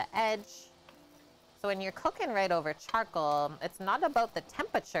out to the edge. So when you're cooking right over charcoal, it's not about the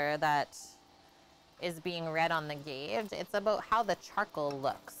temperature that is being read on the gauge, it's about how the charcoal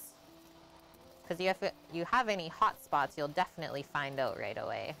looks. Because if you have any hot spots, you'll definitely find out right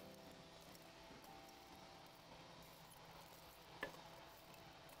away.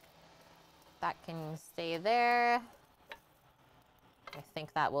 That can stay there. I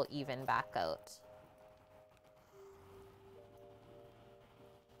think that will even back out.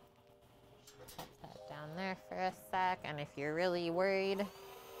 Put that down there for a sec, and if you're really worried, you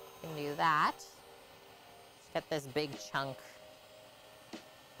can do that. Just get this big chunk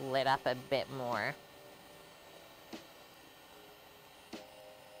lit up a bit more.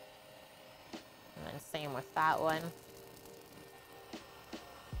 And then same with that one.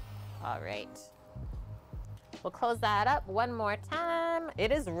 All right. We'll close that up one more time.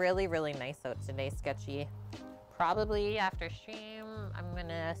 It is really, really nice out today, Sketchy. Probably after stream, I'm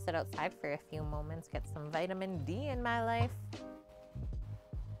gonna sit outside for a few moments, get some vitamin D in my life.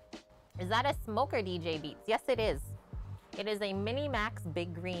 Is that a smoker, DJ Beats? Yes, it is. It is a Mini Max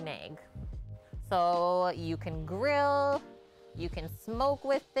Big Green Egg. So you can grill, you can smoke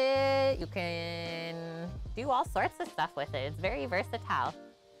with it, you can do all sorts of stuff with it. It's very versatile.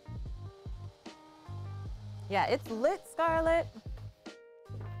 Yeah, it's lit, Scarlett.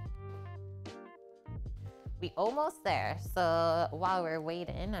 We almost there. So while we're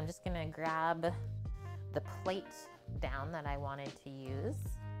waiting, I'm just gonna grab the plate down that I wanted to use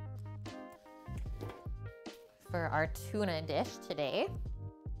for our tuna dish today.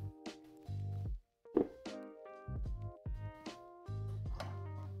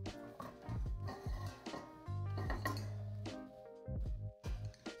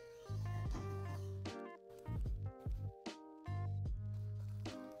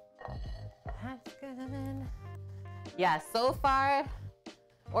 That's good. Yeah, so far,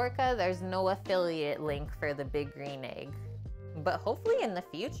 Orca, there's no affiliate link for the Big Green Egg. But hopefully in the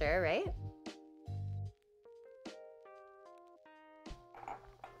future, right?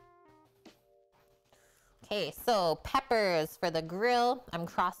 Okay, so peppers for the grill. I'm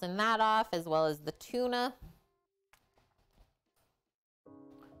crossing that off, as well as the tuna.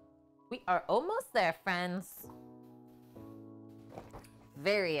 We are almost there, friends.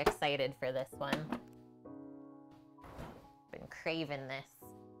 Very excited for this one. Been craving this.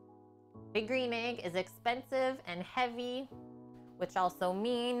 Big Green Egg is expensive and heavy, which also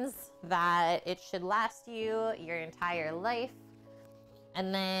means that it should last you your entire life.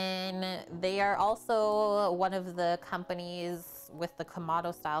 And then they are also one of the companies with the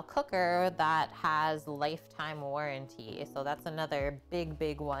Kamado style cooker that has lifetime warranty. So that's another big,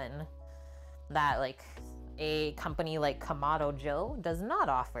 big one that, like, a company like Kamado Joe does not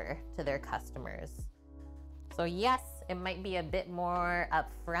offer to their customers. So yes, it might be a bit more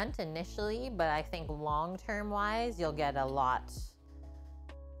upfront initially, but I think long-term wise, you'll get a lot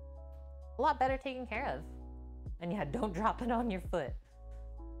better taken care of. And yeah, don't drop it on your foot.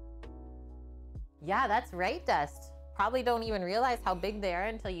 Yeah, that's right, Dust. Probably don't even realize how big they are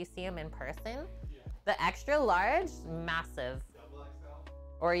until you see them in person. Yeah. The extra large, massive. Double XL?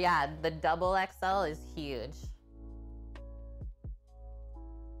 Or yeah, the double XL is huge.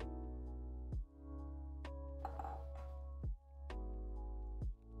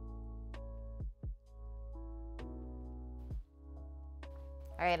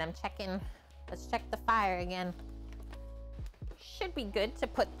 All right, I'm checking. Let's check the fire again. Should be good to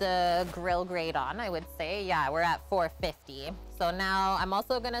put the grill grate on, I would say. Yeah, we're at 450. So now I'm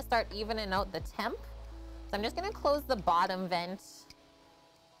also gonna start evening out the temp. So I'm just gonna close the bottom vent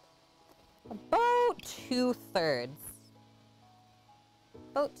about 2/3.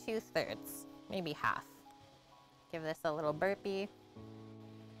 About 2/3, maybe half. Give this a little burpee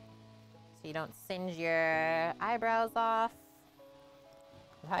so you don't singe your eyebrows off.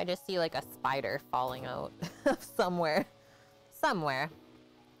 I just see like a spider falling out somewhere.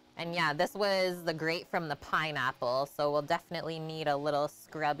 And yeah, this was the grate from the pineapple, so we'll definitely need a little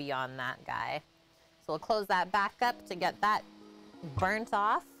scrubby on that guy. So we'll close that back up to get that burnt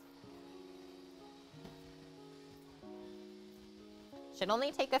off. Should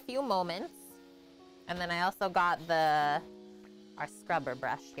only take a few moments. And then I also got our scrubber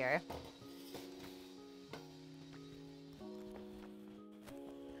brush here.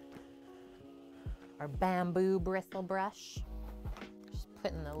 Our bamboo bristle brush. Just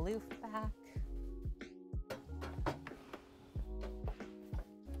putting the loof back.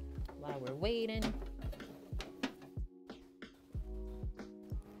 While we're waiting.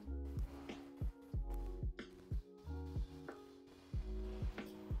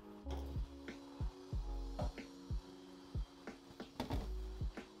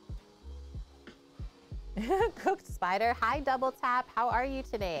 Cooked Spider, hi Double Tap, how are you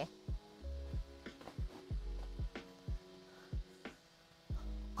today?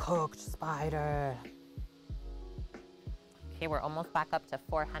 Cooked Spider. Okay, we're almost back up to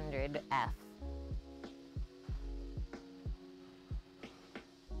 400 F.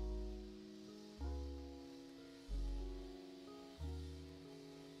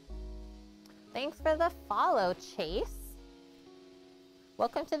 Thanks for the follow, Chase.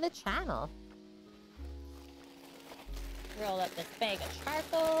 Welcome to the channel. Roll up this bag of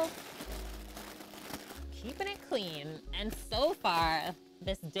charcoal. Keeping it clean. And so far,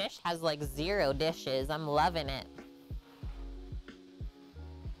 this dish has like 0 dishes. I'm loving it.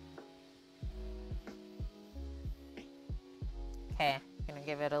 Okay, gonna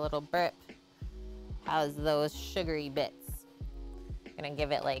give it a little burp. How's those sugary bits? Gonna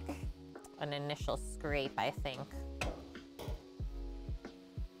give it like an initial scrape, I think.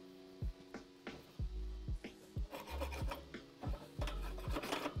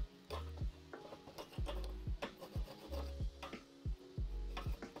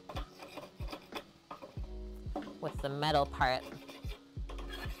 With the metal part,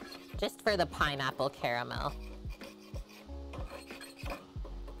 just for the pineapple caramel.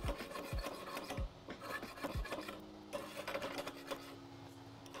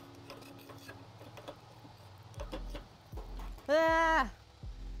 Ah!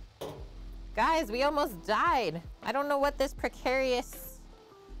 Guys, we almost died. I don't know what this precarious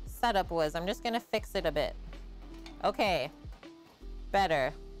setup was. I'm just gonna fix it a bit. Okay,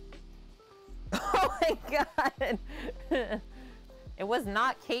 better. Oh my God. It was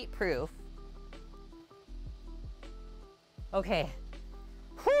not Kate proof. Okay.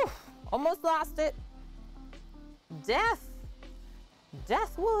 Whew. Almost lost it. Death.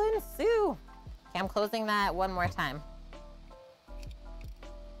 Death will ensue. Okay, I'm closing that one more time.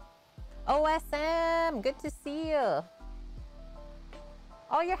 OSM, good to see you.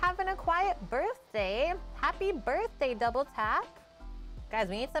 Oh, you're having a quiet birthday. Happy birthday, Double Tap. Guys,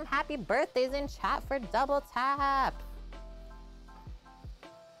 we need some happy birthdays in chat for Double Tap.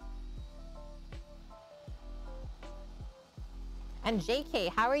 And JK,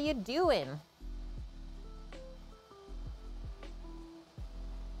 how are you doing?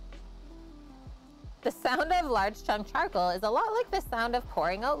 The sound of large chunk charcoal is a lot like the sound of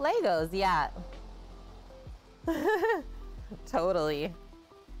pouring out Legos, yeah. Totally.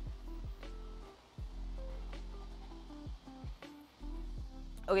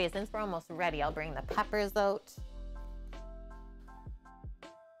 Okay, since we're almost ready, I'll bring the peppers out.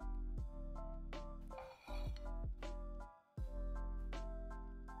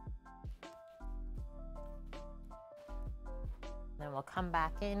 we'll come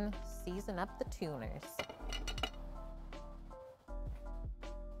back in, season up the tuners.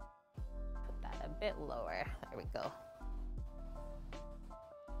 Put that a bit lower. There we go.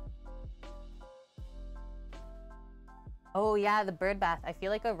 Oh yeah, the bird bath. I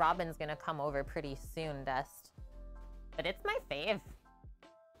feel like a robin's gonna come over pretty soon, Dust. But it's my fave. It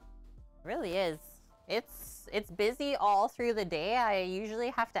really is. It's busy all through the day. I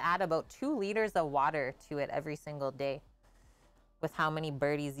usually have to add about 2 liters of water to it every single day with how many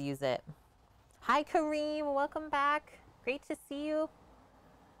birdies use it. Hi Kareem, welcome back. Great to see you.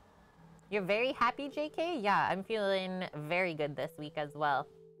 You're very happy, JK? Yeah, I'm feeling very good this week as well.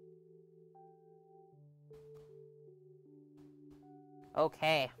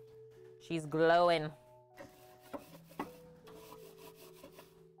 Okay, she's glowing.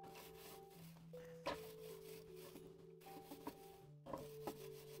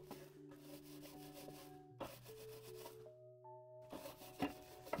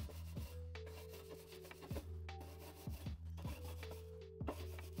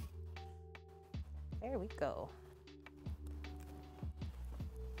 There we go.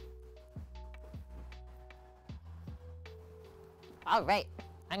 All right,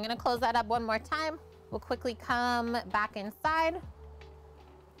 I'm gonna close that up one more time. We'll quickly come back inside.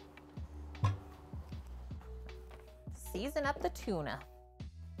 Season up the tuna.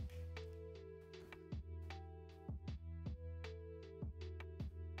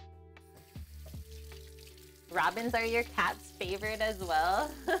 Robins are your cat's favorite as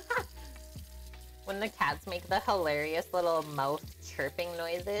well. When the cats make the hilarious little mouth chirping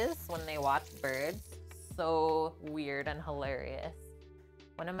noises when they watch birds. So weird and hilarious.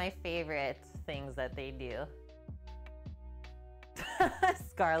 One of my favorite things that they do.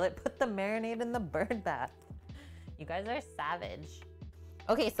 Scarlett, put the marinade in the bird bath. You guys are savage.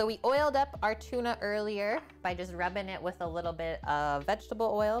 Okay, so we oiled up our tuna earlier by just rubbing it with a little bit of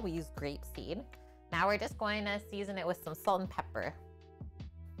vegetable oil. We used grapeseed. Now we're just going to season it with some salt and pepper.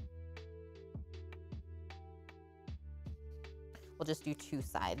 We'll just do 2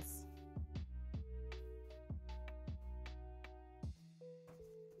 sides.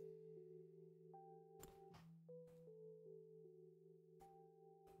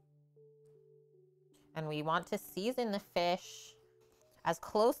 And we want to season the fish as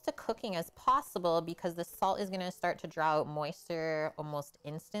close to cooking as possible because the salt is going to start to draw out moisture almost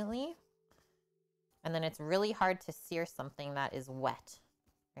instantly. And then it's really hard to sear something that is wet,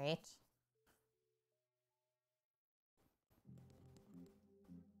 right?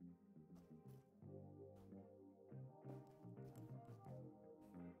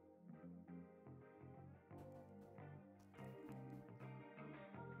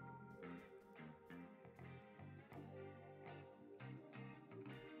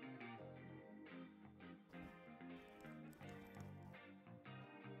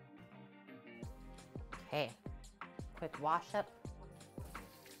 Okay, quick wash up.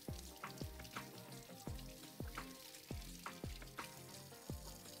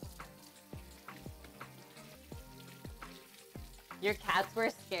 Your cats were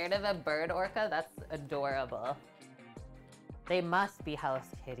scared of a bird orca? That's adorable. They must be house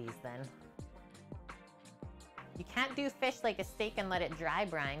kitties then. You can't do fish like a steak and let it dry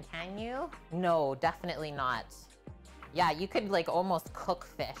brine, can you? No, definitely not. Yeah, you could like almost cook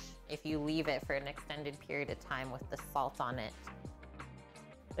fish if you leave it for an extended period of time with the salt on it.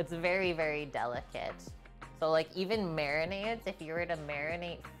 It's very, very delicate. So like even marinades, if you were to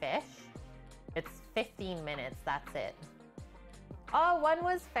marinate fish, it's 15 minutes, that's it. Oh, one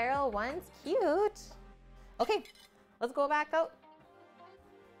was feral once, cute. Okay, let's go back out.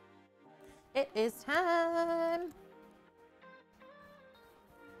 It is time.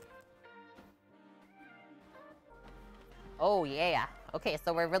 Oh yeah. Okay,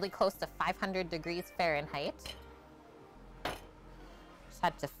 so we're really close to 500 degrees Fahrenheit. Just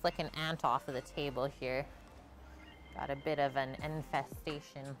had to flick an ant off of the table here. Got a bit of an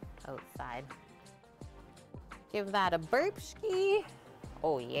infestation outside. Give that a burp-ski.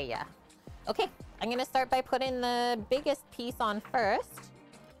 Oh yeah. Okay, I'm gonna start by putting the biggest piece on first.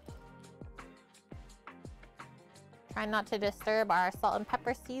 Try not to disturb our salt and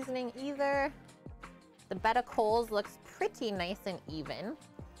pepper seasoning either. The bed of coals looks pretty nice and even.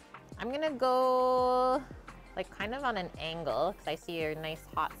 I'm gonna go like kind of on an angle because I see a nice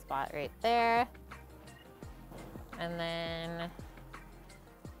hot spot right there. And then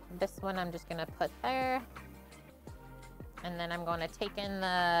this one I'm just gonna put there. And then I'm going to take in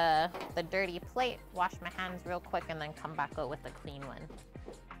the dirty plate, wash my hands real quick, and then come back out with a clean one.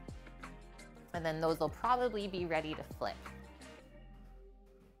 And then those will probably be ready to flip.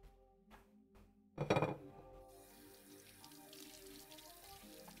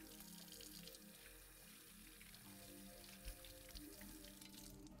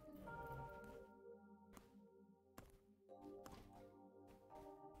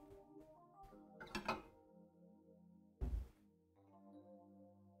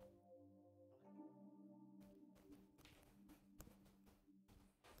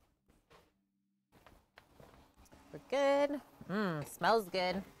 good. Smells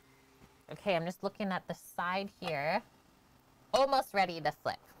good. Okay, I'm just looking at the side here. Almost ready to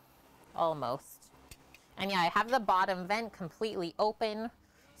flip. Almost. And yeah, I have the bottom vent completely open.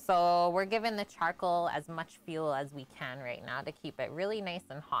 So we're giving the charcoal as much fuel as we can right now to keep it really nice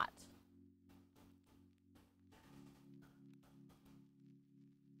and hot.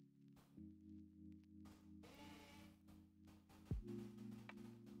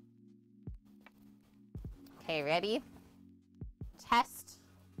 Okay, ready? Test.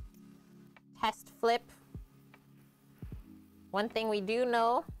 Test flip. One thing we do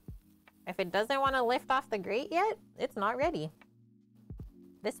know, if it doesn't want to lift off the grate yet, it's not ready.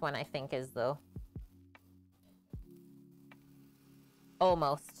 This one I think is though.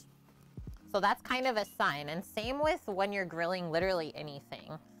 Almost. So that's kind of a sign. And same with when you're grilling literally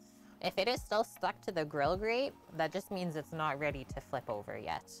anything. If it is still stuck to the grill grate, that just means it's not ready to flip over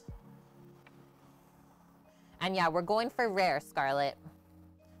yet. And yeah, we're going for rare, Scarlett.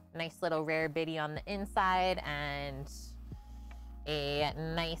 Nice little rare bitty on the inside and a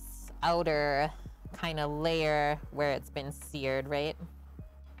nice outer kind of layer where it's been seared, right?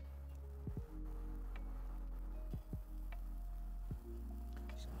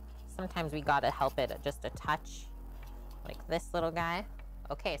 Sometimes we gotta help it just a touch, like this little guy.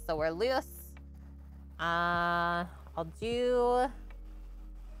 Okay, so we're loose. I'll do...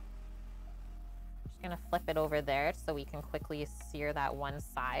 Gonna flip it over there so we can quickly sear that one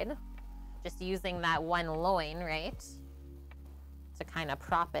side. Just using that one loin, right? To kind of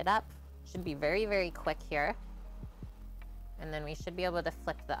prop it up. Should be very, very quick here. And then we should be able to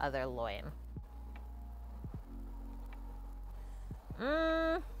flip the other loin.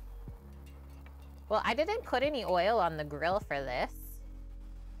 Well, I didn't put any oil on the grill for this.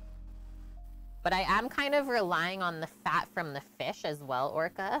 But I am kind of relying on the fat from the fish as well,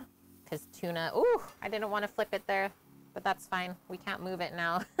 Orca. Because tuna, ooh, I didn't want to flip it there, but that's fine. We can't move it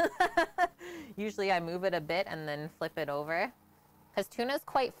now. Usually I move it a bit and then flip it over. Because tuna's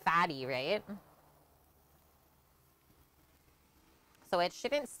quite fatty, right? So it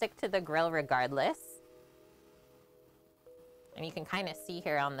shouldn't stick to the grill regardless. And you can kind of see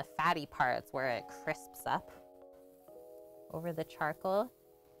here on the fatty parts where it crisps up over the charcoal.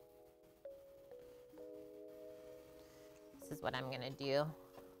 This is what I'm gonna do.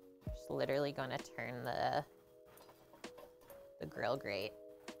 Just literally gonna turn the grill grate.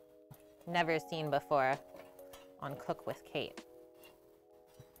 Never seen before on Cook with Kate.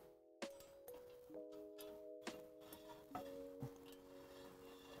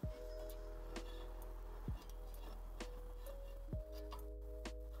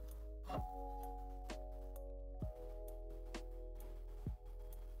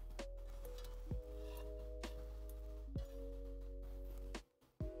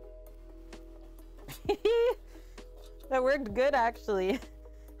 That worked good, actually.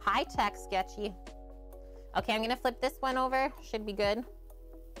 High tech, sketchy. Okay, I'm gonna flip this one over. Should be good.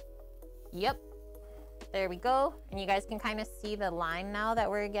 Yep. There we go. And you guys can kind of see the line now that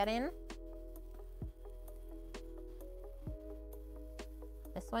we're getting.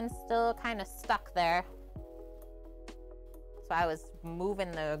 This one's still kind of stuck there. So I was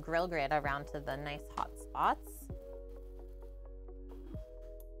moving the grill grate around to the nice hot spots.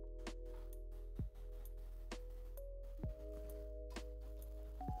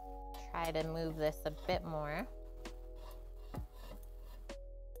 Try to move this a bit more.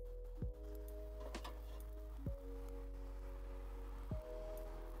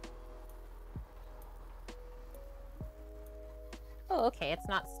 Oh, okay, it's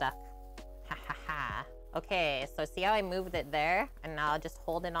not stuck. Ha ha ha. Okay, so see how I moved it there? And now I'll just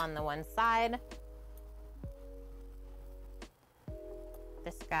hold it on the one side.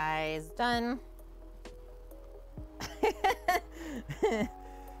 This guy's done.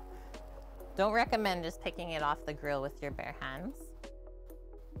 Don't recommend just picking it off the grill with your bare hands.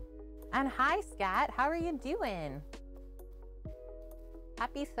 And hi, Scat. How are you doing?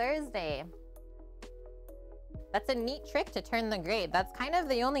 Happy Thursday. That's a neat trick to turn the grate. That's kind of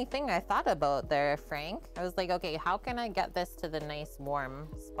the only thing I thought about there, Frank. I was like, okay, how can I get this to the nice warm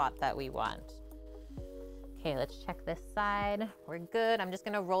spot that we want? Okay, let's check this side. We're good. I'm just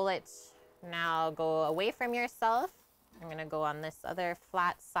gonna roll it now. Go away from yourself. I'm gonna go on this other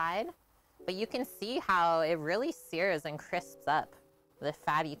flat side. But you can see how it really sears and crisps up the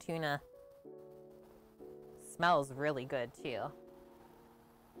fatty tuna. Smells really good too.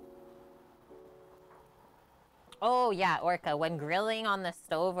 Oh yeah, Orca, when grilling on the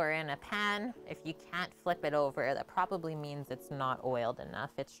stove or in a pan, if you can't flip it over, that probably means it's not oiled enough.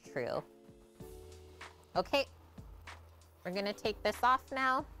 It's true. Okay, we're gonna take this off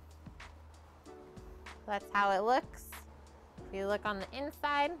now. That's how it looks. If you look on the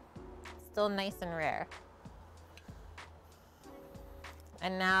inside, still nice and rare.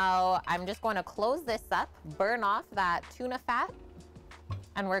 And now I'm just going to close this up, burn off that tuna fat,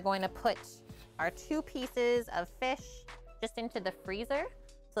 and we're going to put our 2 pieces of fish just into the freezer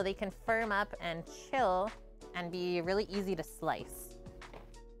so they can firm up and chill and be really easy to slice.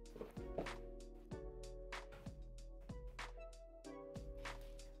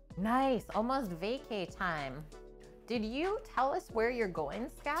 Nice, almost vacay time. Did you tell us where you're going,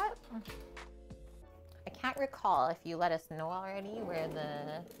 Scat? I can't recall if you let us know already where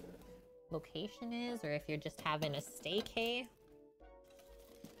the location is or if you're just having a staycay.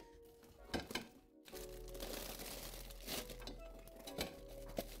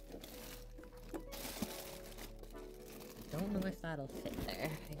 Don't know if that'll fit there.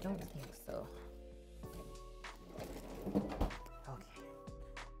 I don't think so. Okay,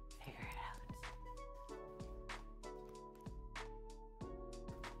 figure it out.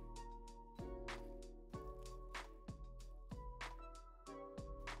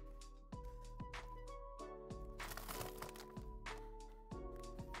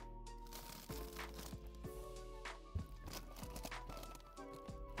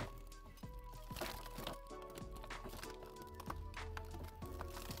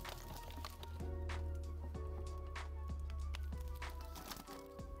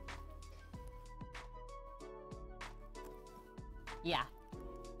 Yeah.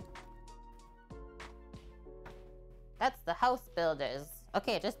 That's the house builders.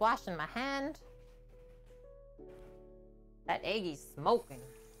 Okay, just washing my hand. That Aggie's smoking.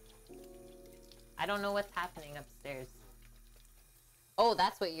 I don't know what's happening upstairs. Oh,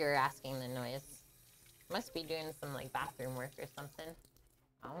 that's what you're asking the noise. Must be doing some like bathroom work or something.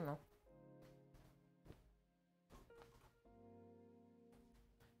 I don't know.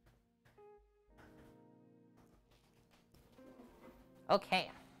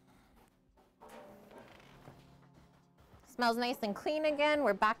 Okay. Smells nice and clean again.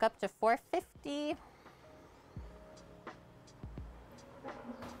 We're back up to 450.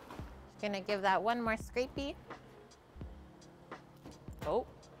 Just gonna give that one more scrapey. Oh,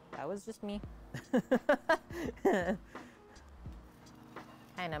 that was just me. Kind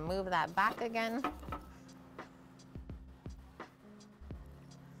of move that back again.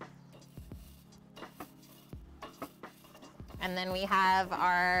 And then we have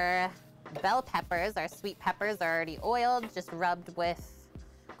our bell peppers. Our sweet peppers are already oiled, just rubbed with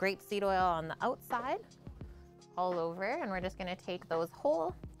grapeseed oil on the outside, all over. And we're just gonna take those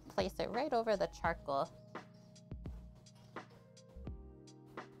whole, place it right over the charcoal.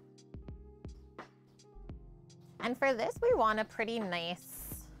 And for this, we want a pretty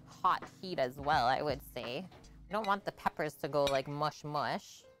nice hot heat as well, I would say. We don't want the peppers to go like mush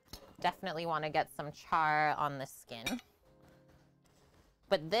mush. Definitely want to get some char on the skin.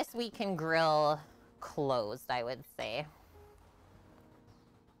 But this we can grill closed, I would say.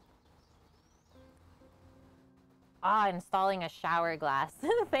 Ah, installing a shower glass.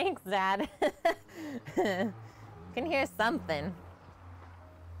 Thanks, Dad. Can hear something.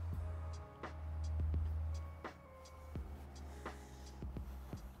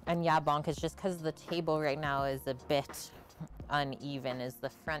 And yeah, Bonk, it's just because the table right now is a bit uneven, is the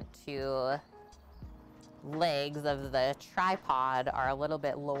front 2 legs of the tripod are a little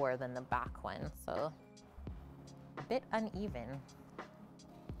bit lower than the back one, so a bit uneven.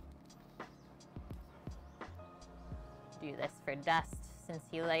 Do this for Dust, since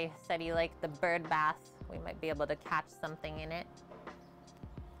he said he liked the bird bath. We might be able to catch something in it.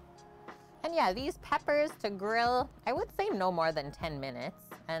 And yeah, these peppers to grill, I would say no more than 10 minutes,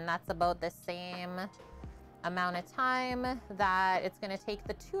 and that's about the same amount of time that it's gonna take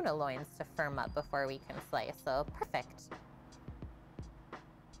the tuna loins to firm up before we can slice. So perfect.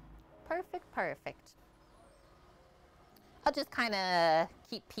 Perfect, perfect. I'll just kind of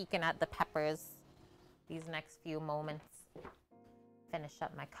keep peeking at the peppers these next few moments. Finish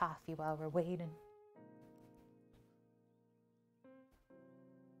up my coffee while we're waiting.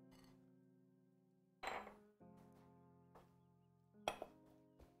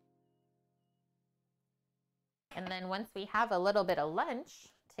 And then once we have a little bit of lunch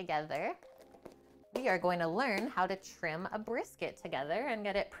together, we are going to learn how to trim a brisket together and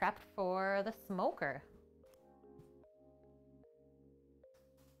get it prepped for the smoker.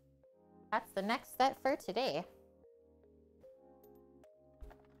 That's the next set for today.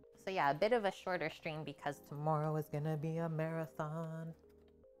 So yeah, a bit of a shorter stream because tomorrow is gonna be a marathon.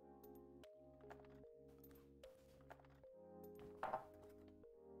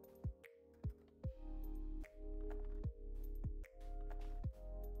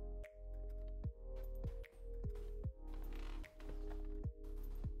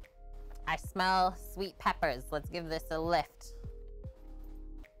 I smell sweet peppers. Let's give this a lift.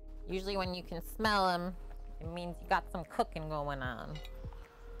 Usually when you can smell them, it means you got some cooking going on.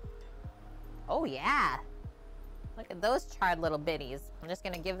 Oh yeah. Look at those charred little bitties. I'm just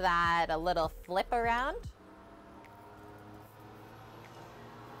gonna give that a little flip around.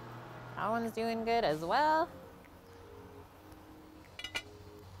 That one's doing good as well.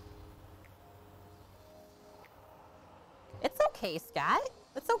 It's okay, Scat.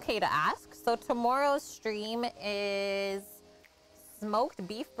 It's okay to ask. So tomorrow's stream is smoked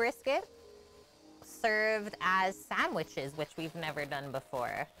beef brisket served as sandwiches, which we've never done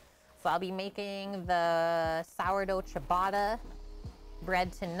before. So I'll be making the sourdough ciabatta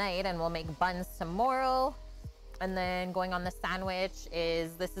bread tonight, and we'll make buns tomorrow. And then going on the sandwich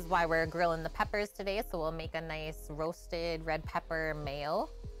is, this is why we're grilling the peppers today. So we'll make a nice roasted red pepper mayo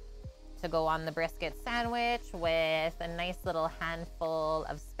to go on the brisket sandwich with a nice little handful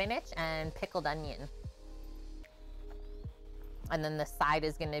of spinach and pickled onion. And then the side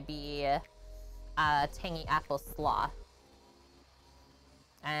is gonna be tangy apple slaw.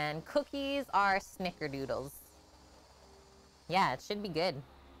 And cookies are snickerdoodles. Yeah, it should be good.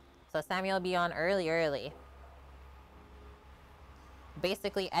 So Samuel will be on early.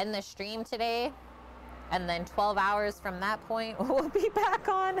 Basically end the stream today, and then 12 hours from that point, we'll be back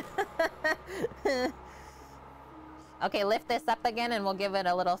on. Okay, lift this up again and we'll give it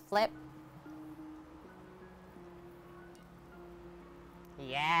a little flip.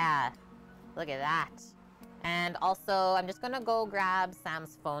 Yeah, look at that. And also, I'm just gonna go grab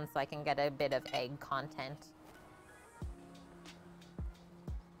Sam's phone so I can get a bit of egg content.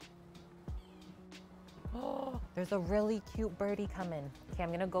 Oh, there's a really cute birdie coming. Okay,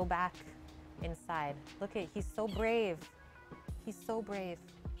 I'm gonna go back inside. Look at, he's so brave. He's so brave.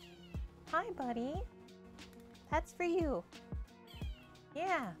 Hi, buddy. That's for you.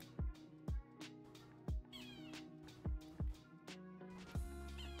 Yeah.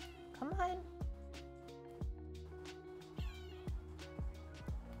 Come on.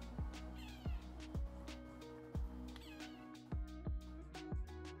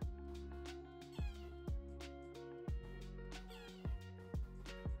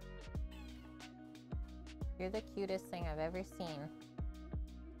 You're the cutest thing I've ever seen.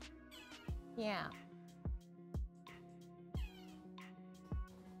 Yeah.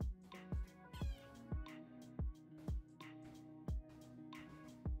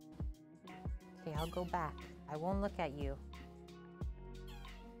 Okay, I'll go back. I won't look at you.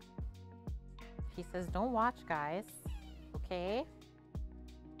 He says, don't watch, guys. Okay?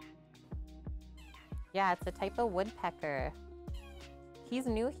 Yeah, it's a type of woodpecker. He's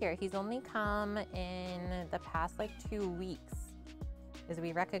new here. He's only come in the past like 2 weeks, because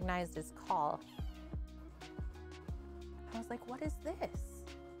we recognized his call. I was like, what is this?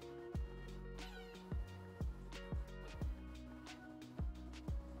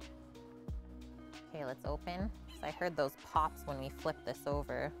 Okay, let's open. So I heard those pops when we flipped this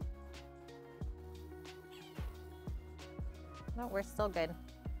over. No, we're still good.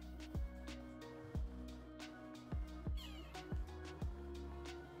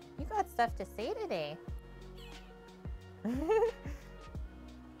 You got stuff to say today. Are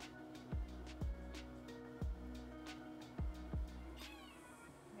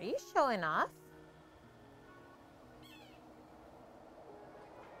you showing off?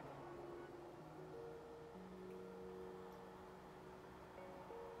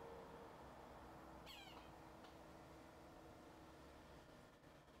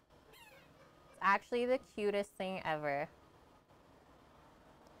 It's actually the cutest thing ever.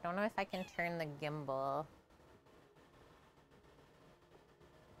 I don't know if I can turn the gimbal.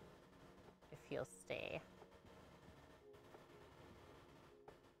 If he'll stay.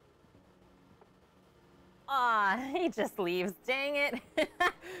 Aw, he just leaves. Dang it.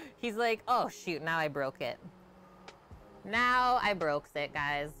 He's like, oh shoot, now I broke it. Now I broke it,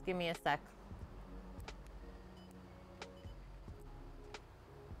 guys. Give me a sec.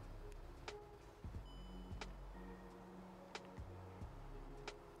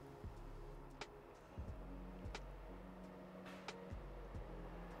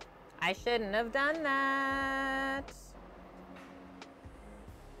 I shouldn't have done that.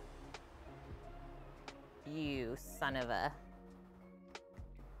 You son of a...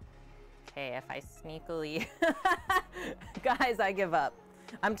 Okay, if I sneakily... Guys, I give up.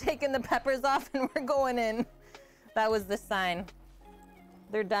 I'm taking the peppers off and we're going in. That was the sign.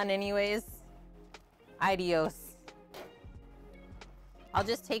 They're done anyways. Adios. I'll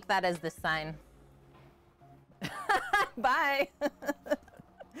just take that as the sign. Bye.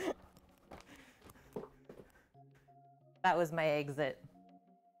 That was my exit.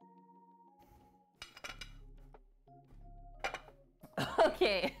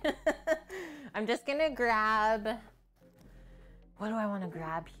 Okay. I'm just gonna grab, what do I want to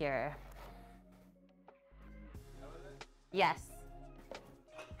grab here? Yes.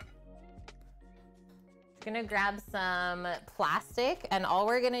 Just gonna grab some plastic, and all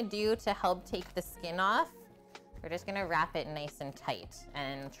we're gonna do to help take the skin off, we're just gonna wrap it nice and tight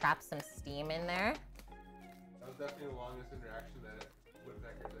and trap some steam in there. That was definitely the longest interaction that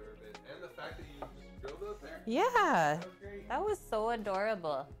woodpecker's ever been. And the fact that you just drilled up there? Yeah. That was great. That was so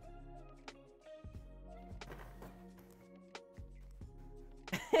adorable.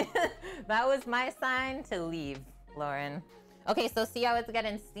 That was my sign to leave, Lauren. Okay, so see how it's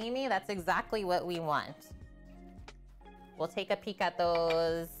getting steamy? That's exactly what we want. We'll take a peek at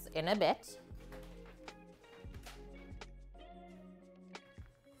those in a bit.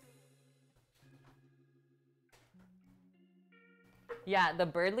 Yeah, the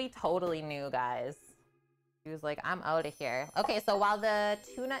birdly totally knew, guys. He was like, I'm out of here. Okay, so while the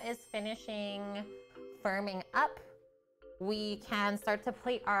tuna is finishing firming up, we can start to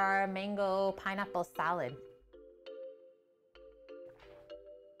plate our mango pineapple salad.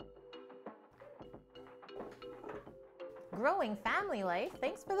 Growing family life,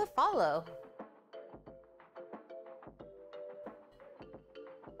 thanks for the follow.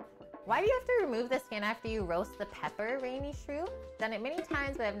 Why do you have to remove the skin after you roast the pepper, Rainy Shrew? Done it many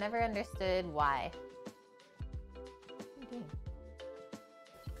times, but I've never understood why.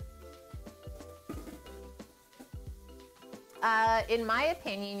 In my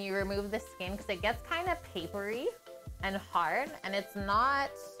opinion, you remove the skin because it gets kind of papery and hard, and it's not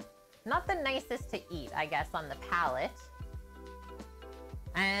the nicest to eat, I guess, on the palate.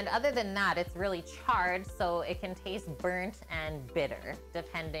 And other than that, it's really charred, so it can taste burnt and bitter,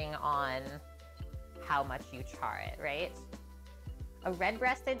 depending on how much you char it, right? A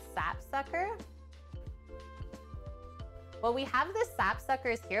red-breasted sapsucker? Well, we have the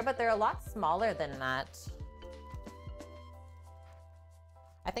sapsuckers here, but they're a lot smaller than that.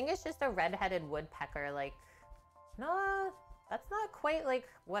 I think it's just a red-headed woodpecker, like, no, that's not quite like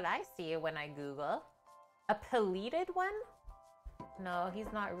what I see when I Google. A pileated one? No, he's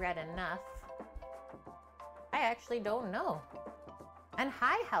not red enough. I actually don't know. And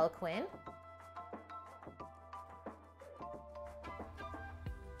hi, Halquin.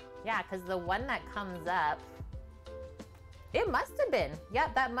 Yeah, because the one that comes up, it must have been. Yeah,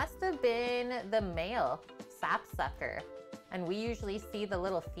 that must have been the male sapsucker. And we usually see the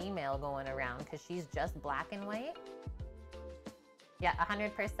little female going around because she's just black and white. Yeah,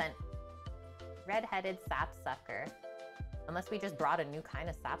 100%. Red-headed sapsucker. Unless we just brought a new kind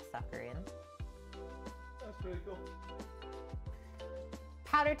of sapsucker in. That's really cool.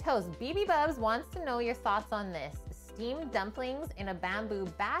 Powdered Toast. BB Bubs wants to know your thoughts on this. Steamed dumplings in a bamboo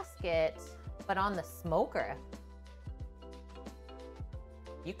basket, but on the smoker.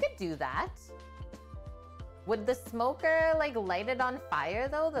 You could do that. Would the smoker like light it on fire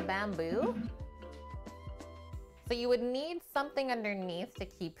though, the bamboo? So you would need something underneath to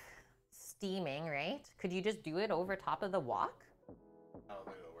keep steaming, right? Could you just do it over top of the wok? I don't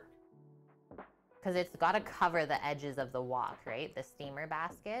think it'll work. Because it's got to cover the edges of the wok, right? The steamer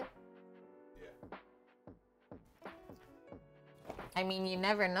basket. Yeah. I mean, you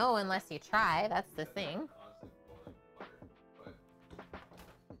never know unless you try. That's the thing.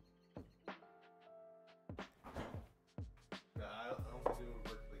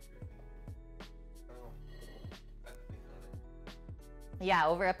 Yeah,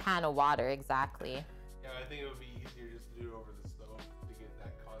 over a pan of water, exactly. Yeah, I think it would be easier just to do it over the stove to get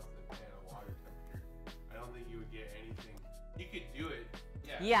that constant pan of water temperature. I don't think you would get anything. You could do it,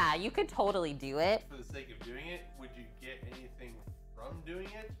 yeah. Yeah, you could totally do it. For the sake of doing it, would you get anything from doing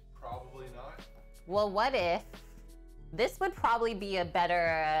it? Probably not. Well, what if this would probably be a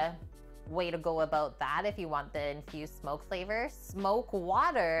better way to go about that if you want the infused smoke flavor? Smoke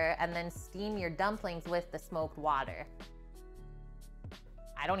water and then steam your dumplings with the smoked water.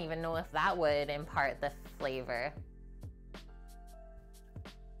 I don't even know if that would impart the flavor.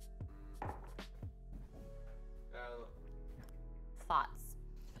 Thoughts?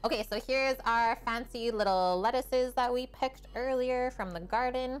 Okay, so here's our fancy little lettuces that we picked earlier from the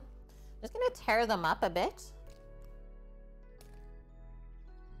garden. Just gonna tear them up a bit.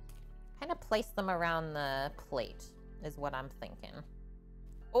 Kind of place them around the plate is what I'm thinking.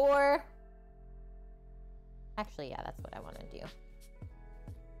 Or, actually, yeah, that's what I want to do.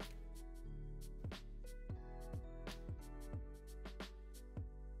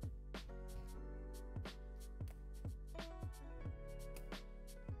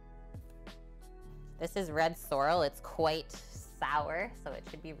 This is red sorrel. It's quite sour, so it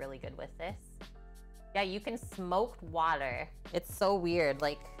should be really good with this. Yeah, you can smoked water. It's so weird.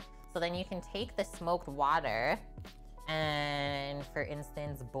 Like, so then you can take the smoked water and, for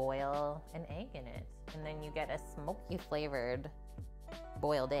instance, boil an egg in it. And then you get a smoky flavored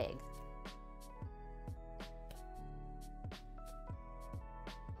boiled egg.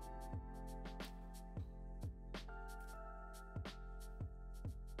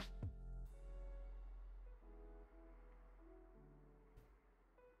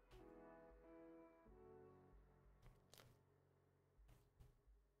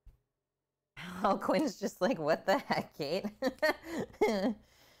 Oh, Quinn's just like, what the heck, Kate?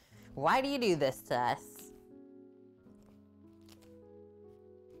 Why do you do this to us?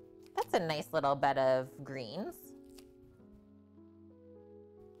 That's a nice little bed of greens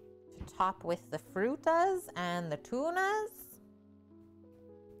to top with the frutas and the tunas.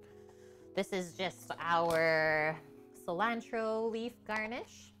 This is just our cilantro leaf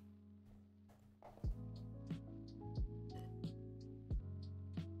garnish.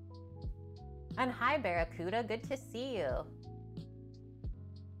 And hi, Barracuda, good to see you.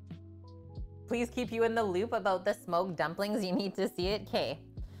 Please keep you in the loop about the smoked dumplings. You need to see it, Kay.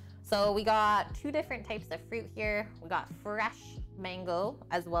 So we got two different types of fruit here. We got fresh mango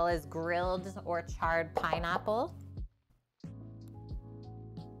as well as grilled or charred pineapple.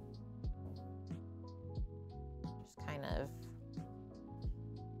 Just kind of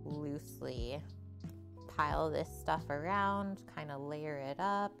loosely pile this stuff around, kind of layer it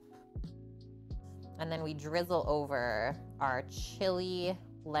up. And then we drizzle over our chili,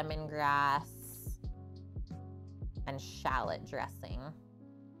 lemongrass, and shallot dressing.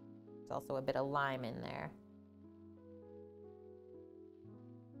 There's also a bit of lime in there.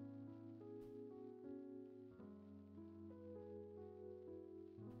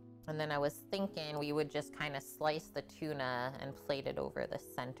 And then I was thinking we would just kind of slice the tuna and plate it over the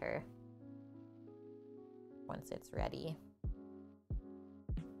center once it's ready.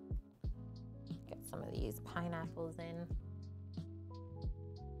 Some of these pineapples in.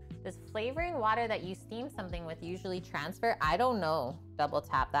 Does flavoring water that you steam something with usually transfer? I don't know, Double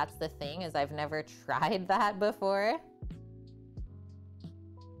Tap. That's the thing, is I've never tried that before.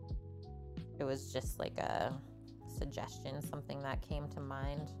 It was just like a suggestion, something that came to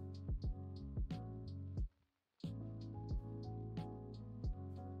mind.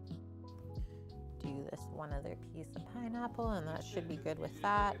 Do this one other piece of pineapple and that should be good with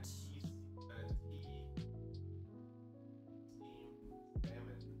that.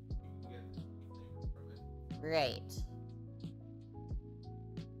 Right.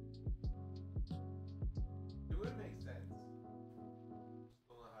 It would make sense. Just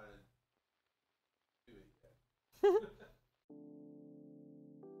don't know how to do it yet.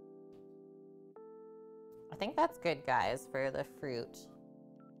 I think that's good, guys, for the fruit.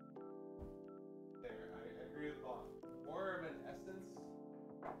 There, I agree with Bob. More of an essence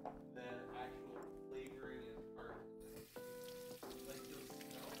than actual flavoring and art. Like you'll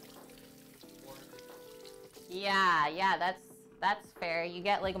smell more of it. Yeah, that's fair. You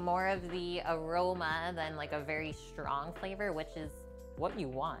get like more of the aroma than like a very strong flavor, which is what you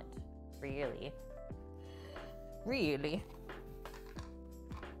want, really. Really.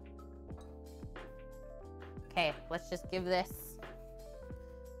 Okay, let's just give this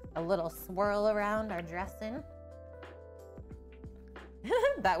a little swirl around our dressing.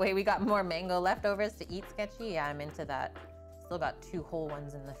 That way we got more mango leftovers to eat, Sketchy. Yeah, I'm into that. Still got 2 whole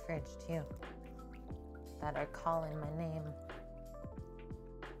ones in the fridge too that are calling my name.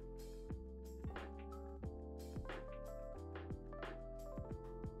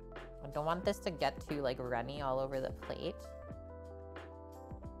 I don't want this to get too like runny all over the plate.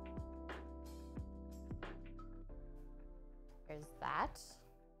 There's that.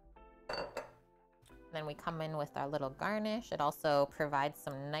 Then we come in with our little garnish. It also provides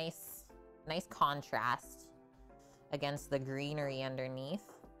some nice contrast against the greenery underneath.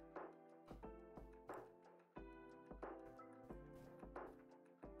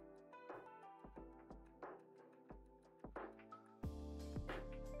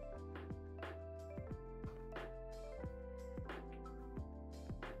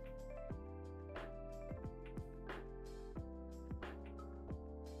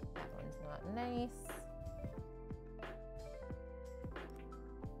 Nice.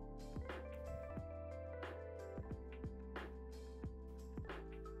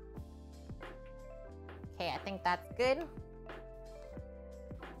 Okay, I think that's good.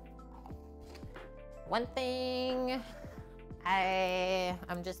 One thing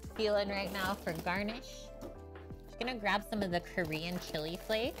I'm just feeling right now for garnish. Just gonna grab some of the Korean chili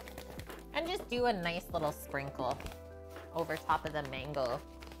flake and just do a nice little sprinkle over top of the mango.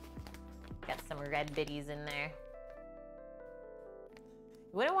 Get some red bitties in there.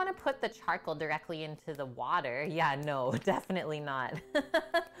 You wouldn't want to put the charcoal directly into the water. Yeah, no, definitely not.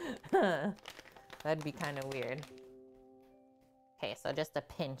 That'd be kind of weird. Okay, so just a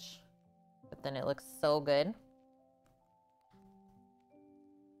pinch. But then it looks so good.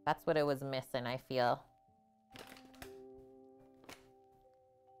 That's what it was missing, I feel.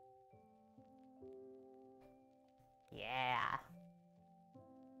 Yeah.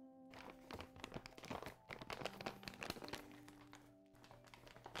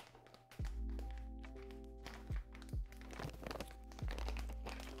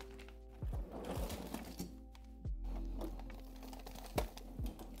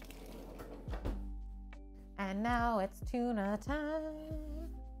 And now it's tuna time.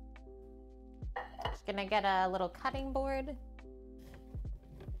 Just gonna get a little cutting board.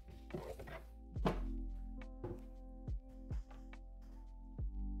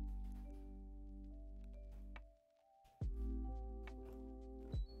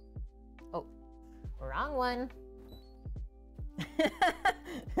 Oh, wrong one.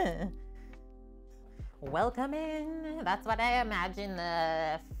 Welcome in. That's what I imagine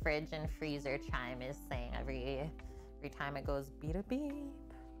the fridge and freezer chime is saying every time it goes beep a beep.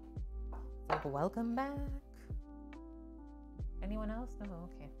 It's like welcome back. Anyone else? No,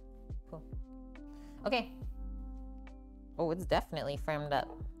 okay. Cool. Okay. Oh, it's definitely firmed up.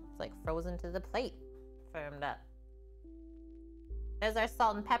 It's like frozen to the plate. Firmed up. There's our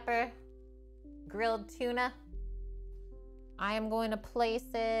salt and pepper grilled tuna. I am going to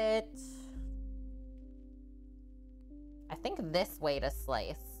place it, I think this way to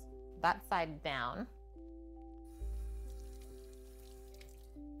slice, that side down.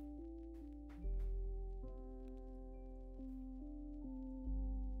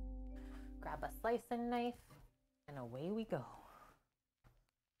 Grab a slicing knife, and away we go.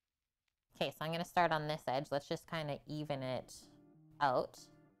 Okay, so I'm gonna start on this edge. Let's just kind of even it out.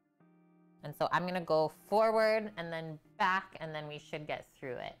 And so I'm gonna go forward and then back, and then we should get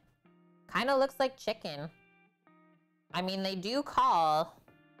through it. Kind of looks like chicken. I mean, they do call,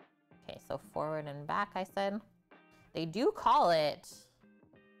 okay, so forward and back, I said. They do call it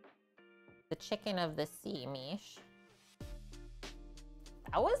the chicken of the sea, Mish.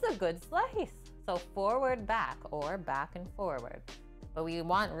 That was a good slice. So forward, back, or back and forward. But we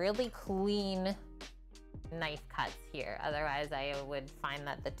want really clean knife cuts here. Otherwise, I would find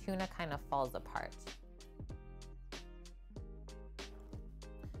that the tuna kind of falls apart.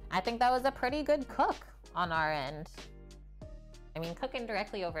 I think that was a pretty good cook on our end. I mean, cooking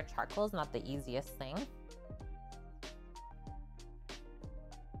directly over charcoal is not the easiest thing.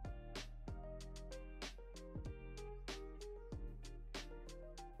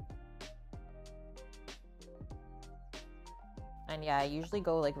 And yeah, I usually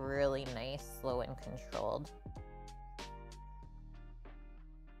go like really nice, slow and controlled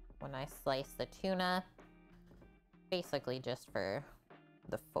when I slice the tuna. Basically just for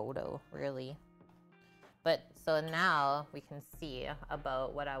the photo, really. But so now we can see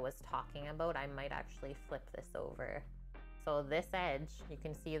about what I was talking about. I might actually flip this over. So this edge, you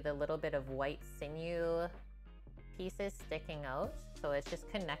can see the little bit of white sinew pieces sticking out. So it's just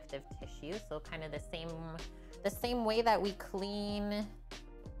connective tissue. So kind of the same way that we clean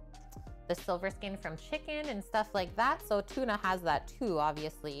the silver skin from chicken and stuff like that. So tuna has that too,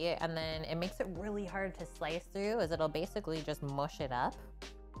 obviously. And then it makes it really hard to slice through, as it'll basically just mush it up.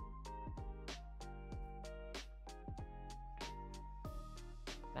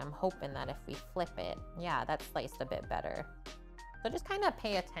 I'm hoping that if we flip it, yeah, that's sliced a bit better. So just kind of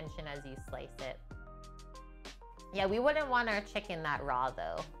pay attention as you slice it. Yeah, we wouldn't want our chicken that raw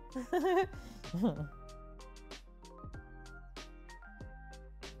though.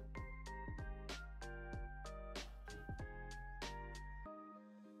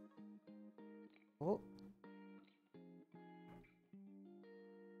 Ooh.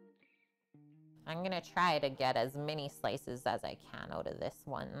 I'm gonna try to get as many slices as I can out of this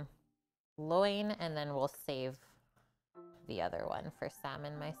one loin, and then we'll save the other one for Sam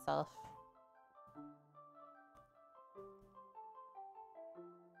and myself.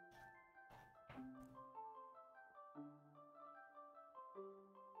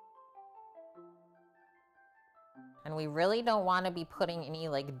 And we really don't want to be putting any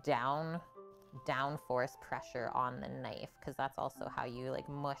like down force pressure on the knife, because that's also how you like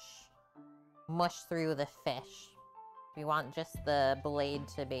mush through the fish. We want just the blade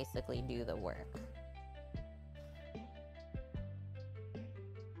to basically do the work.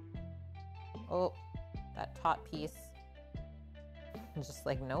 Oh, that top piece. I'm just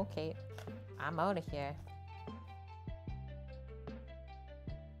like, no, Kate, I'm out of here.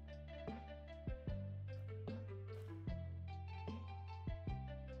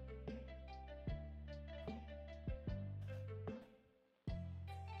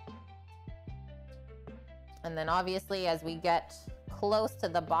 And then obviously as we get close to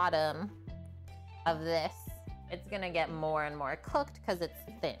the bottom of this, it's gonna get more and more cooked because it's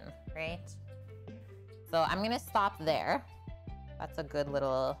thin, right? So I'm gonna stop there. That's a good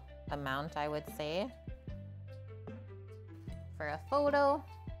little amount, I would say, for a photo.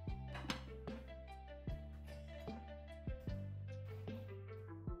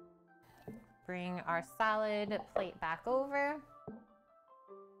 Bring our salad plate back over.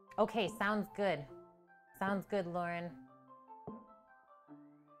 Okay, sounds good. Sounds good, Lauren.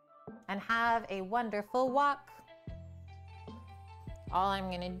 And have a wonderful walk. All I'm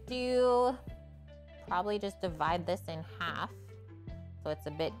gonna do, probably just divide this in half so it's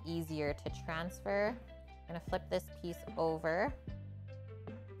a bit easier to transfer. I'm gonna flip this piece over.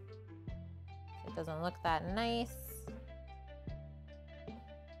 It doesn't look that nice.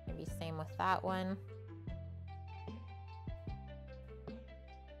 Maybe same with that one.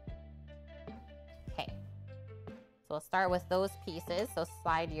 Okay, so we'll start with those pieces. So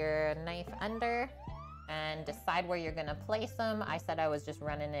slide your knife under and decide where you're gonna place them. I said I was just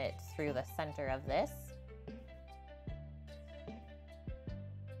running it through the center of this.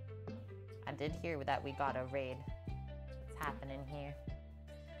 I did hear that we got a raid. What's happening here?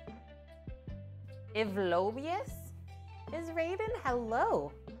 Ivlobius is raiding?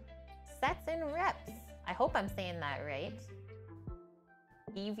 Hello. Sets and reps. I hope I'm saying that right.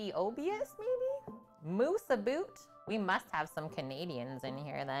 Eviobius, maybe? Moose a boot. We must have some Canadians in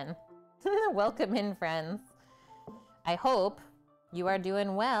here then. Welcome in, friends. I hope you are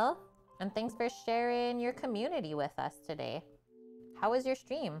doing well, and thanks for sharing your community with us today. How was your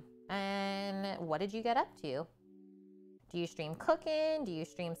stream? And what did you get up to? Do you stream cooking? Do you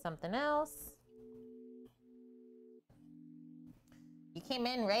stream something else? You came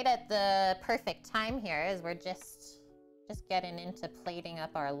in right at the perfect time here as we're just getting into plating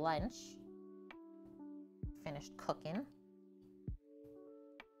up our lunch. Finished cooking.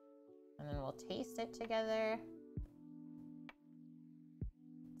 And then we'll taste it together.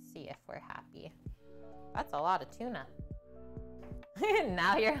 See if we're happy. That's a lot of tuna.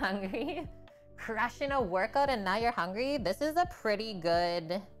 Now you're hungry. Crushing a workout and now you're hungry. This is a pretty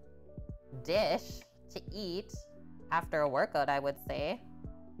good dish to eat after a workout, I would say.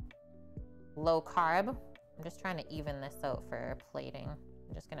 Low carb. I'm just trying to even this out for plating.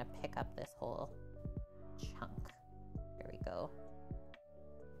 I'm just gonna pick up this whole chunk. There we go.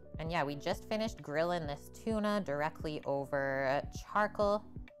 And yeah, we just finished grilling this tuna directly over charcoal.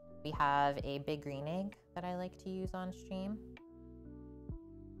 We have a big green egg that I like to use on stream.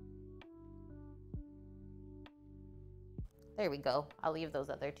 There we go. I'll leave those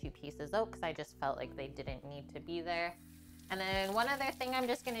other two pieces out because I just felt like they didn't need to be there. And then one other thing I'm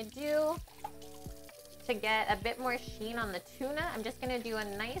just gonna do to get a bit more sheen on the tuna, I'm just gonna do a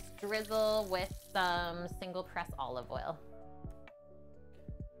nice drizzle with some single press olive oil.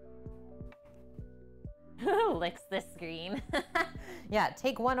 Licks the screen. Yeah,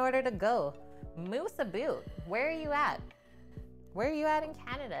 take one order to go. Moose a boot. Where are you at? Where are you at in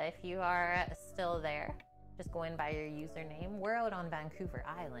Canada if you are still there? Just going by your username. We're out on Vancouver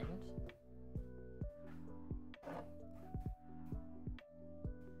Island.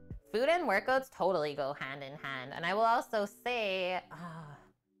 Food and workouts totally go hand in hand. And I will also say,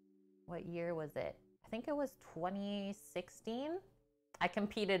 what year was it? I think it was 2016. I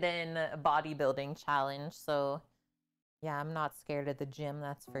competed in a bodybuilding challenge. So yeah, I'm not scared of the gym,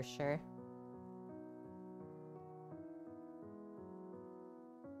 that's for sure.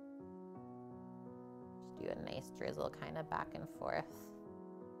 Do a nice drizzle kind of back and forth.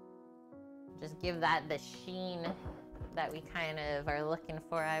 Just give that the sheen that we kind of are looking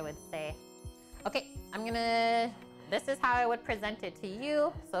for, I would say. Okay, this is how I would present it to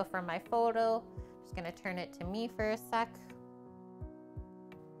you. So for my photo, just gonna turn it to me for a sec.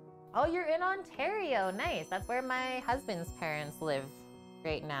 Oh, you're in Ontario, nice. That's where my husband's parents live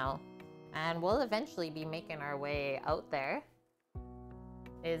right now. And we'll eventually be making our way out there.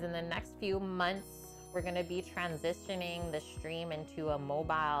 Is in the next few months, we're gonna be transitioning the stream into a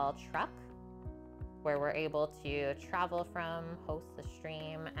mobile truck where we're able to travel from, host the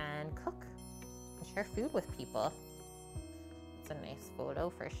stream, and cook and share food with people. It's a nice photo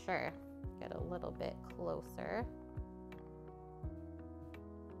for sure. Get a little bit closer.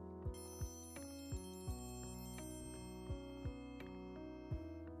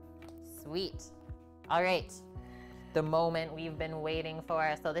 Sweet. All right. The moment we've been waiting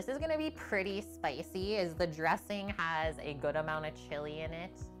for. So this is gonna be pretty spicy as the dressing has a good amount of chili in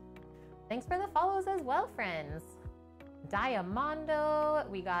it. Thanks for the follows as well, friends. Diamondo,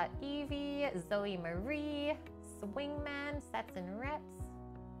 we got Evie, Zoe Marie, Swingman, Sets and Reps.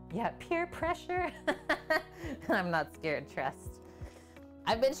 Yeah, peer pressure. I'm not scared, trust.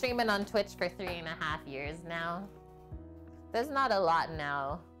 I've been streaming on Twitch for 3.5 years now. There's not a lot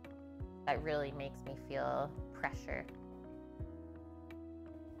now that really makes me feel pressure.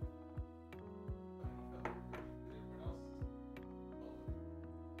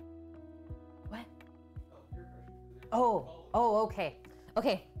 What? Oh, okay.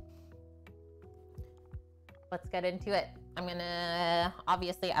 Okay. Let's get into it. I'm gonna,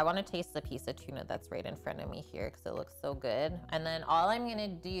 obviously, I wanna taste the piece of tuna that's right in front of me here because it looks so good. And then all I'm gonna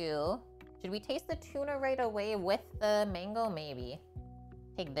do, should we taste the tuna right away with the mango? Maybe.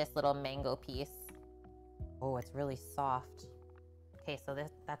 Take this little mango piece. Oh, it's really soft. Okay, so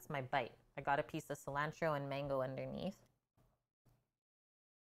that's my bite. I got a piece of cilantro and mango underneath.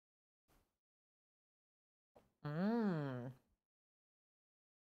 Mmm.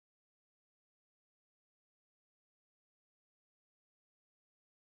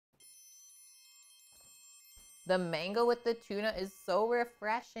 The mango with the tuna is so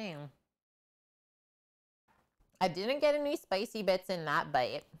refreshing. I didn't get any spicy bits in that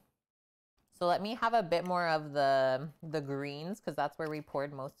bite. So let me have a bit more of the greens because that's where we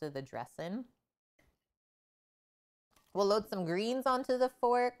poured most of the dressing. We'll load some greens onto the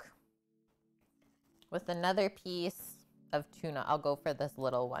fork with another piece of tuna. I'll go for this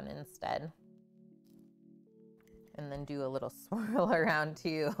little one instead. And then do a little swirl around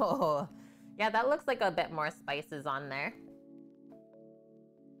too. Oh, yeah, that looks like a bit more spices on there.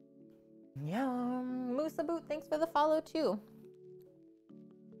 Yum. Musa Boot, thanks for the follow too.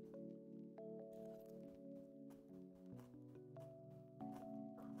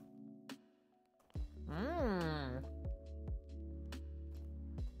 Mmm.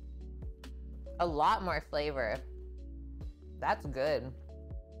 A lot more flavor. That's good.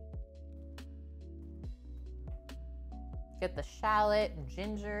 Get the shallot,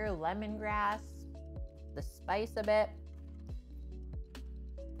 ginger, lemongrass, the spice a bit.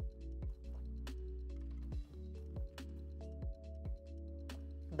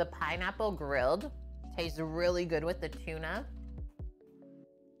 The pineapple grilled tastes really good with the tuna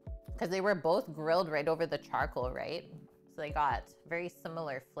because they were both grilled right over the charcoal, right? So they got very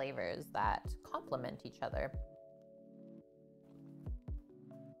similar flavors that complement each other.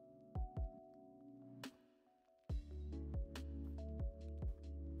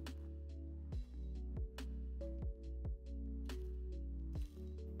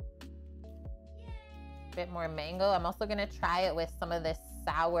 Bit more mango. I'm also gonna try it with some of this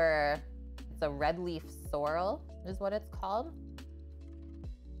sour, it's a red leaf sorrel is what it's called.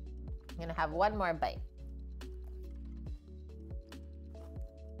 I'm gonna have one more bite.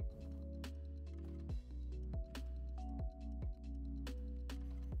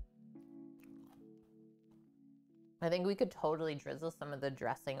 I think we could totally drizzle some of the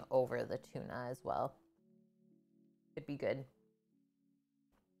dressing over the tuna as well. It'd be good.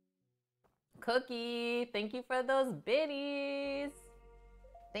 Cookie, thank you for those biddies.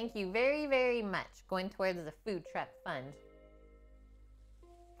 Thank you very, very much. Going towards the food truck fund.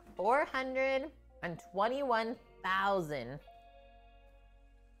 421,000.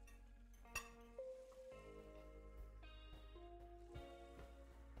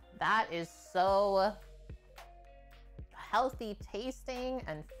 That is so healthy tasting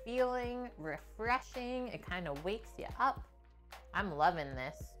and feeling, refreshing. It kind of wakes you up. I'm loving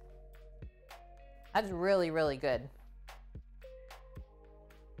this. That's really, really good.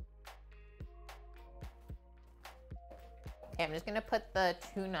 Okay, I'm just gonna put the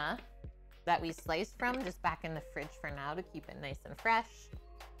tuna that we sliced from just back in the fridge for now to keep it nice and fresh.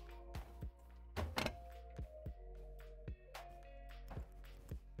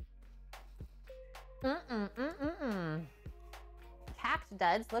 Cacked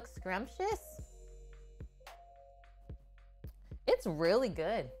duds look scrumptious. It's really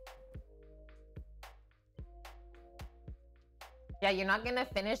good. Yeah, you're not gonna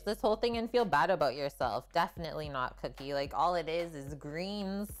finish this whole thing and feel bad about yourself. Definitely not, Cookie. Like, all it is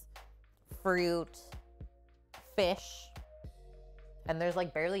greens, fruit, fish, and there's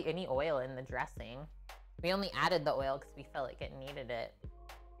like barely any oil in the dressing. We only added the oil because we felt like it needed it.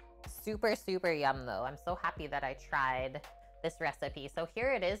 Super, super yum though. I'm so happy that I tried this recipe. So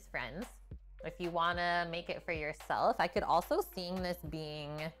here it is, friends. If you wanna make it for yourself, I could also see this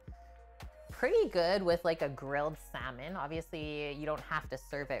being pretty good with like a grilled salmon. Obviously, you don't have to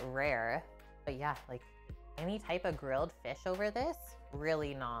serve it rare, but yeah, like any type of grilled fish over this,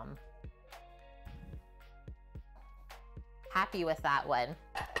 really nom. Happy with that one.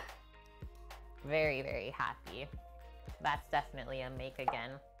 Very, very happy. That's definitely a make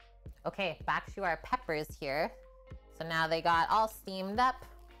again. Okay, back to our peppers here. So now they got all steamed up.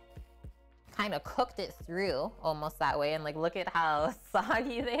 kind of cooked it through almost that way. And like, look at how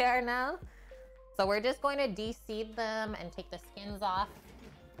soggy they are now. So we're just going to de-seed them and take the skins off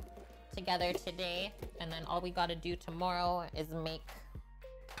together today. And then all we got to do tomorrow is make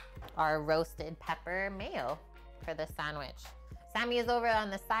our roasted pepper mayo for the sandwich. Sammy is over on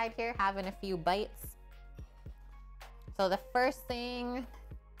the side here having a few bites. So the first thing,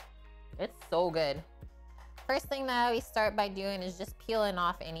 it's so good. First thing that we start by doing is just peeling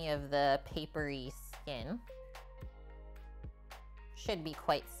off any of the papery skin. Should be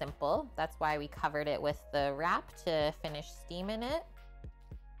quite simple. That's why we covered it with the wrap to finish steaming it.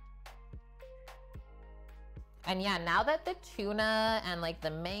 And yeah, now that the tuna and like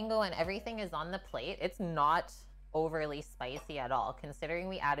the mango and everything is on the plate, it's not overly spicy at all, considering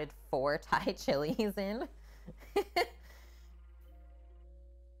we added 4 Thai chilies in.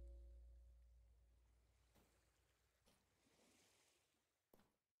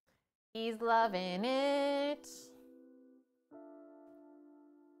 He's loving it.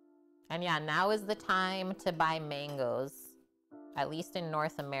 And yeah, now is the time to buy mangoes, at least in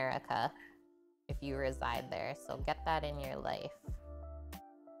North America, if you reside there. So get that in your life.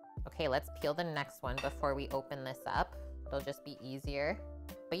 Okay, let's peel the next one before we open this up. It'll just be easier.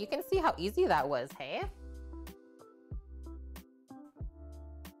 But you can see how easy that was, hey?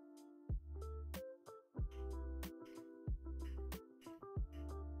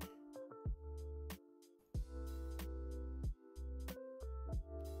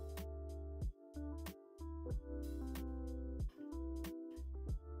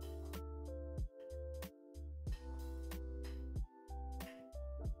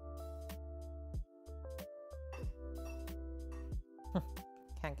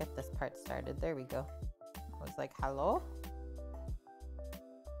 Can't get this part started. There we go. I was like, hello?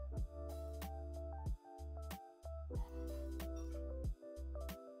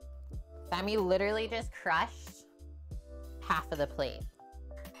 Sammy literally just crushed half of the plate.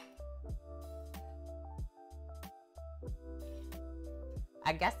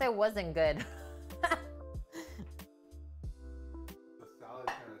 I guess it wasn't good. The salad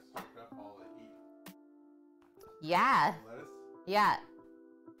kind of soaked up all the heat. Yeah. Lettuce? Yeah.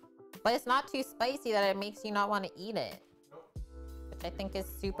 But it's not too spicy that it makes you not want to eat it. Nope. Which I think is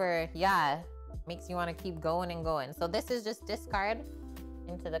super, yeah, makes you want to keep going and going. So this is just discard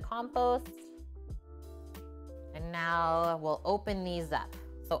into the compost. And now we'll open these up.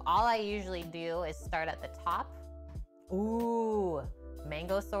 So all I usually do is start at the top. Ooh,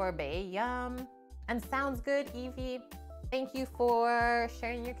 mango sorbet, yum. And sounds good, Evie. Thank you for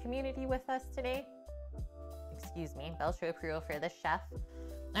sharing your community with us today. Excuse me, belch approval for the chef.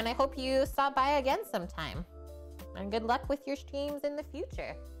 And I hope you stop by again sometime. And good luck with your streams in the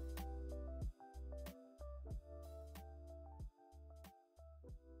future.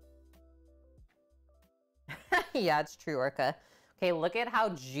 Yeah, it's true, Orca. Okay, look at how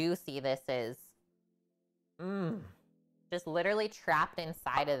juicy this is. Just literally trapped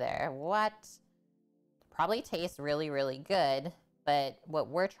inside of there. What? Probably tastes really, really good. But what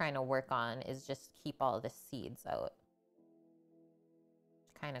we're trying to work on is just keep all the seeds out.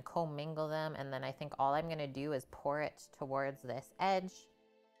 Kind of commingle them, and then I think all I'm going to do is pour it towards this edge.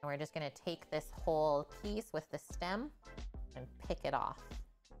 And we're just going to take this whole piece with the stem and pick it off.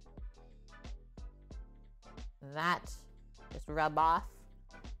 And that just rub off.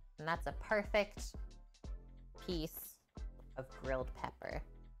 And that's a perfect piece of grilled pepper.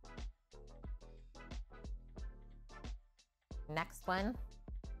 Next one.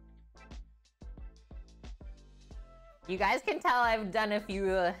 You guys can tell I've done a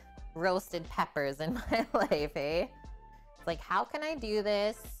few roasted peppers in my life, eh? It's like, how can I do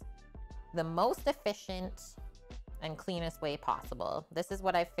this the most efficient and cleanest way possible? This is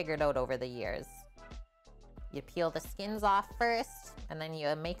what I've figured out over the years. You peel the skins off first, and then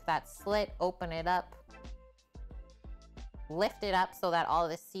you make that slit, open it up, lift it up so that all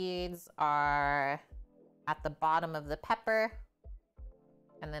the seeds are at the bottom of the pepper,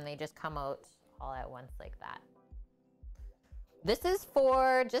 and then they just come out all at once like that. This is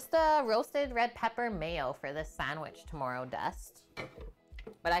for just a roasted red pepper mayo for the sandwich tomorrow, Dust.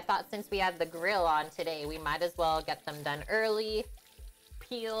 But I thought since we had the grill on today, we might as well get them done early,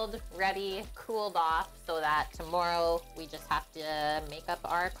 peeled, ready, cooled off, so that tomorrow we just have to make up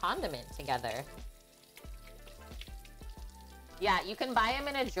our condiment together. Yeah, you can buy them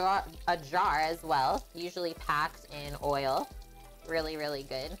in a jar as well, usually packed in oil. Really, really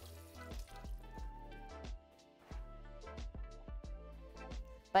good.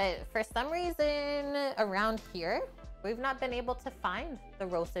 But for some reason around here, we've not been able to find the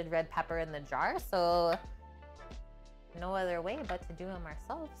roasted red pepper in the jar, so no other way but to do them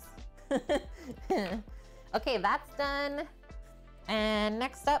ourselves. Okay, that's done. And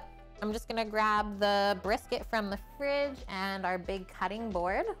next up, I'm just gonna grab the brisket from the fridge and our big cutting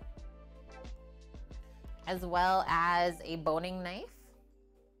board, as well as a boning knife.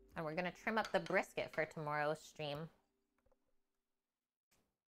 And we're gonna trim up the brisket for tomorrow's stream.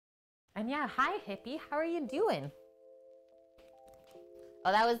 And yeah, hi Hippie, how are you doing?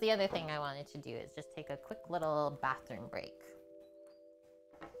 Oh, that was the other thing I wanted to do, is just take a quick little bathroom break.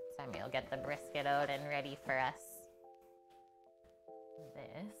 Samuel, get the brisket out and ready for us.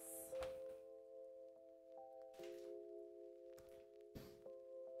 This.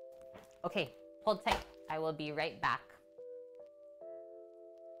 Okay, hold tight. I will be right back.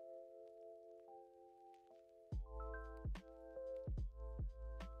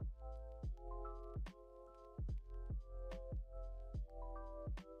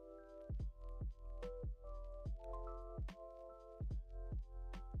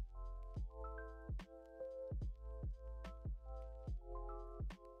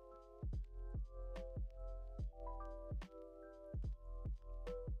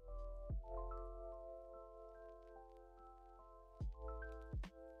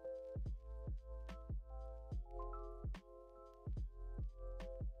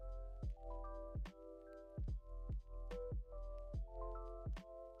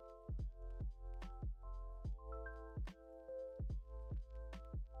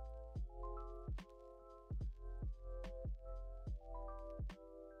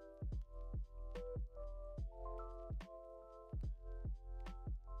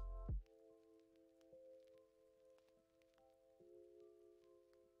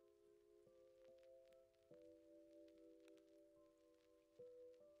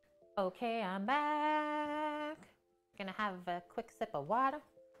 Okay, I'm back. Gonna have a quick sip of water.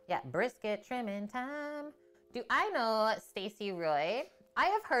 Yeah, brisket trimming time. Do I know Stacy Roy? I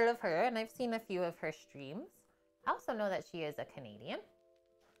have heard of her and I've seen a few of her streams. I also know that she is a Canadian.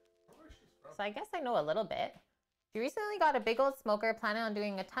 So I guess I know a little bit. She recently got a big old smoker, planning on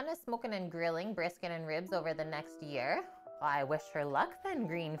doing a ton of smoking and grilling brisket and ribs over the next year. Well, I wish her luck then,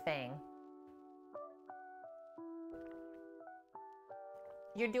 Green Fang.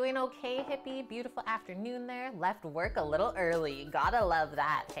 You're doing okay, Hippie? Beautiful afternoon there. Left work a little early. Gotta love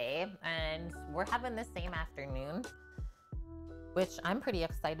that, hey? And we're having the same afternoon, which I'm pretty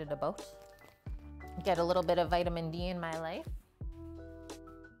excited about. Get a little bit of vitamin D in my life.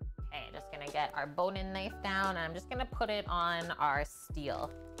 Okay, just gonna get our bone-in knife down, and I'm just gonna put it on our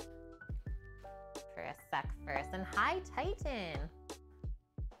steel for a sec first. And hi, Titan.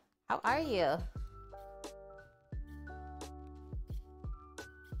 How are you?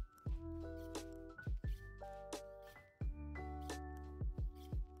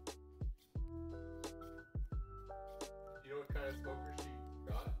 Smoker she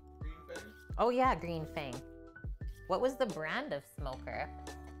got, Green Fang? Oh yeah, Green Fang. What was the brand of smoker?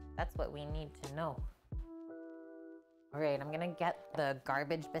 That's what we need to know. All right, I'm gonna get the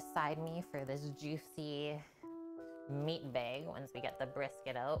garbage beside me for this juicy meat bag once we get the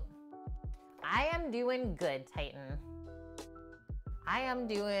brisket out. I am doing good, Titan. I am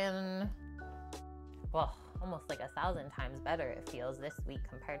doing, well, almost like 1,000 times better it feels this week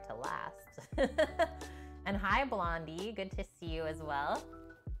compared to last. And hi, Blondie. Good to see you as well.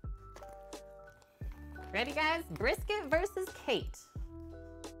 Ready, guys? Brisket versus Kate.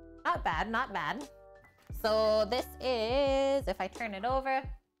 Not bad, not bad. So this is, if I turn it over,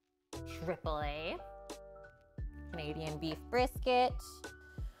 AAA. Canadian beef brisket.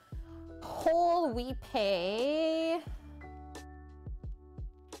 Whole, we pay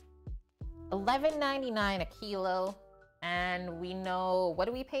 $11.99 a kilo. And we know, what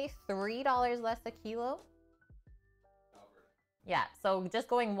do we pay? $3 less a kilo? Yeah, so just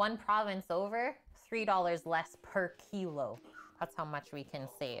going one province over, $3 less per kilo. That's how much we can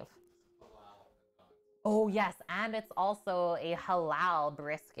save. Oh yes, and it's also a halal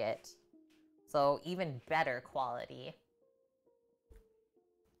brisket. So even better quality.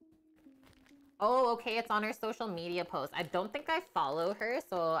 Oh, okay, it's on her social media post. I don't think I follow her,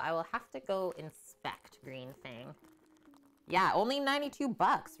 so I will have to go inspect Green Fang. Yeah, only 92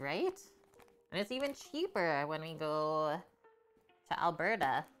 bucks, right? And it's even cheaper when we go to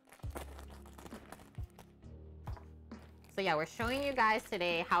Alberta. So yeah, we're showing you guys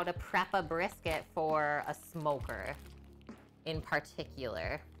today how to prep a brisket for a smoker in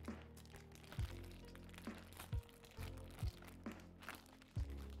particular.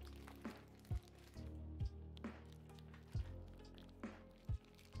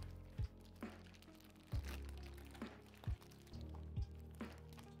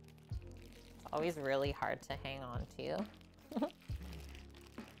 It's always really hard to hang on to.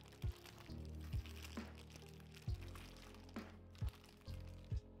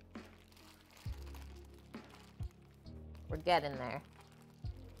 We're getting there.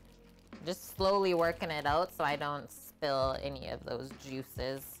 Just slowly working it out so I don't spill any of those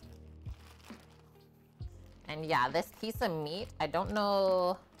juices. And yeah, this piece of meat, I don't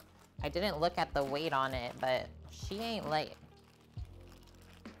know, I didn't look at the weight on it, but she ain't light.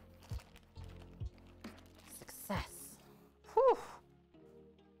 Success. Whew.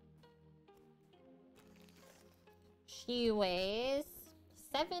 She weighs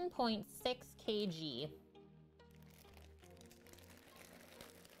 7.6 kg.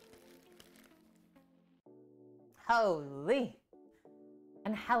 Holy.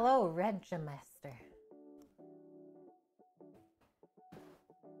 And hello, Regimester.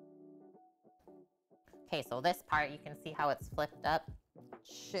 Okay, so this part, you can see how it's flipped up.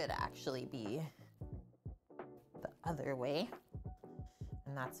 Should actually be the other way.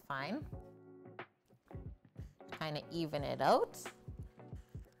 And that's fine. Kind of even it out.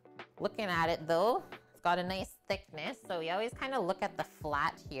 Looking at it though, it's got a nice thickness. So we always kind of look at the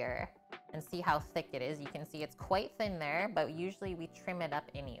flat here and see how thick it is. You can see it's quite thin there, but usually we trim it up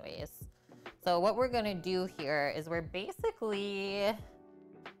anyways. So what we're gonna do here is we're basically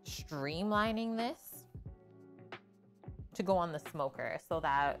streamlining this to go on the smoker so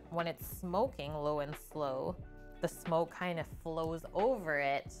that when it's smoking low and slow, the smoke kind of flows over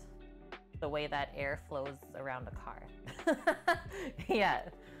it the way that air flows around a car. Yeah,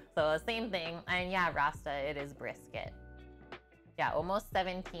 so same thing. And yeah, Rasta, it is brisket. Yeah, almost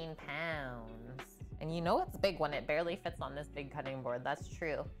 17 pounds. And you know it's big when it barely fits on this big cutting board. That's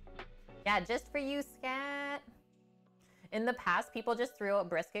true. Yeah, just for you, Scat. In the past, people just threw out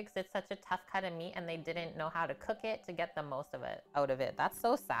brisket because it's such a tough cut of meat and they didn't know how to cook it to get the most of it out of it. That's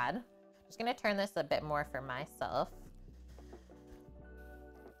so sad. Just gonna turn this a bit more for myself.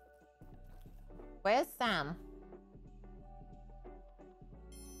 Where's Sam?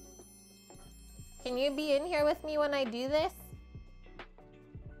 Can you be in here with me when I do this?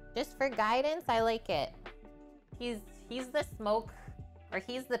 Just for guidance, I like it. He's the smoke, or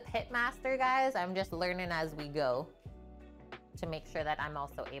he's the pit master, guys. I'm just learning as we go to make sure that I'm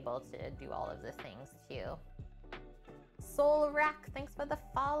also able to do all of the things too. Soul Rack, thanks for the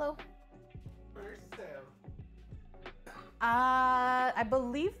follow. Where's Sam? I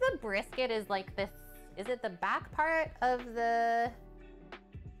believe the brisket is like this. Is it the back part of the?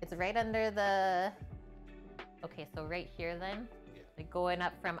 It's right under the. Okay, so right here then, Yeah. like going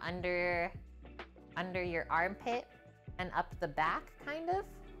up from under your armpit and up the back, kind of.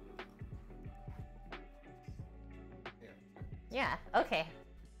 Yeah, okay.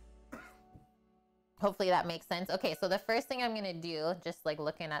 Hopefully that makes sense. Okay, so the first thing I'm gonna do, just like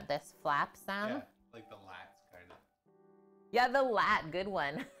looking at this flap sound. Yeah, like the lats, kind of. Yeah, the lat, good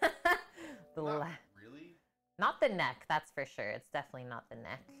one. The Not lat. really? Not the neck, that's for sure. It's definitely not the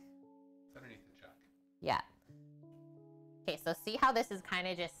neck. It's underneath the chuck. Yeah. Okay, so see how this is kind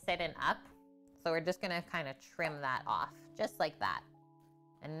of just sitting up? So we're just gonna kind of trim that off, just like that.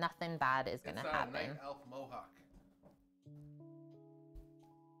 And nothing bad is gonna happen. Night elf mohawk.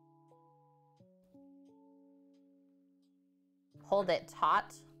 Hold it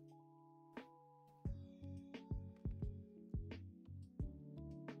taut.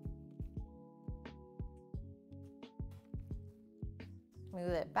 Move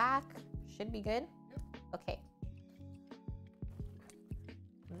it back. Should be good. Yep. Okay.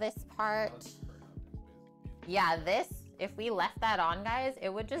 This part. Yeah, this, if we left that on, guys, it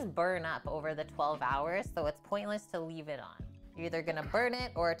would just burn up over the 12 hours. So it's pointless to leave it on. You're either gonna burn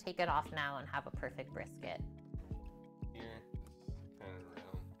it or take it off now and have a perfect brisket. Here, it's kind of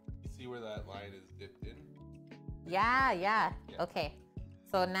round. You see where that line is dipped in? Yeah. Yeah. Okay.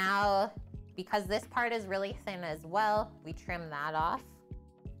 So now, because this part is really thin as well, we trim that off,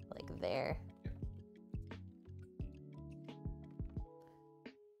 like there. Yep.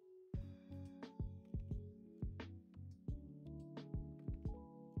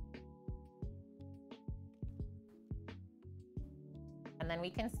 And then we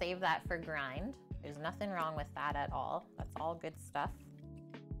can save that for grind. There's nothing wrong with that at all. That's all good stuff.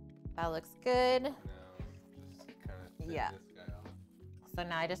 That looks good. Now, just kind of thin Yeah. this guy off. So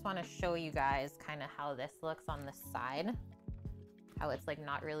now I just want to show you guys kind of how this looks on the side. How it's like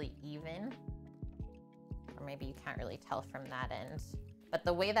not really even. Or maybe you can't really tell from that end. But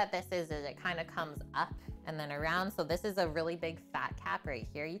the way that this is it kind of comes up and then around. So this is a really big fat cap right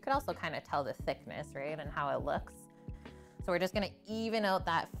here. You could also kind of tell the thickness, right? And how it looks. So we're just gonna even out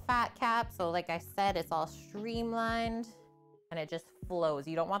that fat cap. So like I said, it's all streamlined and it just flows.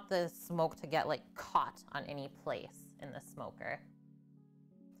 You don't want the smoke to get like caught on any place in the smoker.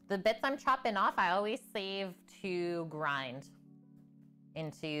 The bits I'm chopping off, I always save to grind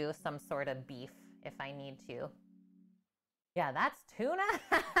into some sort of beef if I need to. Yeah, that's tuna.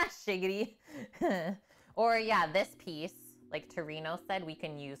 Shiggity. Or yeah, this piece, like Torino said, we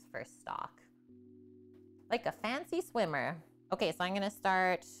can use for stock. Like a fancy swimmer. Okay, so I'm gonna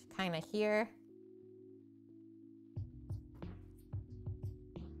start kind of here.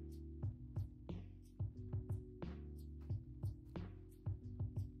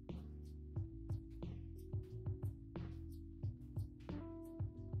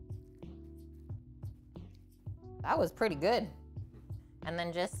 That was pretty good. And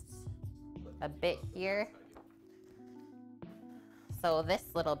then just a bit here. So this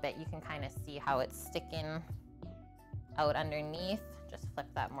little bit, you can kind of see how it's sticking out underneath. Just flip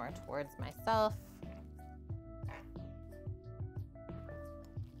that more towards myself.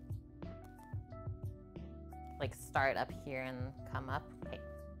 Like start up here and come up. Okay,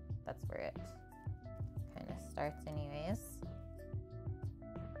 that's where it kind of starts anyways.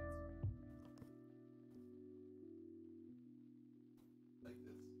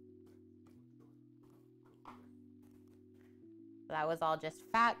 That was all just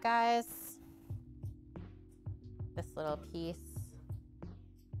fat, guys. This little piece.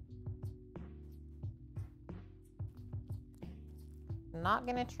 Not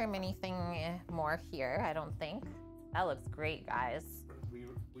gonna trim anything more here, I don't think. That looks great, guys.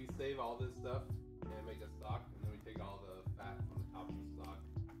 We save all this stuff and make a stock, and then we take all the fat from the top of the stock,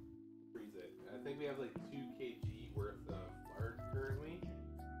 freeze it. And I think we have like 2 kg worth of lard currently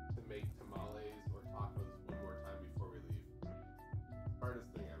to make tamales or tacos one more time before we leave.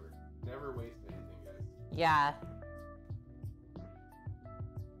 Hardest thing ever. Never waste anything, guys. Yeah.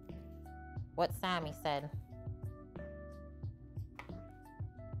 What Sammy said.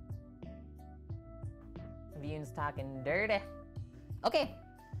 Vune's talking dirty. Okay,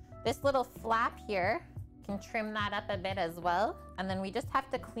 this little flap here, can trim that up a bit as well. And then we just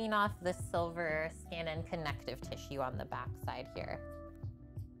have to clean off the silver skin and connective tissue on the back side here.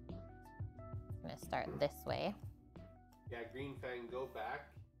 I'm gonna start this way. Yeah, Green Fang, go back,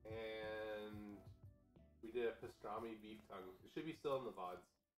 and we did a pastrami beef tongue. It should be still in the VODs.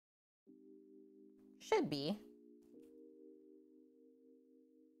 Should be.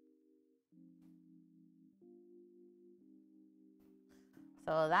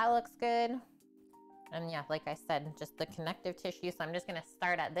 So that looks good. And yeah, like I said, just the connective tissue. So I'm just gonna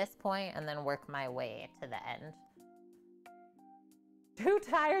start at this point and then work my way to the end. Too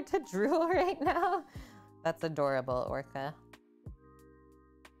tired to drool right now? That's adorable, Orca.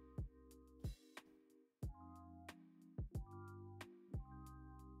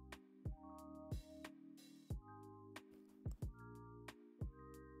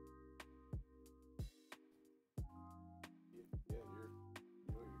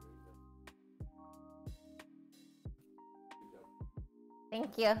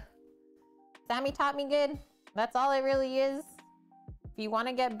 Thank you. Sammy taught me good. That's all it really is. If you want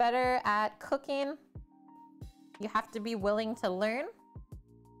to get better at cooking, you have to be willing to learn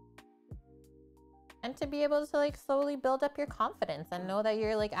and to be able to like slowly build up your confidence and know that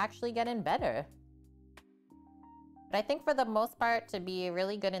you're like actually getting better. But I think for the most part, to be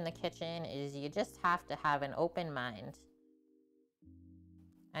really good in the kitchen is you just have to have an open mind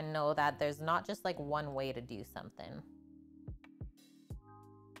and know that there's not just like one way to do something.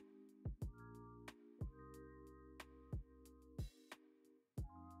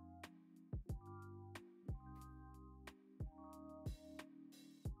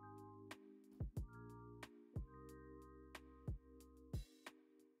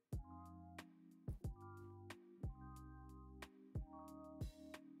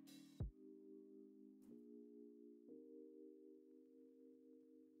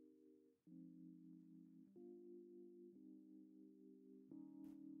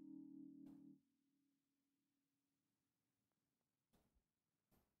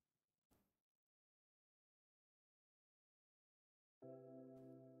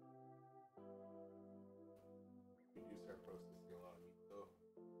 We do start processing a lot of meat though.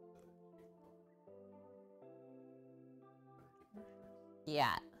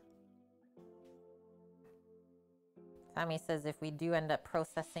 Yeah. Sammy says if we do end up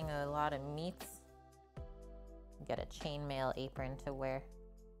processing a lot of meats, get a chainmail apron to wear.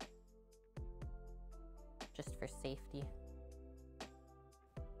 Just for safety.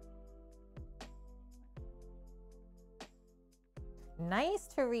 Nice,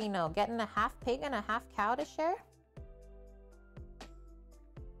 Torino. Getting a half pig and a half cow to share.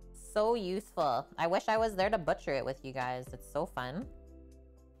 So useful. I wish I was there to butcher it with you guys. It's so fun.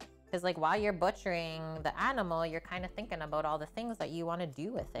 Because like while you're butchering the animal, you're kind of thinking about all the things that you want to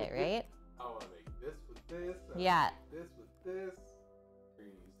do with it, right? I want to make this with this. Yeah. This with this. We're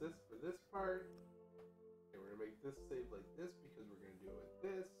going to use this for this part. And we're going to make this saved like this because we're gonna do it with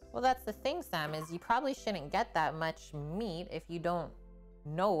this. Well, that's the thing, Sam, is you probably shouldn't get that much meat if you don't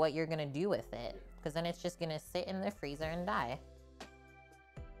know what you're gonna do with it, because then it's just gonna sit in the freezer and die.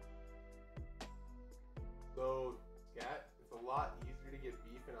 So, Scat, it's a lot easier to get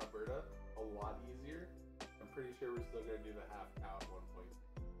beef in Alberta. A lot easier. I'm pretty sure we're still gonna do the half cow at one point.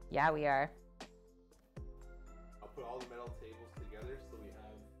 Yeah, we are. I'll put all the metal tables together so we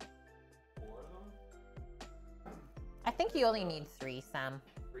have 4 of them. I think you only need 3, Sam.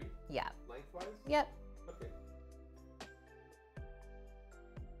 3? Yeah. Lengthwise? Yep. Okay.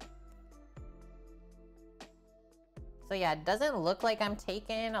 So yeah, it doesn't look like I'm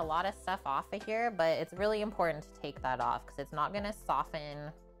taking a lot of stuff off of here, but it's really important to take that off because it's not gonna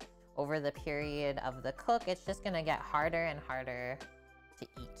soften over the period of the cook. It's just gonna get harder and harder to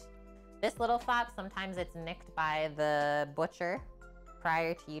eat. This little flap, sometimes it's nicked by the butcher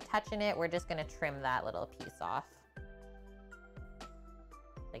prior to you touching it. We're just gonna trim that little piece off.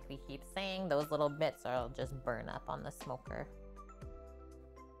 Like we keep saying, those little bits will just burn up on the smoker.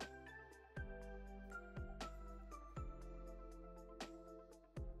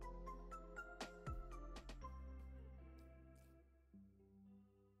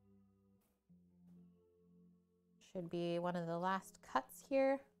 Should be one of the last cuts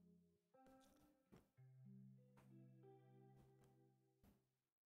here.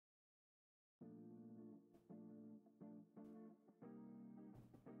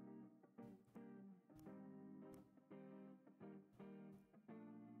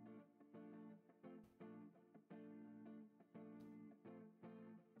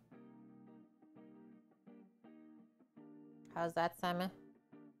 How's that, Simon?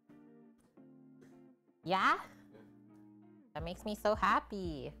 Yeah? That makes me so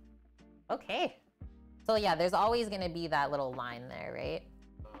happy. Okay. So yeah, there's always gonna be that little line there, right?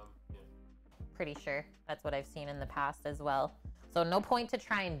 Yeah. Pretty sure. That's what I've seen in the past as well. So no point to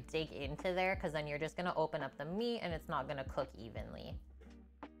try and dig into there because then you're just gonna open up the meat and it's not gonna cook evenly.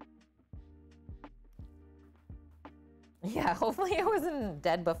 Yeah, hopefully it wasn't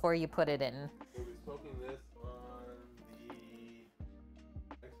dead before you put it in. We'll be smoking this on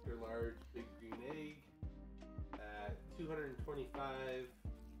the extra large big green egg at 225.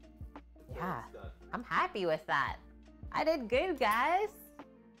 Yeah, I'm happy with that. I did good, guys.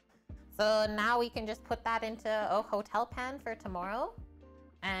 So now we can just put that into a hotel pan for tomorrow.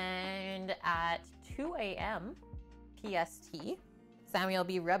 And at 2 a.m. PST, Sammy will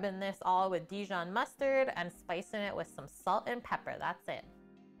be rubbing this all with Dijon mustard and spicing it with some salt and pepper. That's it.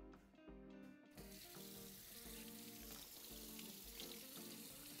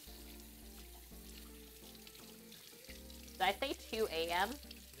 Did I say 2 a.m.?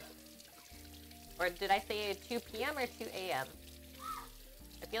 Or did I say 2 p.m. or 2 a.m.?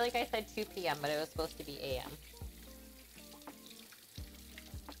 I feel like I said 2 p.m., but it was supposed to be a.m.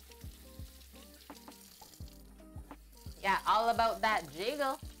 Yeah, all about that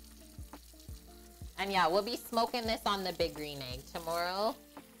jiggle. And yeah, we'll be smoking this on the big green egg tomorrow.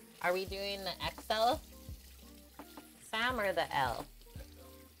 Are we doing the XL, Sam, or the L?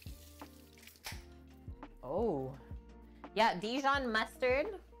 Oh. Yeah, Dijon mustard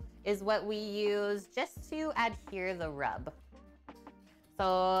is what we use just to adhere the rub.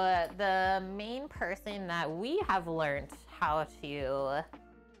 So the main person that we have learned how to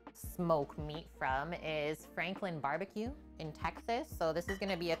smoke meat from is Franklin Barbecue in Texas. So this is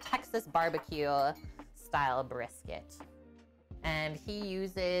gonna be a Texas barbecue style brisket. And he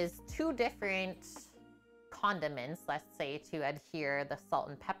uses 2 different condiments, let's say, to adhere the salt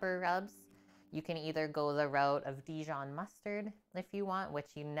and pepper rubs. You can either go the route of Dijon mustard if you want, which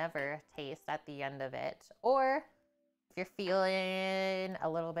you never taste at the end of it. Or if you're feeling a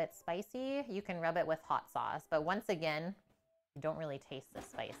little bit spicy, you can rub it with hot sauce. But once again, you don't really taste the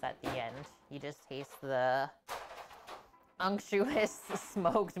spice at the end. You just taste the unctuous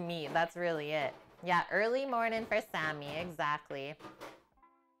smoked meat. That's really it. Yeah, early morning for Sammy, exactly.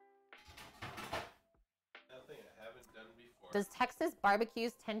 Does Texas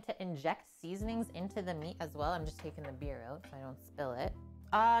barbecues tend to inject seasonings into the meat as well? I'm just taking the beer out so I don't spill it.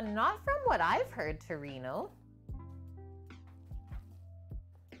 Not from what I've heard, Torino.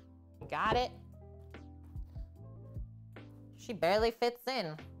 Got it. She barely fits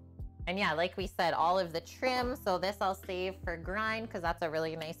in. And yeah, like we said, all of the trim. So this I'll save for grind because that's a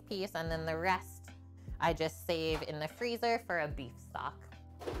really nice piece. And then the rest I just save in the freezer for a beef stock.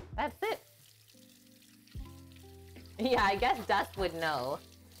 That's it. Yeah, I guess Dust would know.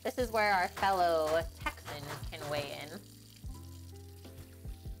 This is where our fellow Texans can weigh in.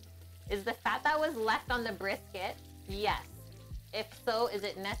 Is the fat that was left on the brisket? Yes. If so, is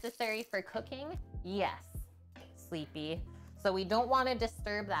it necessary for cooking? Yes. sleepy. So we don't want to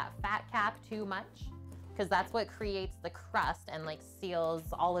disturb that fat cap too much because that's what creates the crust and like seals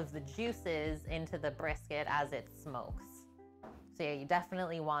all of the juices into the brisket as it smokes. So yeah, you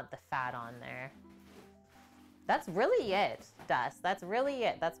definitely want the fat on there. That's really it, Dust. That's really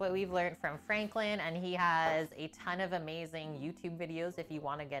it. That's what we've learned from Franklin, and he has a ton of amazing YouTube videos if you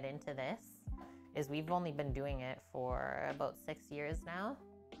want to get into this. We've only been doing it for about 6 years now.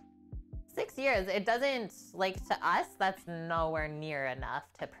 6 years. It doesn't, like, to us, that's nowhere near enough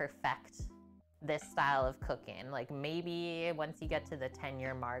to perfect this style of cooking. Like, maybe once you get to the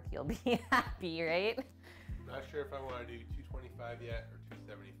 10-year mark, you'll be happy, right? Not sure if I want to do 225 yet or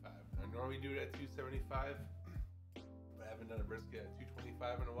 275. I normally do it at 275. I haven't done a brisket at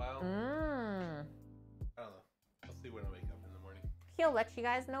 225 in a while. I don't know. I'll see when I wake up in the morning. He'll let you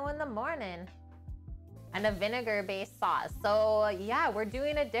guys know in the morning. And a vinegar-based sauce. So yeah, we're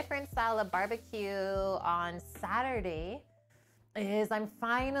doing a different style of barbecue on Saturday. I'm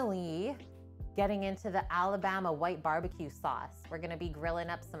finally getting into the Alabama white barbecue sauce. We're gonna be grilling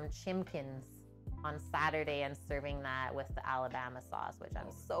up some chimkins on Saturday and serving that with the Alabama sauce, which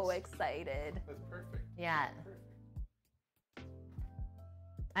I'm so excited. That's perfect. Yeah. Perfect.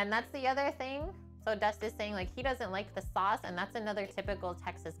 And that's the other thing. So Dust is saying like he doesn't like the sauce, and that's another typical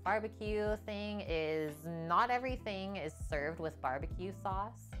Texas barbecue thing is not everything is served with barbecue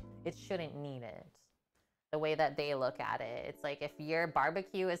sauce. It shouldn't need it. The way that they look at it. It's like if your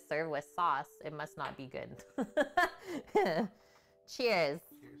barbecue is served with sauce, it must not be good. Cheers. Cheers.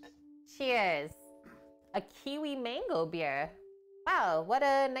 Cheers. A kiwi mango beer. Wow, what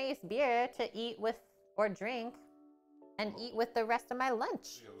a nice beer to eat with or drink and eat with the rest of my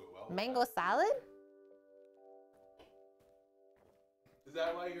lunch. Mango salad? Is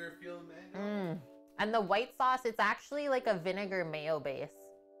that why you're feeling mango? And the white sauce, it's actually like a vinegar mayo base.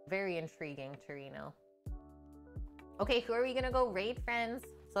 Very intriguing, Torino. Okay, who are we gonna go raid, friends?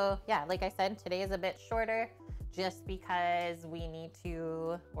 So yeah, like I said, today is a bit shorter just because we need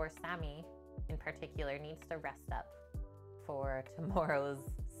to, or Sammy in particular, needs to rest up for tomorrow's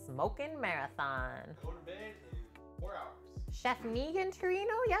smoking marathon. Go to bed in 4 hours. Chef Negan,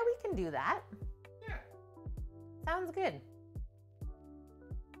 Torino? Yeah, we can do that. Yeah. Sounds good.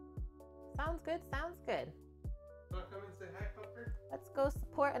 Sounds good, sounds good. Wanna come and say hi, Pupper? Let's go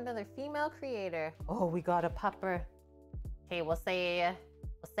support another female creator. Oh, we got a pupper. Okay, we'll say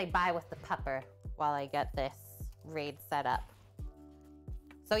bye with the pupper while I get this raid set up.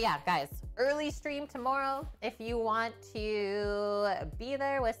 So yeah, guys, early stream tomorrow. If you want to be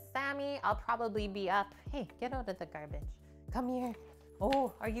there with Sammy, I'll probably be up. Hey, get out of the garbage. Come here.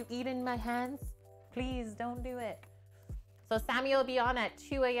 Oh, are you eating my hands? Please don't do it. So Sammy will be on at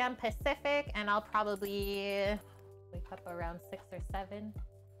 2 a.m. Pacific, and I'll probably wake up around 6 or 7,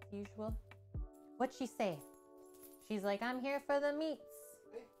 usual. What'd she say? She's like, I'm here for the meats.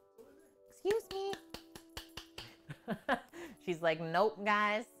 Hey, Excuse me. She's like, nope,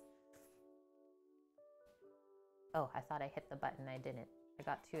 guys. Oh, I thought I hit the button. I didn't. I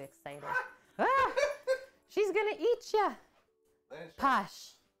got too excited. Ah! She's gonna eat ya.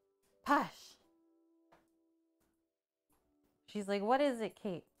 Posh. Posh. She's like, what is it,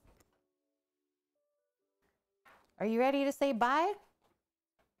 Kate? Are you ready to say bye?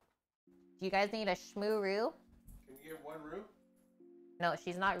 Do you guys need a shmoo-roo? Can you get one roux? No,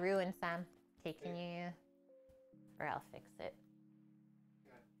 she's not ruined, Sam. Okay, can you? Or I'll fix it.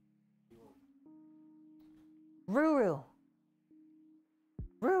 Roo-roo.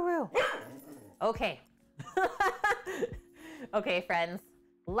 Roo-roo. Okay. Okay, friends.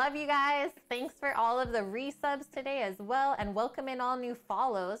 Love you guys. Thanks for all of the resubs today as well. And welcome in all new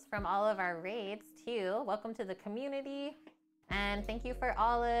follows from all of our raids too. Welcome to the community. And thank you for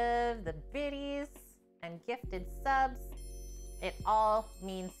all of the biddies and gifted subs. It all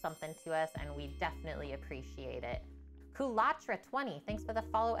means something to us and we definitely appreciate it. Kulatra20, thanks for the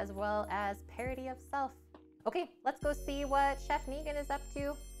follow as well as Parody of Self. Okay, let's go see what Chef Negan is up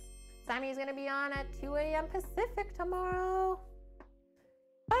to. Sammy's gonna be on at 2 a.m. Pacific tomorrow.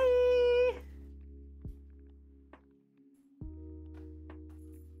 Bye!